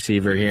wide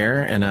receiver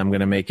here, and I'm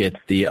going to make it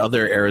the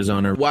other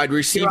Arizona wide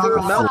receiver,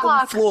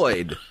 Malcolm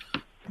Floyd.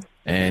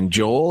 And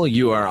Joel,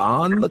 you are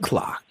on the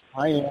clock.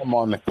 I am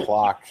on the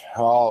clock.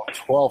 Oh,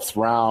 12th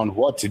round.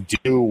 What to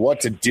do?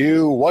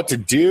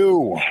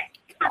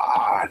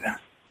 God.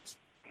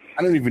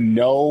 I don't even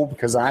know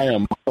because I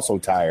am also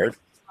tired.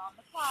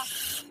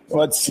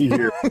 Let's see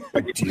here.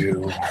 I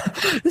do.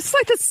 This is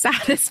like the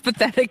saddest,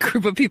 pathetic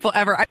group of people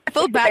ever. I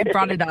feel bad I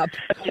brought it up.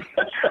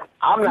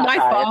 I'm not my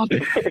fault.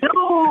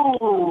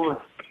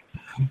 No.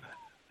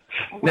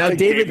 Now,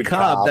 David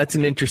Cobb, that's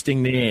an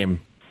interesting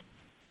name.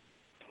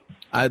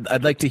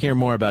 I'd like to hear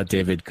more about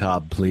David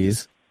Cobb,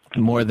 please.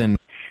 More than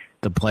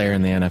the player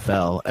in the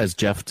NFL, as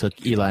Jeff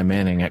took Eli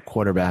Manning at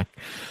quarterback.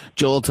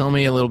 Joel, tell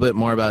me a little bit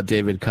more about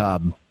David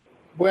Cobb.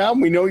 Well,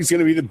 we know he's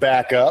going to be the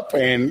backup,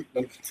 and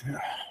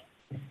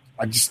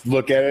I just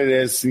look at it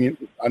as a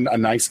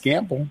nice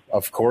gamble.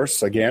 Of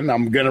course, again,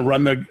 I'm going to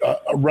run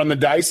the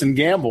dice and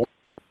gamble.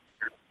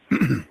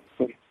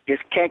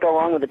 Just can't go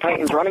wrong with the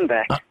Titans running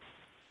back.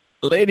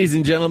 Ladies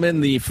and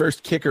gentlemen, the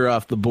first kicker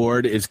off the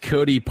board is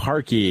Cody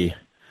Parkey,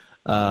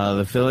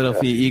 the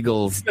Philadelphia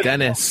Eagles.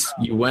 Dennis,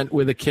 you went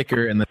with a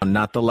kicker and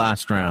not the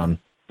last round.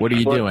 What are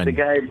you doing?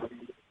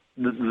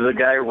 The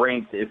guy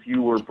ranked, if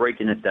you were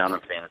breaking it down on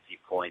fantasy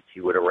points,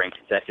 he would have ranked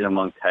second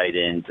among tight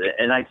ends.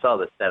 And I saw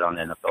the stat on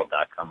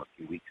NFL.com a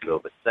few weeks ago,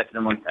 but second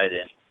among tight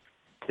ends,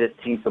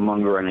 15th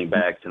among running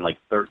backs, and like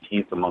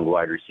 13th among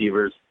wide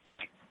receivers.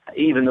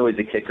 Even though he's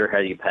a kicker, how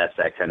do you pass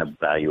that kind of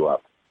value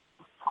up?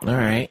 All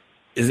right.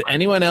 Is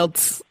anyone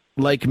else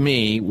like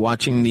me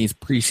watching these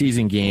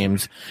preseason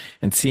games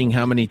and seeing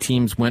how many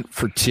teams went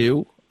for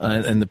two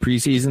in the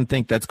preseason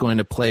think that's going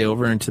to play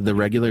over into the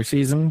regular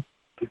season?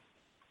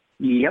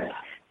 Yep.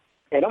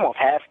 It almost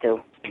has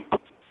to.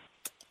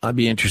 I'd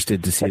be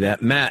interested to see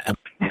that. Matt,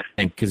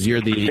 because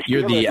you're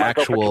the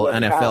actual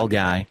NFL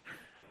guy.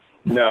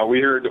 No,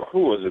 we heard, who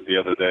was it the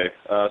other day?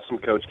 Some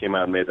coach came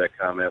out and made that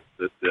comment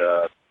that,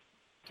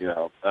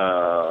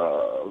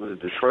 was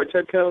it Detroit's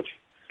head coach?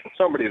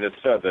 Somebody that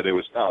said that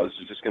this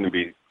is just going to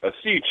be a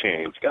sea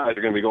change. Guys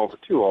are going to be going for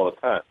two all the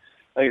time.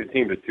 I think the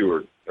teams at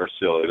two are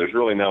silly. There's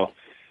really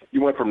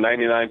you went from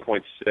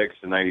 99.6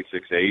 to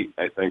 96.8,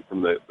 I think,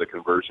 from the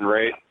conversion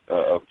rate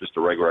of just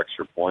a regular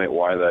extra point.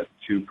 Why that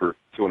 2.5%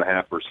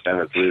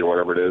 or 3 or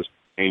whatever it is,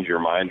 change your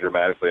mind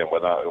dramatically and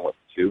went to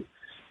 2.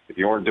 If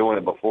you weren't doing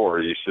it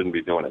before, you shouldn't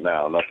be doing it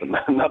now. Nothing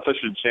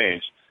should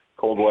change.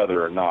 cold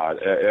weather or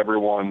not.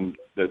 Everyone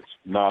that's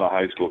not a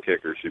high school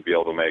kicker should be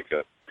able to make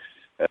a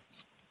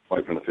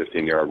point from the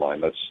 15-yard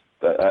line.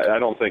 I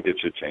don't think it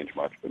should change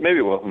much, but maybe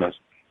it will. Who knows?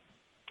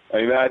 I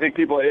mean, I think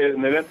people,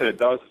 and the event that it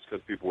does is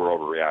because people were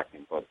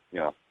overreacting. But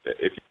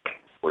if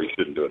you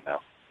shouldn't do it now.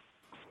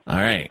 All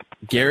right,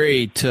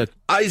 Gary took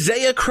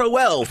Isaiah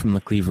Crowell from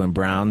the Cleveland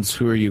Browns.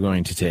 Who are you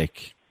going to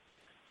take?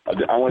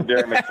 I went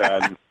Darren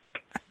McFadden.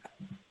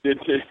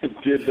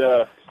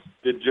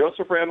 Did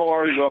Joseph Randall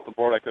already go off the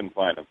board? I couldn't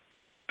find him.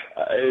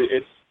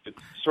 It's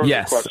sort of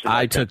a question.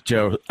 I took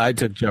Joe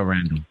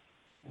Randall.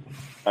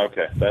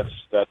 Okay, that's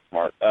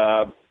smart.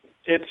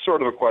 It's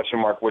sort of a question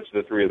mark which of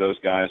the three of those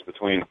guys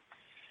between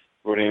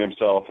Wooding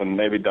himself and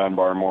maybe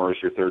Dunbar Moore is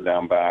your third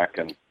down back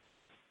and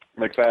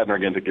McFadden are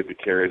going to get the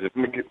carries. If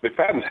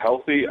McFadden's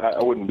healthy,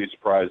 I wouldn't be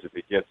surprised if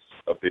he gets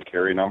a big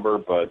carry number,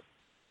 but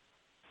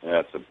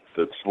that's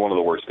one of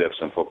the worst ifs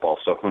in football.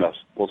 So who knows?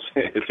 We'll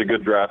see. It's a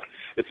good draft.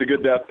 It's a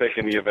good depth pick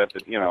in the event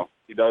that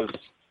he does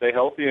stay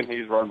healthy and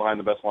he's run behind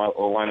the best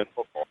O-line in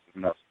football.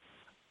 Who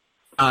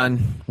knows?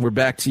 We're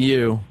back to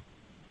you.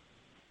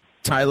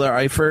 Tyler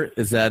Eifert,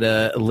 is that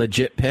a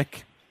legit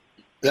pick?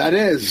 That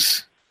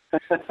is.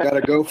 Got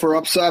to go for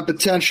upside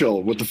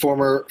potential with the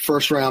former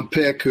first-round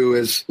pick who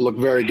has looked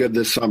very good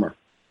this summer.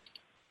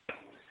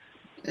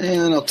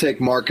 And I'll take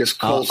Marcus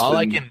Colston. All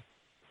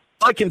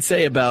I can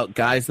say about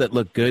guys that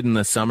look good in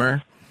the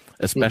summer,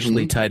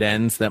 especially tight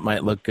ends that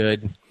might look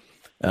good,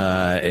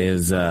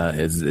 is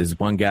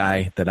one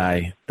guy that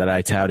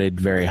I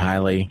touted very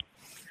highly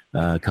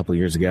a couple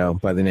years ago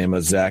by the name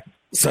of Zach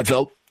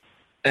Sudfeld.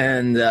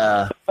 And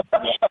I'm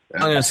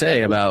going to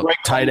say about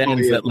tight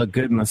ends that look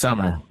good in the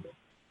summer.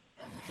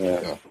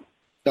 Yeah.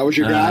 That was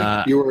your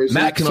guy? You were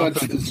Zach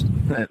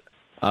Sudfeld?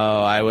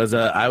 I was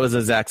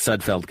a Zach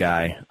Sudfeld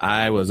guy.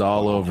 I was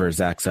all over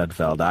Zach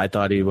Sudfeld. I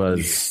thought he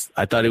was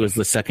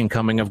the second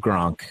coming of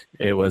Gronk.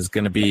 It was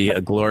going to be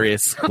a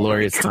glorious,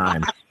 glorious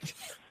time.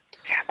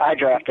 I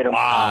drafted him.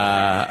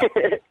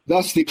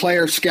 Thus, the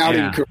player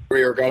scouting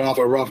career got off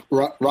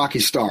a rocky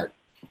start.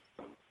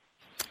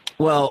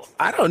 Well,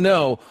 I don't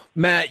know.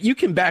 Matt, you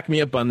can back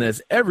me up on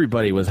this.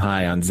 Everybody was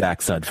high on Zach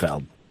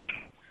Sudfeld.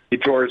 He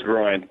tore his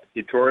groin.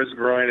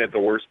 At the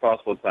worst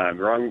possible time.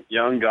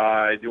 Young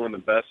guy, doing the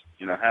best,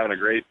 having a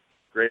great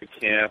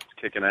camp,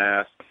 kicking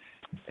ass,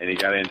 and he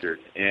got injured.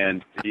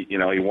 And he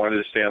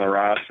wanted to stay on the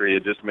roster. He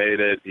had just made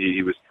it.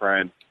 He was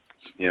trying,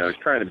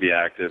 to be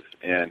active,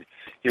 and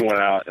he went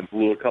out and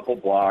blew a couple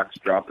blocks,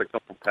 dropped a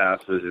couple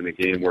passes in a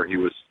game where he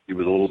was a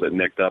little bit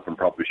nicked up and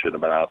probably shouldn't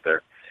have been out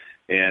there.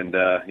 And,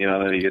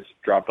 then he gets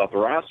dropped off the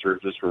roster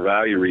just for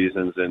value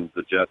reasons, and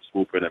the Jets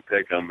swoop in and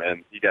pick him,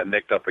 and he got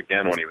nicked up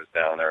again when he was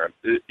down there.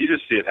 You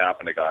just see it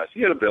happen to guys.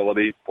 He had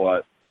ability,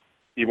 but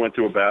he went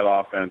to a bad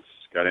offense,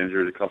 got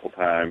injured a couple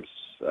times,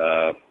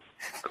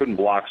 couldn't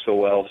block so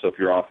well, so if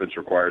your offense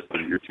requires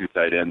your two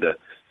tight end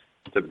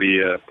to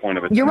be a point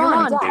of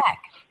attack,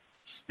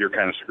 you're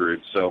kind of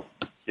screwed. So,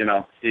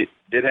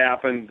 it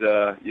happened.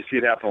 You see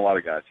it happen to a lot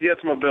of guys. He had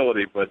some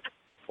ability, but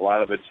a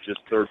lot of it's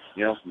just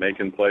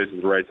making plays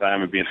at the right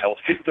time and being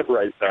healthy at the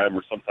right time,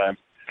 or sometimes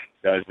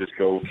guys just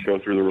go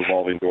through the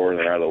revolving door and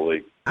they're out of the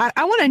league. I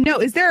want to know,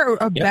 is there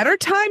a better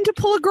time to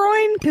pull a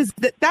groin? Because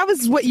that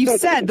was what you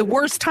said, the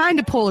worst time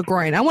to pull a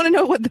groin. I want to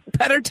know what the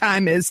better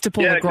time is to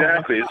pull a groin. Yeah,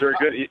 exactly. Is there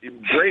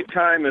a great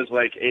time is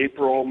like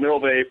April, middle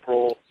of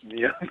April.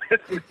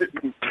 It's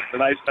a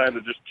nice time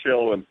to just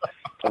chill and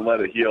let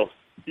it heal.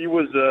 He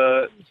was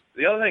the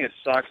other thing that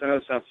sucks, I know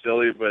it sounds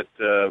silly, but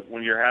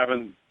when you're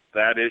having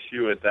that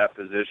issue at that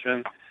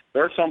position,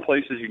 there are some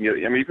places you can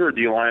get. I mean, if you're a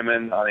D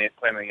lineman playing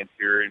on the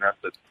interior, you don't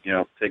have to,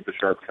 take the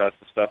sharp cuts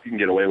and stuff. You can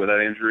get away with that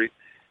injury.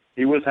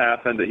 He was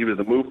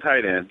the move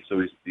tight end,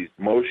 so he's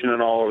motioning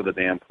all over the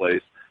damn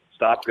place.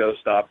 Stop,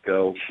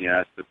 go. He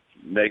has to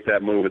make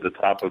that move at the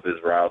top of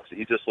his routes.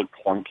 He just looked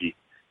clunky,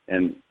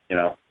 and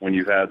when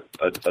you've had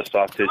a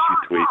soft tissue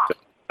tweak,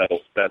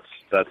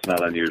 that's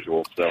not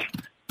unusual. So.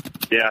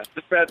 Yeah,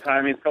 just bad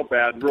timing. Felt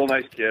bad. Real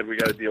nice kid. We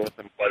got to deal with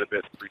him quite a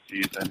bit in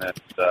preseason, and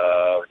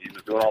he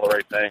was doing all the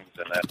right things,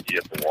 and then he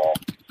hit the wall.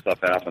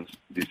 Stuff happens.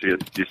 You see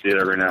it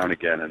every now and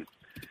again, and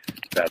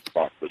that's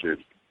possible,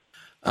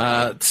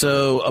 dude.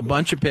 So a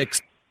bunch of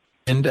picks,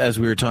 and as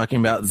we were talking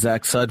about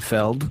Zach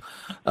Sudfeld,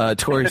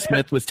 Torrey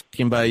Smith was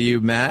taken by you,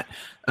 Matt.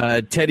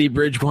 Teddy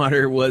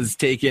Bridgewater was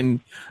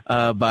taken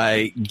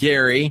by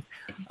Gary.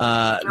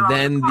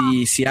 Then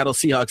the Seattle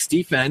Seahawks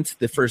defense,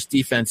 the first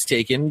defense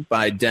taken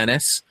by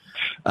Dennis.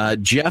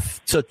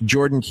 Jeff took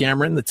Jordan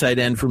Cameron, the tight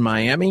end from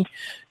Miami.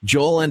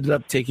 Joel ended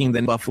up taking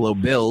the Buffalo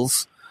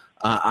Bills.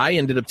 I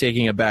ended up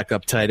taking a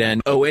backup tight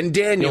end, Owen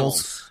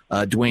Daniels.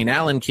 Dwayne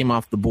Allen came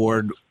off the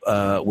board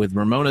with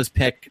Ramona's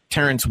pick.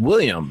 Terrence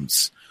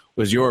Williams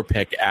was your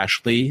pick,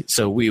 Ashley,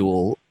 so we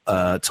will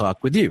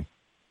talk with you.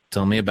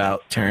 Tell me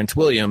about Terrence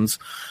Williams,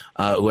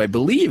 who I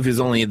believe is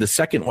only the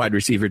second wide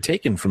receiver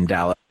taken from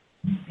Dallas.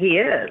 He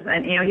is,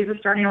 and he's a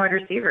starting wide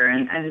receiver,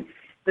 and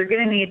they're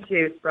going to need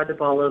to spread the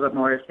ball a little bit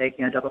more to take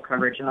double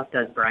coverage off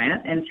Des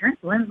Bryant. And Terrence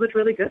Williams looked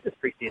really good this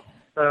preseason,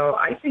 so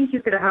I think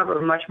he's going to have a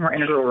much more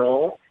integral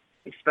role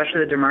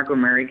especially the DeMarco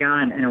Murray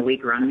gun in a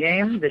weak run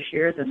game this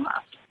year than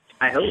last.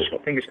 I hope.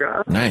 Fingers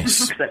crossed.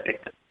 Nice.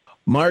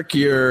 Mark,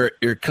 you're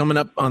coming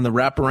up on the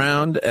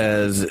wraparound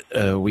as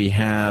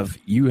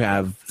you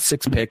have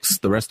 6 picks.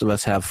 The rest of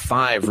us have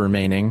 5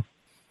 remaining.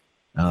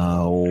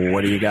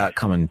 What do you got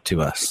coming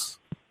to us?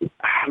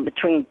 I'm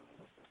going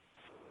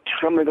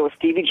to go with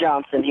Stevie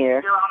Johnson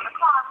here.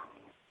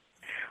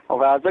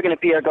 Well, I was looking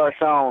at Pierre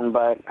Garçon,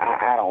 but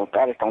I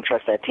just don't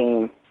trust that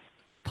team.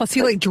 Plus,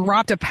 he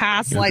dropped a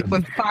pass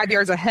with 5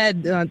 yards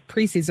ahead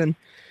preseason.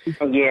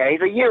 Yeah,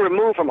 he's a year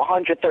removed from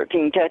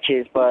 113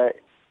 catches, but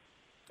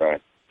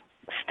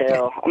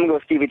still, I'm gonna go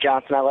with Stevie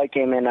Johnson. I like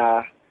him in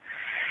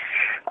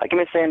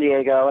San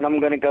Diego, and I'm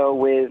gonna go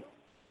with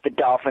the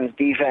Dolphins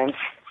defense.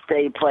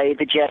 They played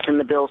the Jets and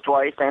the Bills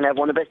twice, and have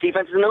one of the best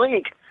defenses in the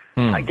league.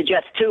 Like the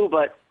Jets too,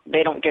 but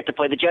they don't get to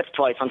play the Jets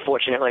twice,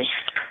 unfortunately.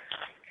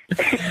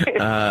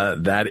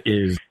 That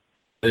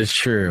is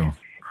true.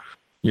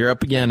 You're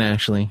up again,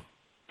 Ashley.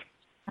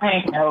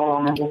 I know.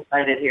 I'm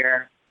excited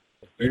here.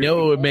 You know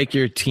what would make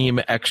your team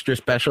extra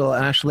special,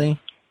 Ashley?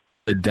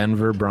 The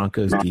Denver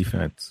Broncos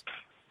defense.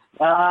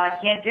 I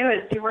can't do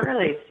it. It's too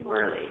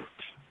early.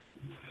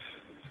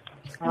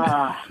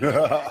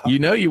 You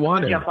know you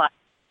want it.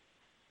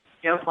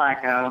 Joe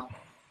Flacco.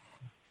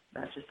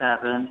 That just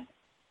happened.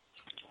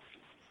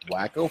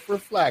 Flacco for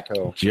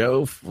Flacco.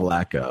 Joe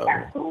Flacco.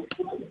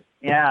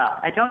 Yeah,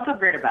 I don't feel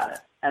great about it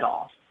at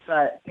all.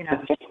 But,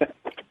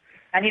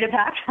 I need a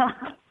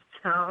backup.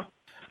 So.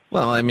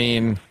 Well, I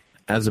mean,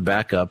 as a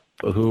backup,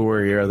 who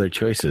were your other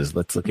choices?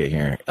 Let's look at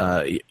here.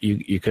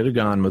 You could have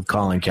gone with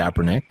Colin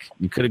Kaepernick.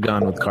 You could have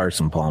gone with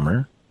Carson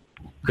Palmer.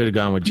 Could have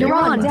gone with Jake. You're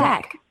on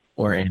deck.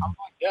 Or Andy.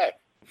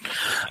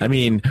 I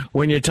mean,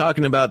 when you're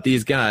talking about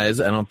these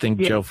guys, I don't think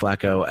Joe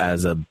Flacco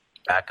as a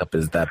backup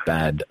is that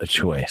bad a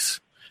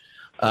choice.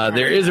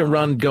 There is a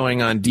run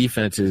going on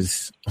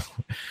defenses.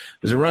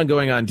 There's a run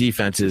going on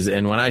defenses,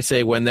 and when I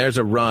say when there's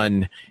a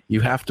run,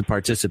 you have to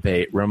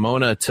participate.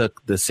 Ramona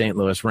took the St.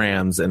 Louis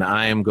Rams, and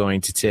I am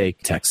going to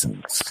take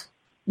Texans.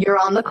 You're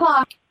on the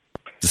clock.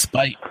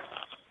 Despite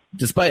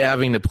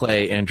having to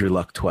play Andrew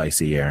Luck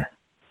twice a year,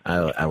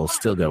 I will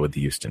still go with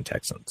the Houston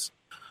Texans.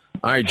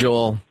 All right,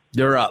 Joel,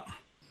 you're up.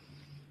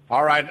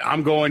 All right,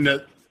 I'm going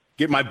to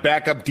get my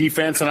backup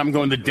defense, and I'm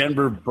going to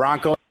Denver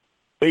Broncos.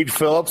 Wade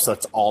Phillips,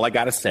 that's all I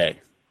got to say.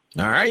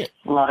 All right.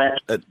 Love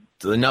it.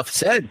 Enough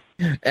said.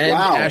 And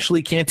Wow.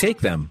 Ashley can't take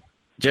them.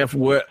 Jeff,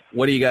 what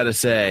do you got to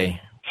say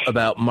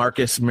about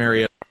Marcus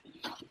Mariota?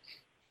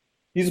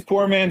 He's a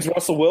poor man's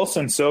Russell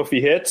Wilson, so if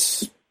he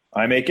hits,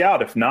 I make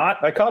out. If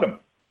not, I cut him.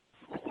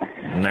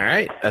 All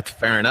right, that's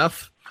fair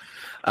enough.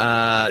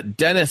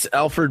 Dennis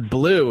Alford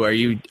Blue, are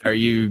you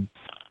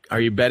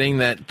betting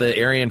that the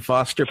Arian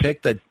Foster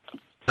pick that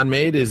John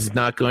made is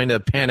not going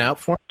to pan out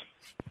for him?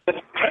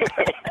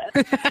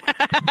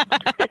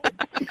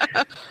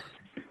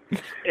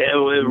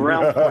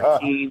 Round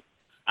 14,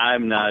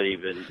 I'm not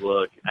even.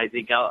 Look, I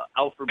think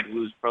Alfred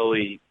Blue's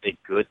probably a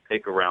good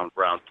pick around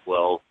round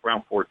 12.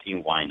 Round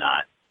 14, why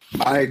not?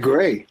 I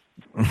agree.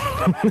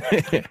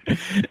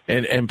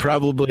 and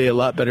probably a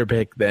lot better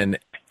pick than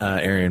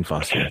Arian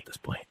Foster at this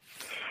point.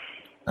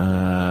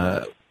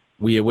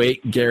 We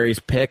await Gary's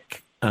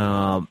pick.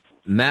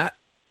 Matt,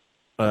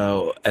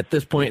 at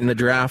this point in the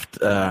draft,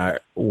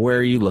 where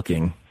are you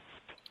looking?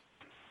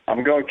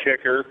 I'm going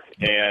kicker,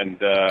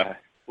 and a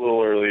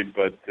little early,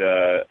 but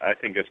I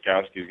think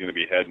Gostkowski is going to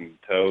be head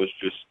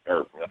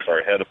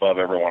above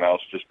everyone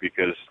else, just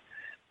because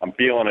I'm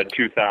feeling a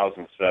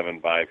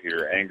 2007 vibe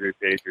here. Angry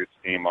Patriots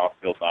team,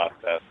 off-field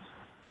nonsense,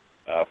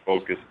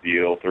 focused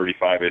deal,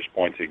 35-ish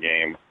points a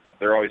game.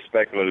 They're always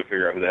speculative to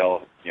figure out who the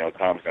hell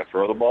Tom's going to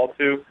throw the ball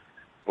to,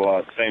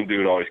 but same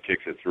dude always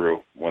kicks it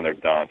through when they're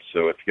done.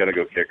 So if you got to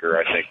go kicker,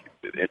 I think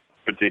in this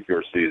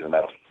particular season,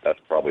 that's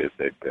probably a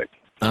safe pick.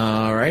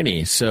 All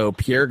righty. So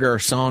Pierre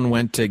Garçon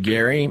went to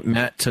Gary.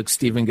 Matt took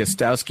Stephen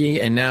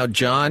Gostkowski. And now,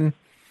 John,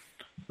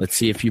 let's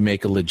see if you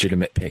make a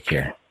legitimate pick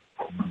here.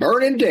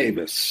 Vernon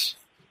Davis.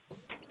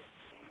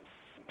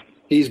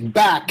 He's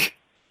back.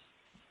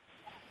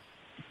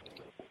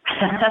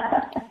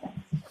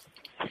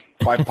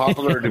 By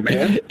popular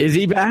demand. Is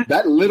he back?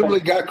 That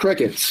literally got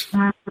crickets.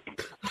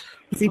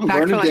 Is he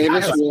back Vernon for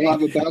Davis will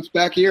have a bounce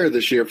back year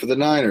this year for the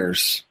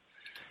Niners.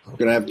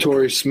 Going to have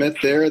Torrey Smith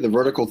there, the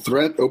vertical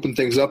threat, open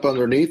things up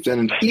underneath,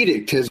 and an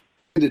edict has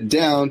been handed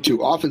down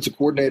to offensive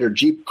coordinator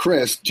Jeep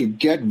Chris to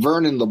get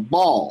Vernon the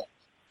ball.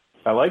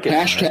 I like it.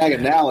 Hashtag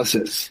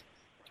analysis.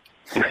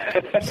 That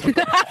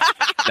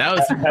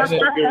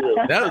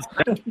was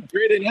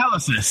great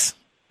analysis.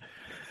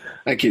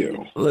 Thank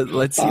you.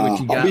 Let's see what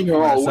you got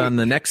for us on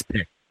the next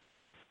pick.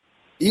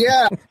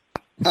 Yeah.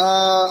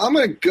 I'm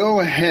going to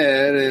go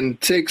ahead and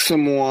take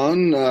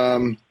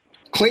someone.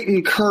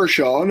 Clayton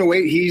Kershaw. No,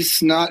 wait,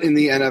 he's not in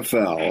the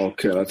NFL.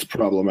 Okay, that's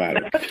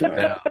problematic.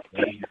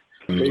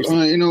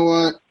 You know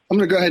what? I'm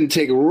going to go ahead and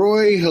take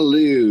Roy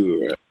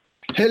Helu.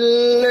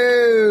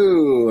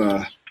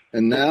 Hello.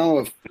 And now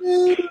if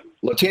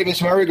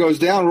Latavius Murray goes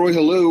down, Roy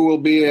Helu will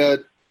be a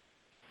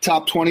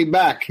top 20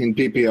 back in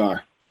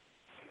PPR.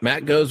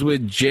 Matt goes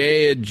with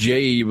J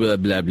blah,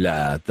 blah,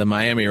 blah, the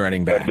Miami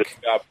running back.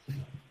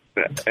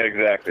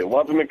 Exactly.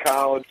 Loved him in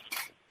college.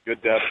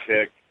 Good depth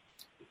pick.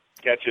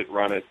 Catch it,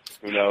 run it.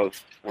 Who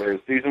knows where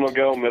his season will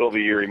go? Middle of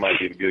the year, he might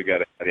be the good guy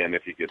at the end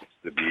if he gets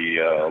to be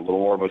a little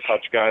more of a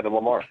touch guy than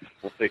Lamar.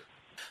 We'll see.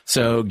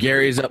 So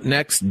Gary's up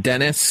next.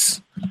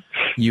 Dennis,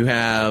 you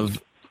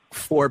have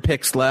 4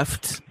 picks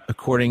left.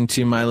 According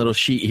to my little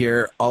sheet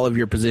here, all of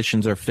your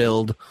positions are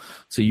filled.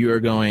 So you are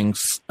going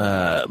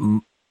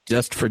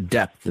just for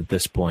depth at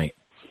this point.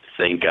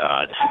 Thank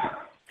God.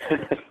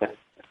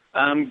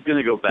 I'm going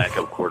to go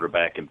backup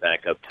quarterback and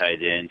backup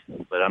tight end,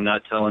 but I'm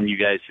not telling you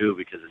guys who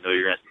because I know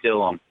you're going to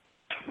steal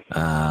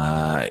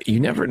them. You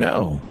never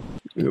know.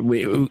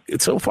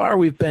 So far,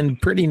 we've been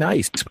pretty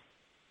nice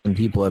when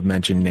people have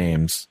mentioned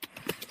names.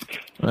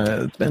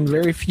 Been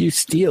very few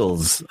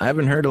steals. I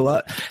haven't heard a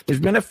lot. There's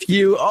been a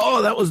few,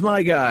 that was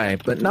my guy,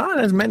 but not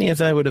as many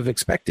as I would have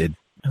expected.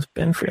 It's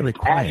been fairly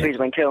quiet. Ashley's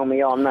been killing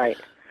me all night.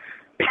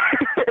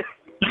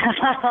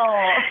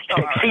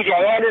 CJ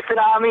Anderson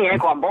on me,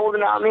 Anquan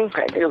Bolden on me.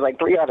 There was like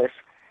 3 others.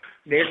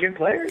 They're good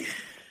players.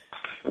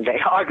 They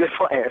are good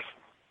players.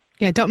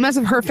 Yeah, don't mess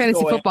with her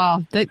fantasy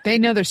football. They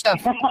know their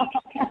stuff.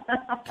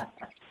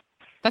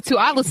 That's who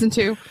I listen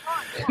to.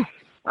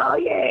 Oh,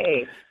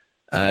 yay.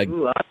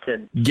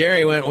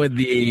 Gary went with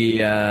the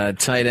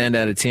tight end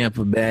out of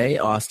Tampa Bay,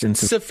 Austin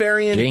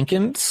Safarian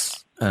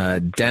Jenkins.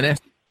 Dennis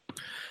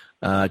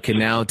can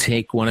now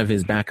take one of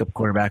his backup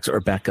quarterbacks or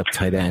backup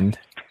tight end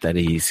that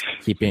he's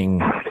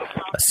keeping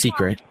a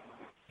secret.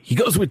 He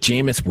goes with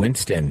Jameis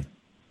Winston.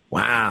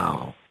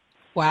 Wow.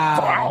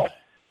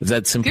 Is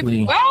that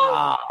simply...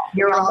 Wow.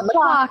 You're on the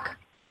clock.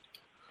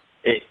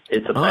 It's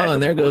a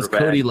and there goes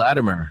Cody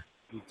Latimer.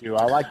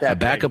 I like that. A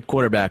backup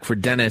quarterback for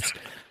Dennis.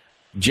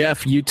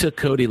 Jeff, you took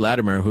Cody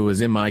Latimer, who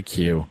was in my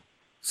queue.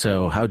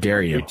 So how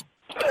dare you?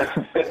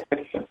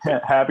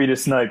 Happy to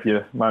snipe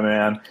you, my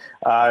man.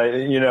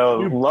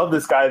 Love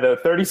this guy, though.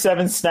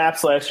 37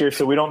 snaps last year,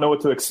 so we don't know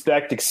what to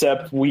expect,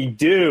 except we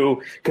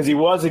do, because he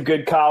was a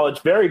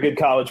very good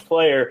college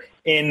player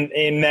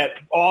in that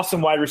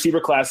awesome wide receiver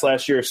class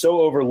last year,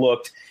 so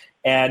overlooked.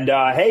 And,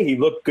 he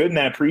looked good in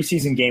that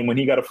preseason game when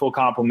he got a full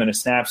complement of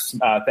snaps,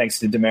 thanks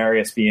to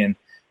Demaryius being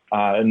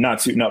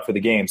not suiting up for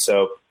the game.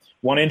 So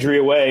one injury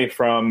away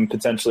from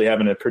potentially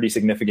having a pretty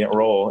significant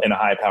role in a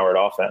high-powered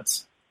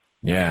offense.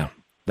 Yeah.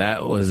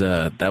 That was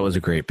a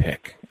great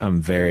pick.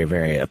 I'm very,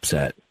 very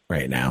upset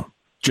right now.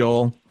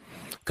 Joel,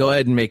 go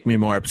ahead and make me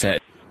more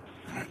upset.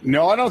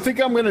 No, I don't think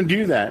I'm going to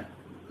do that.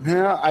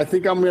 Yeah, I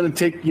think I'm going to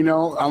take,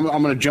 I'm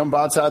going to jump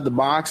outside the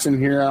box, and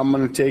here I'm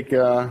going to take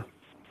a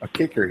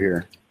kicker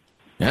here.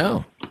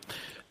 No,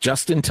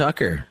 Justin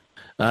Tucker.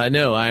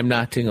 No, I'm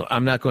not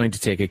going to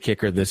take a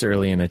kicker this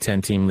early in a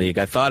 10-team league.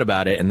 I thought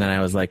about it, and then I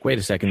was like, wait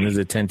a second, this is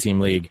a 10-team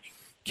league.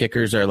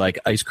 Kickers are like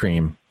ice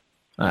cream.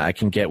 I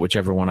can get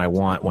whichever one I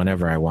want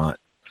whenever I want.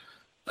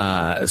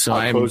 So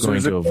I'm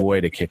going to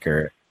avoid a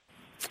kicker.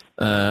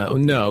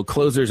 No,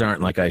 closers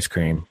aren't like ice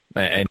cream.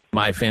 And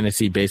my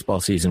fantasy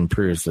baseball season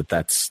proves that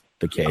that's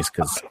the case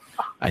because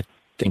I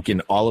think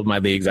in all of my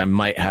leagues I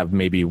might have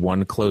maybe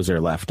one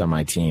closer left on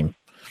my team.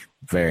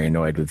 Very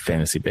annoyed with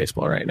fantasy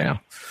baseball right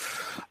now.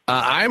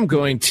 I'm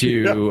going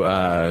to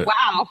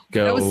wow,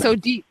 that was so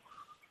deep.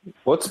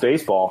 What's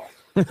baseball?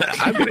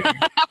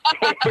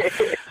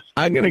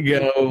 I'm gonna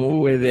go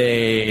with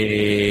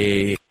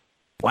the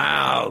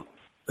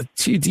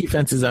 2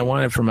 defenses I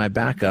wanted for my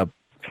backup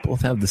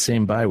both have the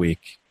same bye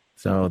week,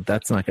 so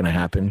that's not gonna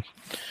happen.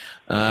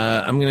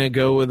 I'm gonna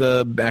go with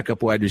a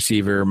backup wide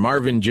receiver,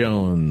 Marvin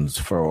Jones,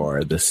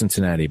 for the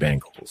Cincinnati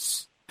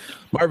Bengals.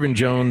 Marvin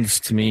Jones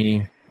to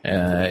me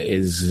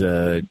is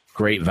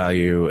great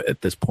value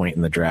at this point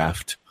in the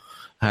draft.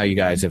 How you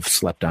guys have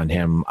slept on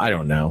him, I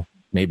don't know.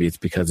 Maybe it's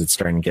because it's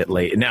starting to get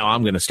late. Now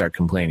I'm going to start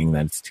complaining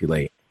that it's too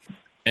late.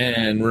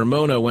 And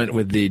Ramona went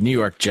with the New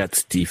York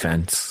Jets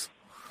defense.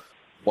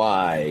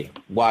 Why,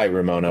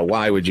 Ramona?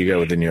 Why would you go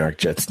with the New York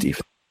Jets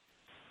defense?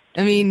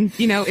 I mean,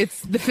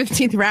 it's the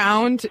 15th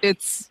round.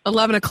 It's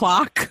 11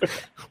 o'clock.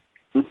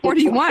 What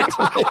do you want?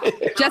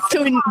 just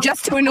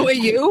to annoy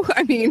you?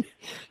 I mean...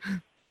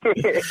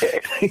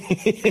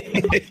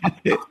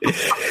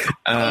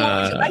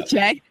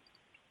 Jay.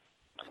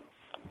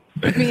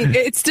 I mean,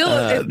 it's still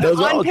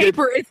on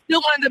paper. It's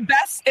still one of the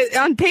best.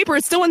 On paper,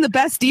 it's still one of the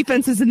best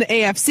defenses in the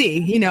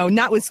AFC.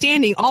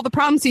 Notwithstanding all the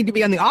problems seem to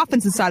be on the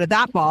offensive side of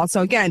that ball.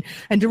 So again,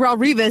 and Darrelle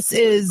Revis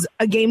is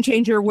a game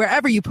changer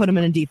wherever you put him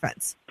in a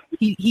defense.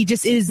 He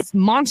just is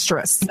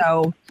monstrous.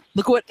 So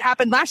look what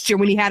happened last year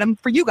when he had him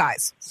for you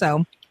guys.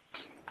 So.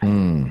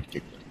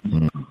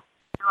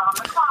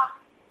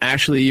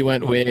 Ashley, you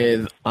went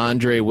with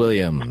Andre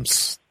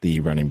Williams, the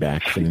running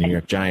back for the New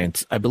York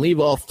Giants. I believe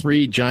all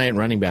 3 Giant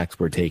running backs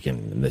were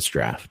taken in this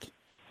draft.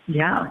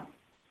 Yeah.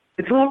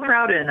 It's a little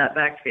crowded in that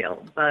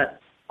backfield, but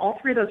all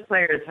 3 of those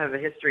players have a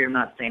history of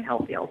not staying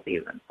healthy all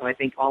season. So I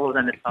think all of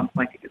them at some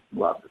point could get some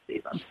love this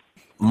season.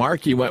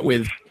 Mark, you went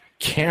with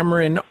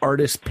Cameron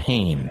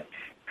Artis-Payne.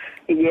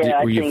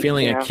 Yeah. Were you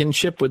feeling a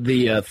kinship with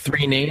the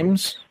 3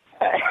 names?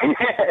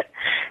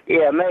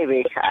 Yeah,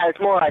 maybe. It's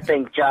more, I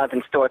think,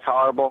 Jonathan Stewart's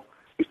horrible.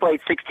 He's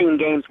played 16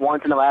 games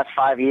once in the last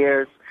 5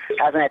 years.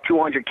 Hasn't had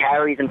 200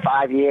 carries in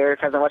 5 years.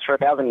 Hasn't rushed for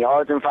 1,000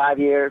 yards in 5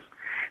 years.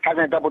 Hasn't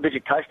had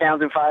double-digit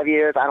touchdowns in 5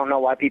 years. I don't know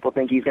why people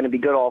think he's going to be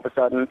good all of a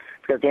sudden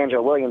because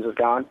D'Angelo Williams is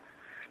gone.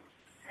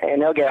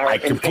 And they'll get hurt. I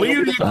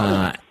completely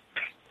Hey,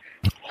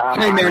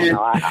 man,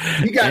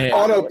 you got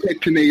auto-pick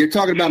to me. You're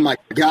talking about my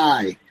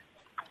guy.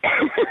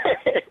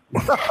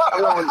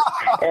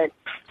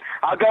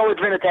 I'll go with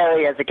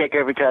Vinatieri as a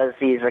kicker because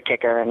he's a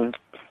kicker, and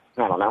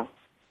I don't know.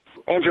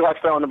 Andrew likes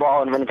throwing the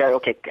ball, and Vinatieri will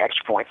kick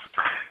extra points.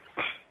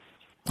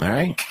 All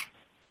right.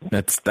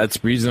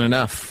 That's reason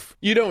enough.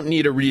 You don't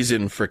need a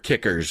reason for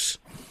kickers.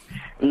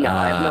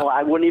 No,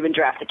 I wouldn't even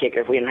draft a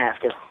kicker if we didn't have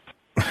to.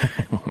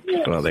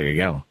 Well, there you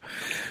go.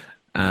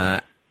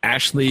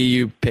 Ashley,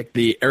 you picked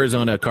the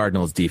Arizona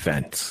Cardinals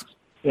defense.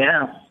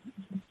 Yeah.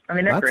 I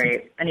mean, they're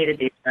great. I need a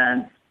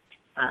defense.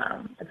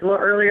 It's a little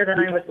earlier than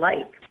I would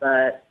like,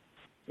 but,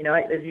 you know,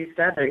 as you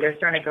said, they're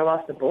starting to go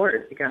off the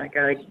board. You kind of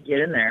got to get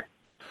in there.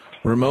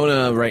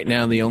 Ramona, right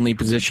now, the only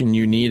position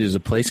you need is a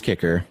place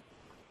kicker.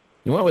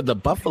 You went with the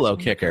Buffalo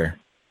kicker.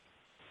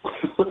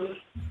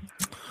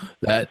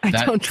 I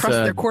don't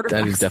trust their quarterbacks.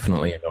 That is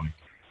definitely annoying.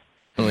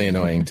 Really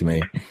annoying to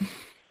me.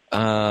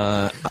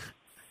 I'm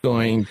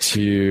going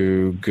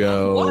to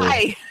go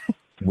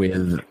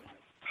with...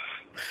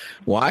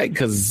 Why?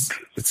 Because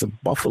it's a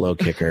Buffalo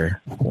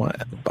kicker.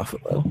 What?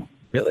 Buffalo?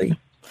 Really?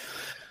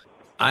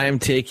 I am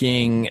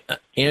taking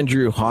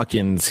Andrew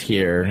Hawkins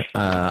here.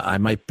 I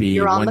might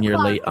be 1 year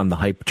late on the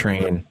hype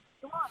train,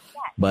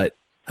 but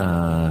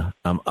I'm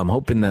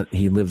hoping that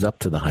he lives up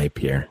to the hype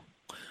here.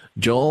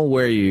 Joel,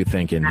 where are you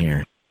thinking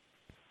here?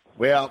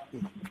 Well,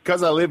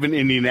 because I live in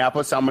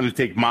Indianapolis, I'm going to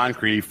take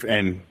Moncrief,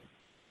 and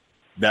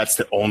that's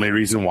the only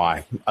reason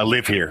why. I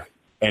live here,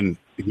 and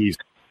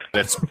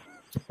that's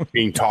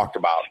being talked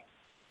about.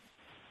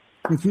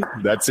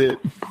 That's it.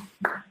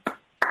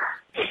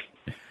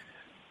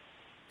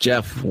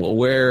 Jeff,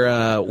 where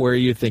are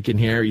you thinking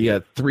here? You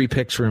got 3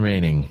 picks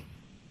remaining.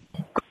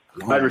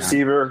 Wide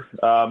receiver,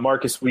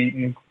 Marcus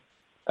Wheaton.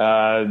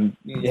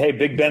 Hey,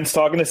 Big Ben's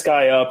talking this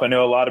guy up. I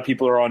know a lot of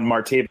people are on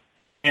Martavis,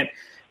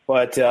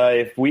 but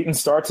if Wheaton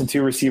starts in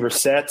 2 receiver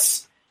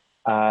sets,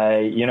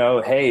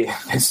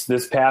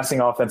 this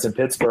passing offense in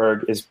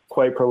Pittsburgh is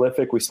quite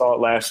prolific. We saw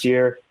it last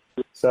year.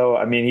 So,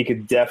 I mean, he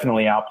could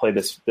definitely outplay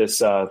this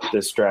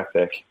draft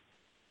pick.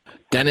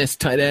 Dennis,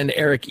 tight end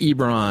Eric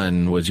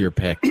Ebron was your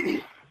pick.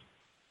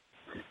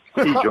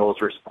 See Joel's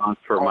response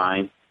for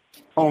mine.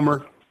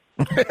 Homer.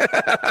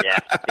 Yeah,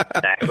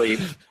 exactly.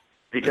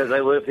 Because I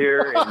live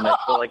here and I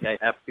feel like I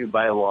have to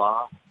by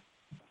law.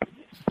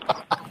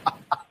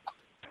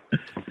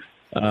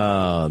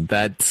 Oh,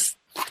 that's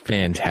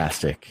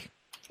fantastic.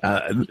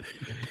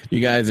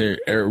 You guys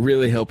are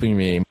really helping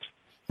me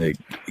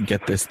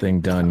get this thing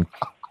done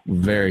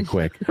very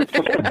quick.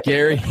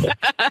 Gary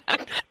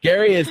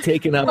has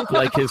taken up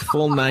like his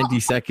full 90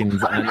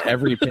 seconds on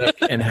every pick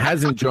and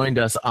hasn't joined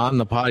us on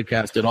the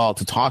podcast at all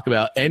to talk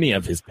about any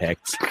of his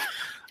picks,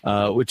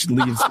 which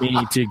leaves me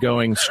to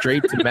going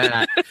straight to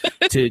Matt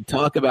to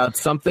talk about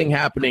something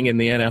happening in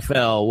the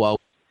NFL while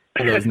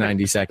those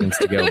 90 seconds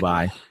to go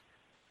by.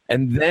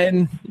 And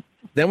then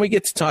we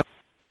get to talk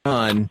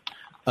on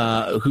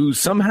who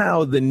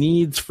somehow the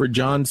needs for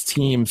John's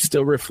team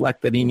still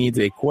reflect that he needs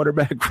a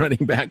quarterback,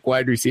 running back,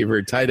 wide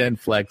receiver, tight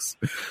end, flex,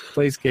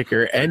 place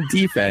kicker, and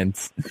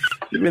defense,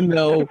 even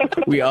though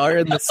we are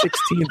in the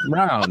 16th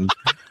round.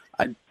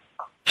 I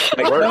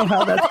don't know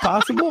how that's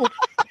possible.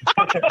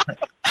 Again,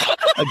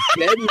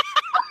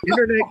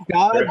 internet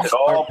gods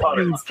all are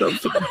playing some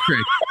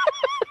tricks.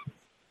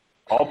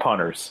 All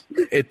punters.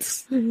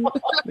 It's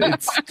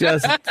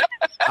just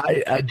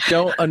I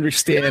don't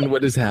understand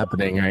what is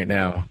happening right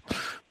now.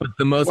 But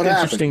the most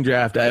interesting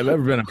draft I've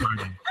ever been a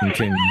part of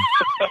continues.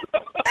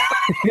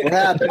 What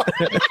happened?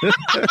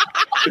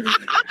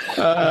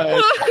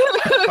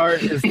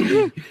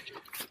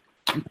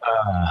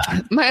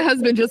 My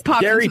husband just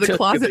popped Gary into the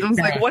closet and was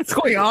like, back. "What's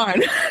going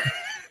on?"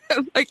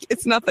 I'm like,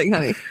 it's nothing,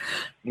 honey.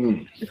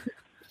 Well,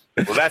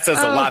 that says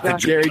a lot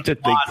that Gary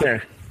took the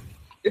care.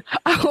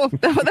 Oh,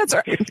 that's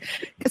right.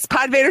 Because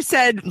PodVader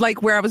said,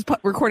 like, where I was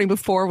recording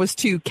before was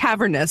too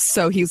cavernous.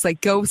 So he was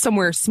like, go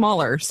somewhere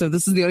smaller. So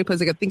this is the only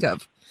place I could think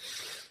of.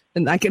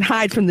 And I can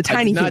hide from the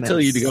tiny humans. Tell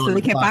you to go so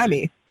they can't buy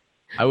me.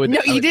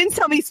 You didn't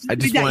tell me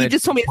that. You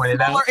just told me a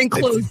smaller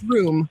enclosed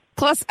room.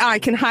 Plus, I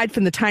can hide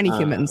from the tiny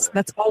humans.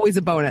 That's always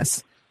a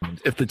bonus.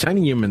 If the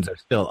tiny humans are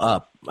still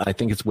up, I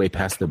think it's way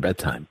past their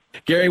bedtime.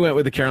 Gary went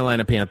with the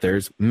Carolina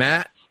Panthers.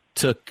 Matt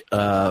took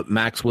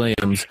Max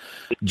Williams.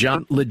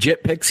 John,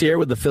 legit picks here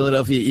with the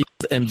Philadelphia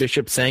Eagles and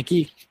Bishop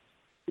Sankey?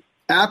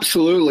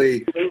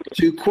 Absolutely.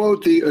 To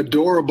quote the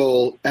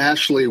adorable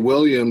Ashley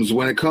Williams,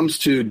 when it comes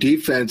to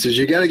defenses,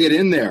 you got to get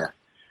in there.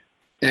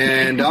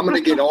 And I'm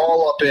going to get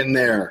all up in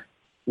there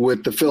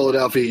with the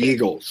Philadelphia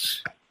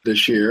Eagles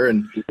this year.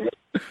 And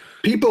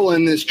people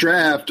in this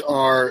draft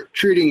are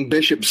treating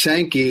Bishop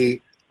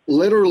Sankey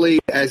literally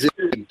as if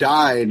he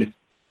died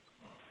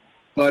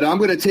But I'm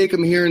going to take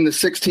him here in the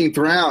 16th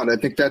round. I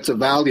think that's a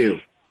value.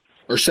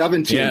 Or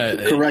 17th, Yeah,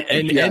 correct?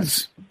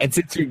 Yes. And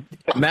since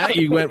Matt,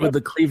 you went with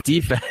the Cleve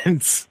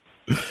defense.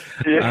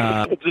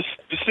 Yeah, just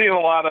seeing a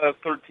lot of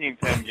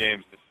 13-10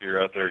 games this year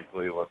out there in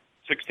Cleveland.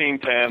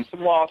 16-10,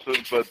 some losses,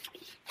 but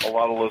a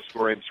lot of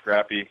low-scoring,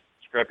 scrappy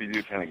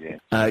do kind of games.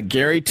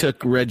 Gary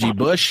took Reggie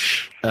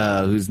Bush,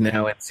 who's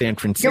now at San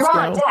Francisco. You're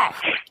on deck.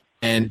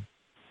 And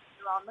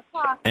You're on the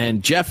clock.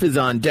 And Jeff is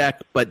on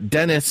deck, but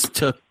Dennis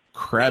took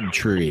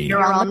Crabtree.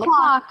 You're on the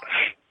clock.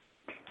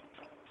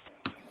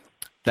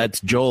 That's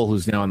Joel,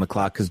 who's now on the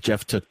clock because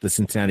Jeff took the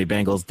Cincinnati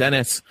Bengals.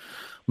 Dennis,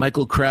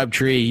 Michael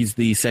Crabtree, he's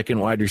the second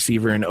wide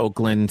receiver in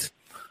Oakland.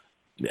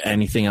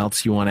 Anything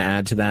else you want to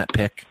add to that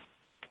pick?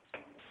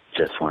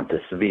 Just want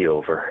this to be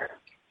over.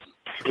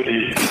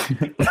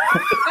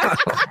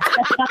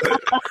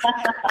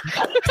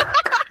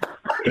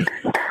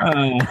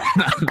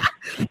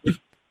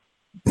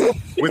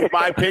 With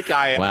my pick,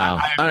 I agree,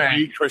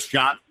 right. Chris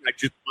Johnson. I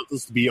just want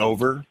this to be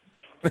over.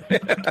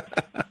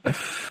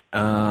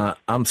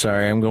 I'm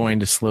sorry. I'm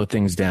going to slow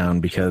things down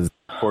because.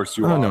 Of course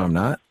you are. Oh, no, I'm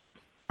not.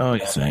 Oh,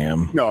 yes, I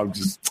am. No, I'm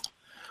just.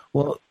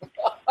 Well,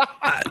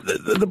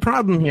 the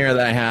problem here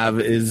that I have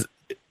is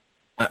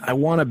I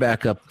want to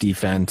back up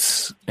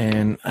defense,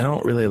 and I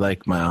don't really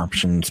like my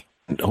options.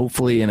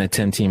 Hopefully, in a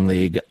 10-team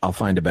league, I'll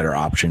find a better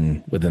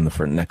option within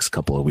the next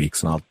couple of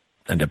weeks, and I'll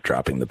end up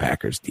dropping the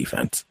Packers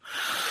defense.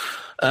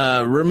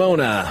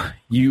 Ramona,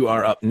 you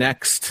are up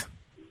next.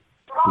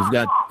 We've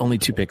got only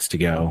 2 picks to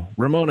go.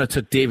 Ramona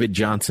took David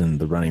Johnson,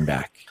 the running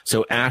back.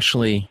 So,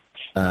 Ashley,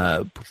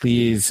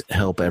 please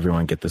help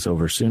everyone get this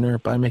over sooner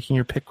by making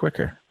your pick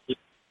quicker.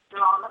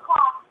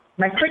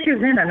 My pick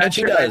is in. I'm not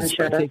she sure does. if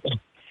I can show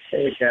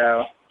There you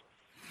go.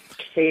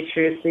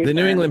 Patriots defense. The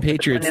New England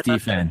Patriots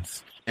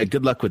defense. Yeah,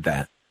 good luck with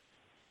that.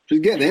 She's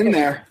getting in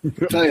there.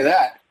 I'll tell you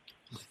that.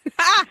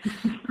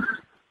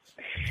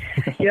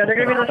 Yeah, they're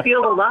going to be in the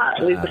field a lot,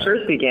 at least the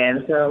first 2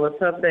 games. So let's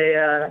hope they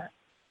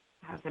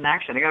have some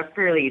action. They got a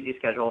fairly easy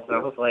schedule,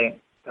 so hopefully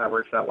that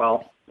works out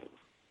well.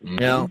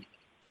 Well,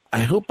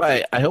 I hope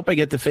I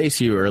get to face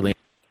you early in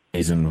the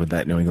season with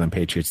that New England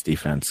Patriots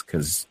defense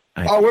because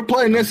we're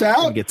playing this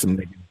out? Get some.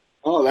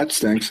 Oh, that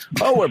stinks.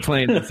 Oh, we're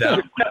playing this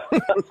out.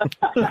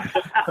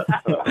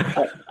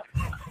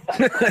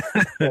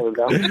 There we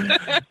go.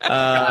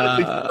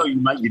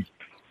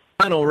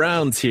 Final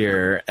rounds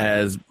here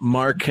as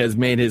Mark has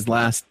made his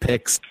last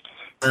picks.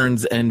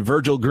 Hearns and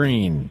Virgil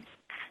Green.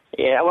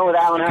 Yeah, I went with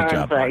Alan Good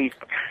job, Hearns.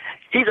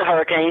 He's a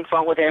hurricane, so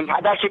I'm with him.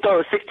 I've actually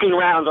thrown 16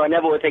 rounds, so I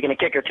never would have taken a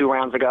kicker 2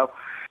 rounds ago.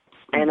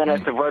 And then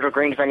it's the Virgil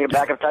Green, so I need a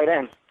backup tight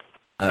end.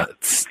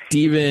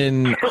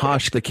 Stephen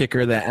Hosh, the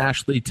kicker that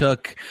Ashley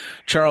took.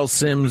 Charles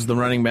Sims, the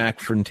running back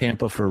from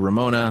Tampa for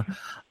Ramona.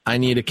 I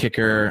need a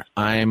kicker.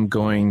 I'm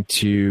going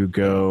to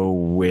go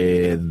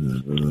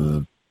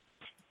with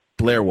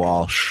Blair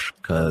Walsh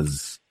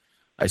because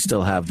I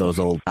still have those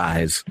old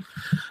guys.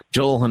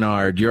 Joel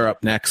Henard, you're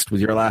up next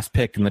with your last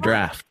pick in the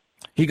draft.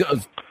 He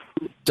goes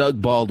Doug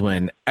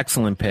Baldwin.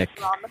 Excellent pick.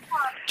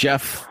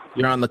 Jeff,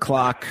 you're on the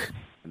clock.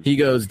 He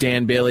goes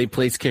Dan Bailey,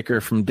 place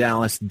kicker from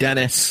Dallas.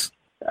 Dennis.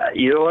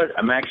 You know what?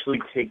 I'm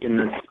actually taking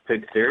this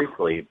pick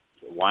seriously.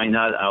 Why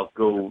not? I'll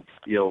go,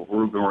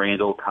 Ruben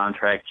Randall,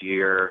 contract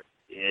year.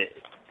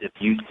 If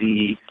you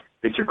see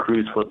Victor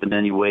Cruz flipping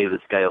anyway,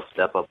 this guy will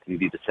step up to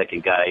be the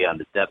second guy on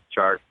the depth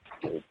chart.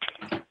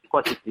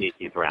 Plus, it's the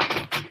 18th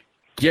round.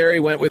 Gary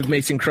went with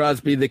Mason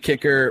Crosby, the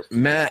kicker.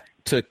 Matt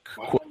took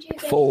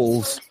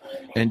Foles.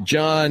 And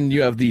John,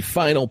 you have the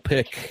final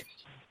pick.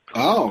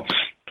 Oh,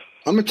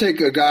 I'm going to take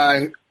a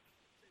guy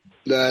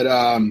that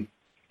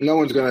no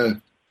one's going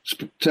to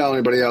tell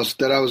anybody else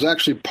that I was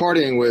actually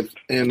partying with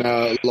in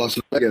Las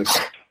Vegas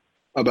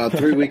about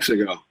 3 weeks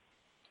ago.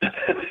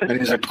 And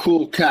he's a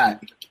cool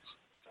cat.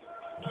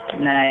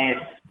 Nice.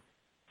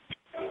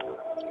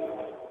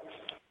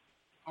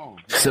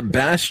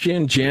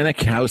 Sebastian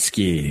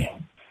Janikowski.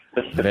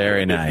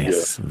 Very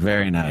nice.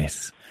 Very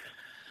nice.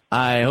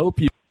 I hope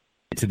you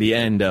get to the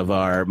end of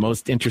our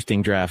most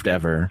interesting draft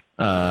ever.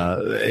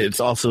 It's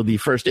also the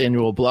first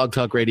annual Blog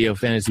Talk Radio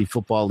Fantasy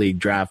Football League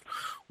draft.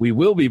 We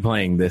will be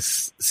playing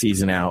this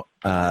season out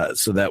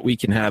so that we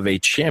can have a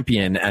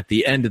champion at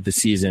the end of the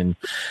season.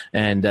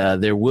 And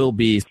there will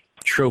be a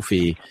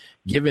trophy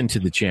given to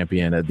the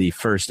champion of the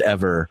first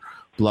ever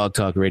Blog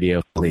Talk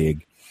Radio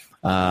League.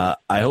 I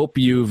hope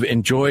you've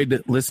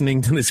enjoyed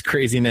listening to this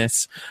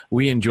craziness.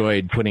 We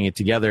enjoyed putting it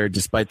together,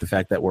 despite the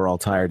fact that we're all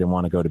tired and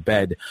want to go to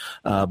bed.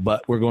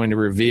 But we're going to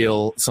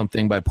reveal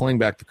something by pulling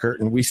back the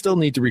curtain. We still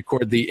need to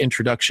record the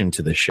introduction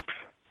to the show.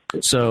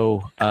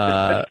 So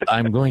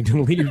I'm going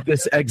to leave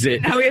this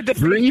exit. Now we have to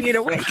brief. feed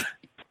away.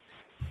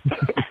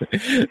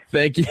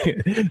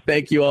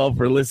 Thank you all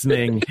for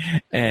listening,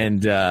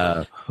 and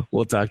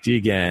we'll talk to you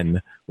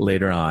again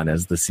later on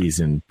as the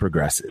season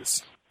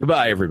progresses.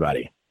 Goodbye,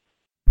 everybody.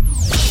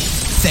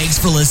 Thanks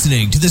for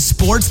listening to the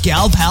Sports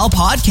Gal Pal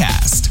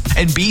podcast.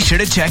 And be sure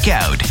to check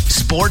out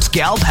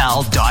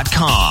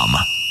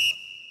sportsgalpal.com.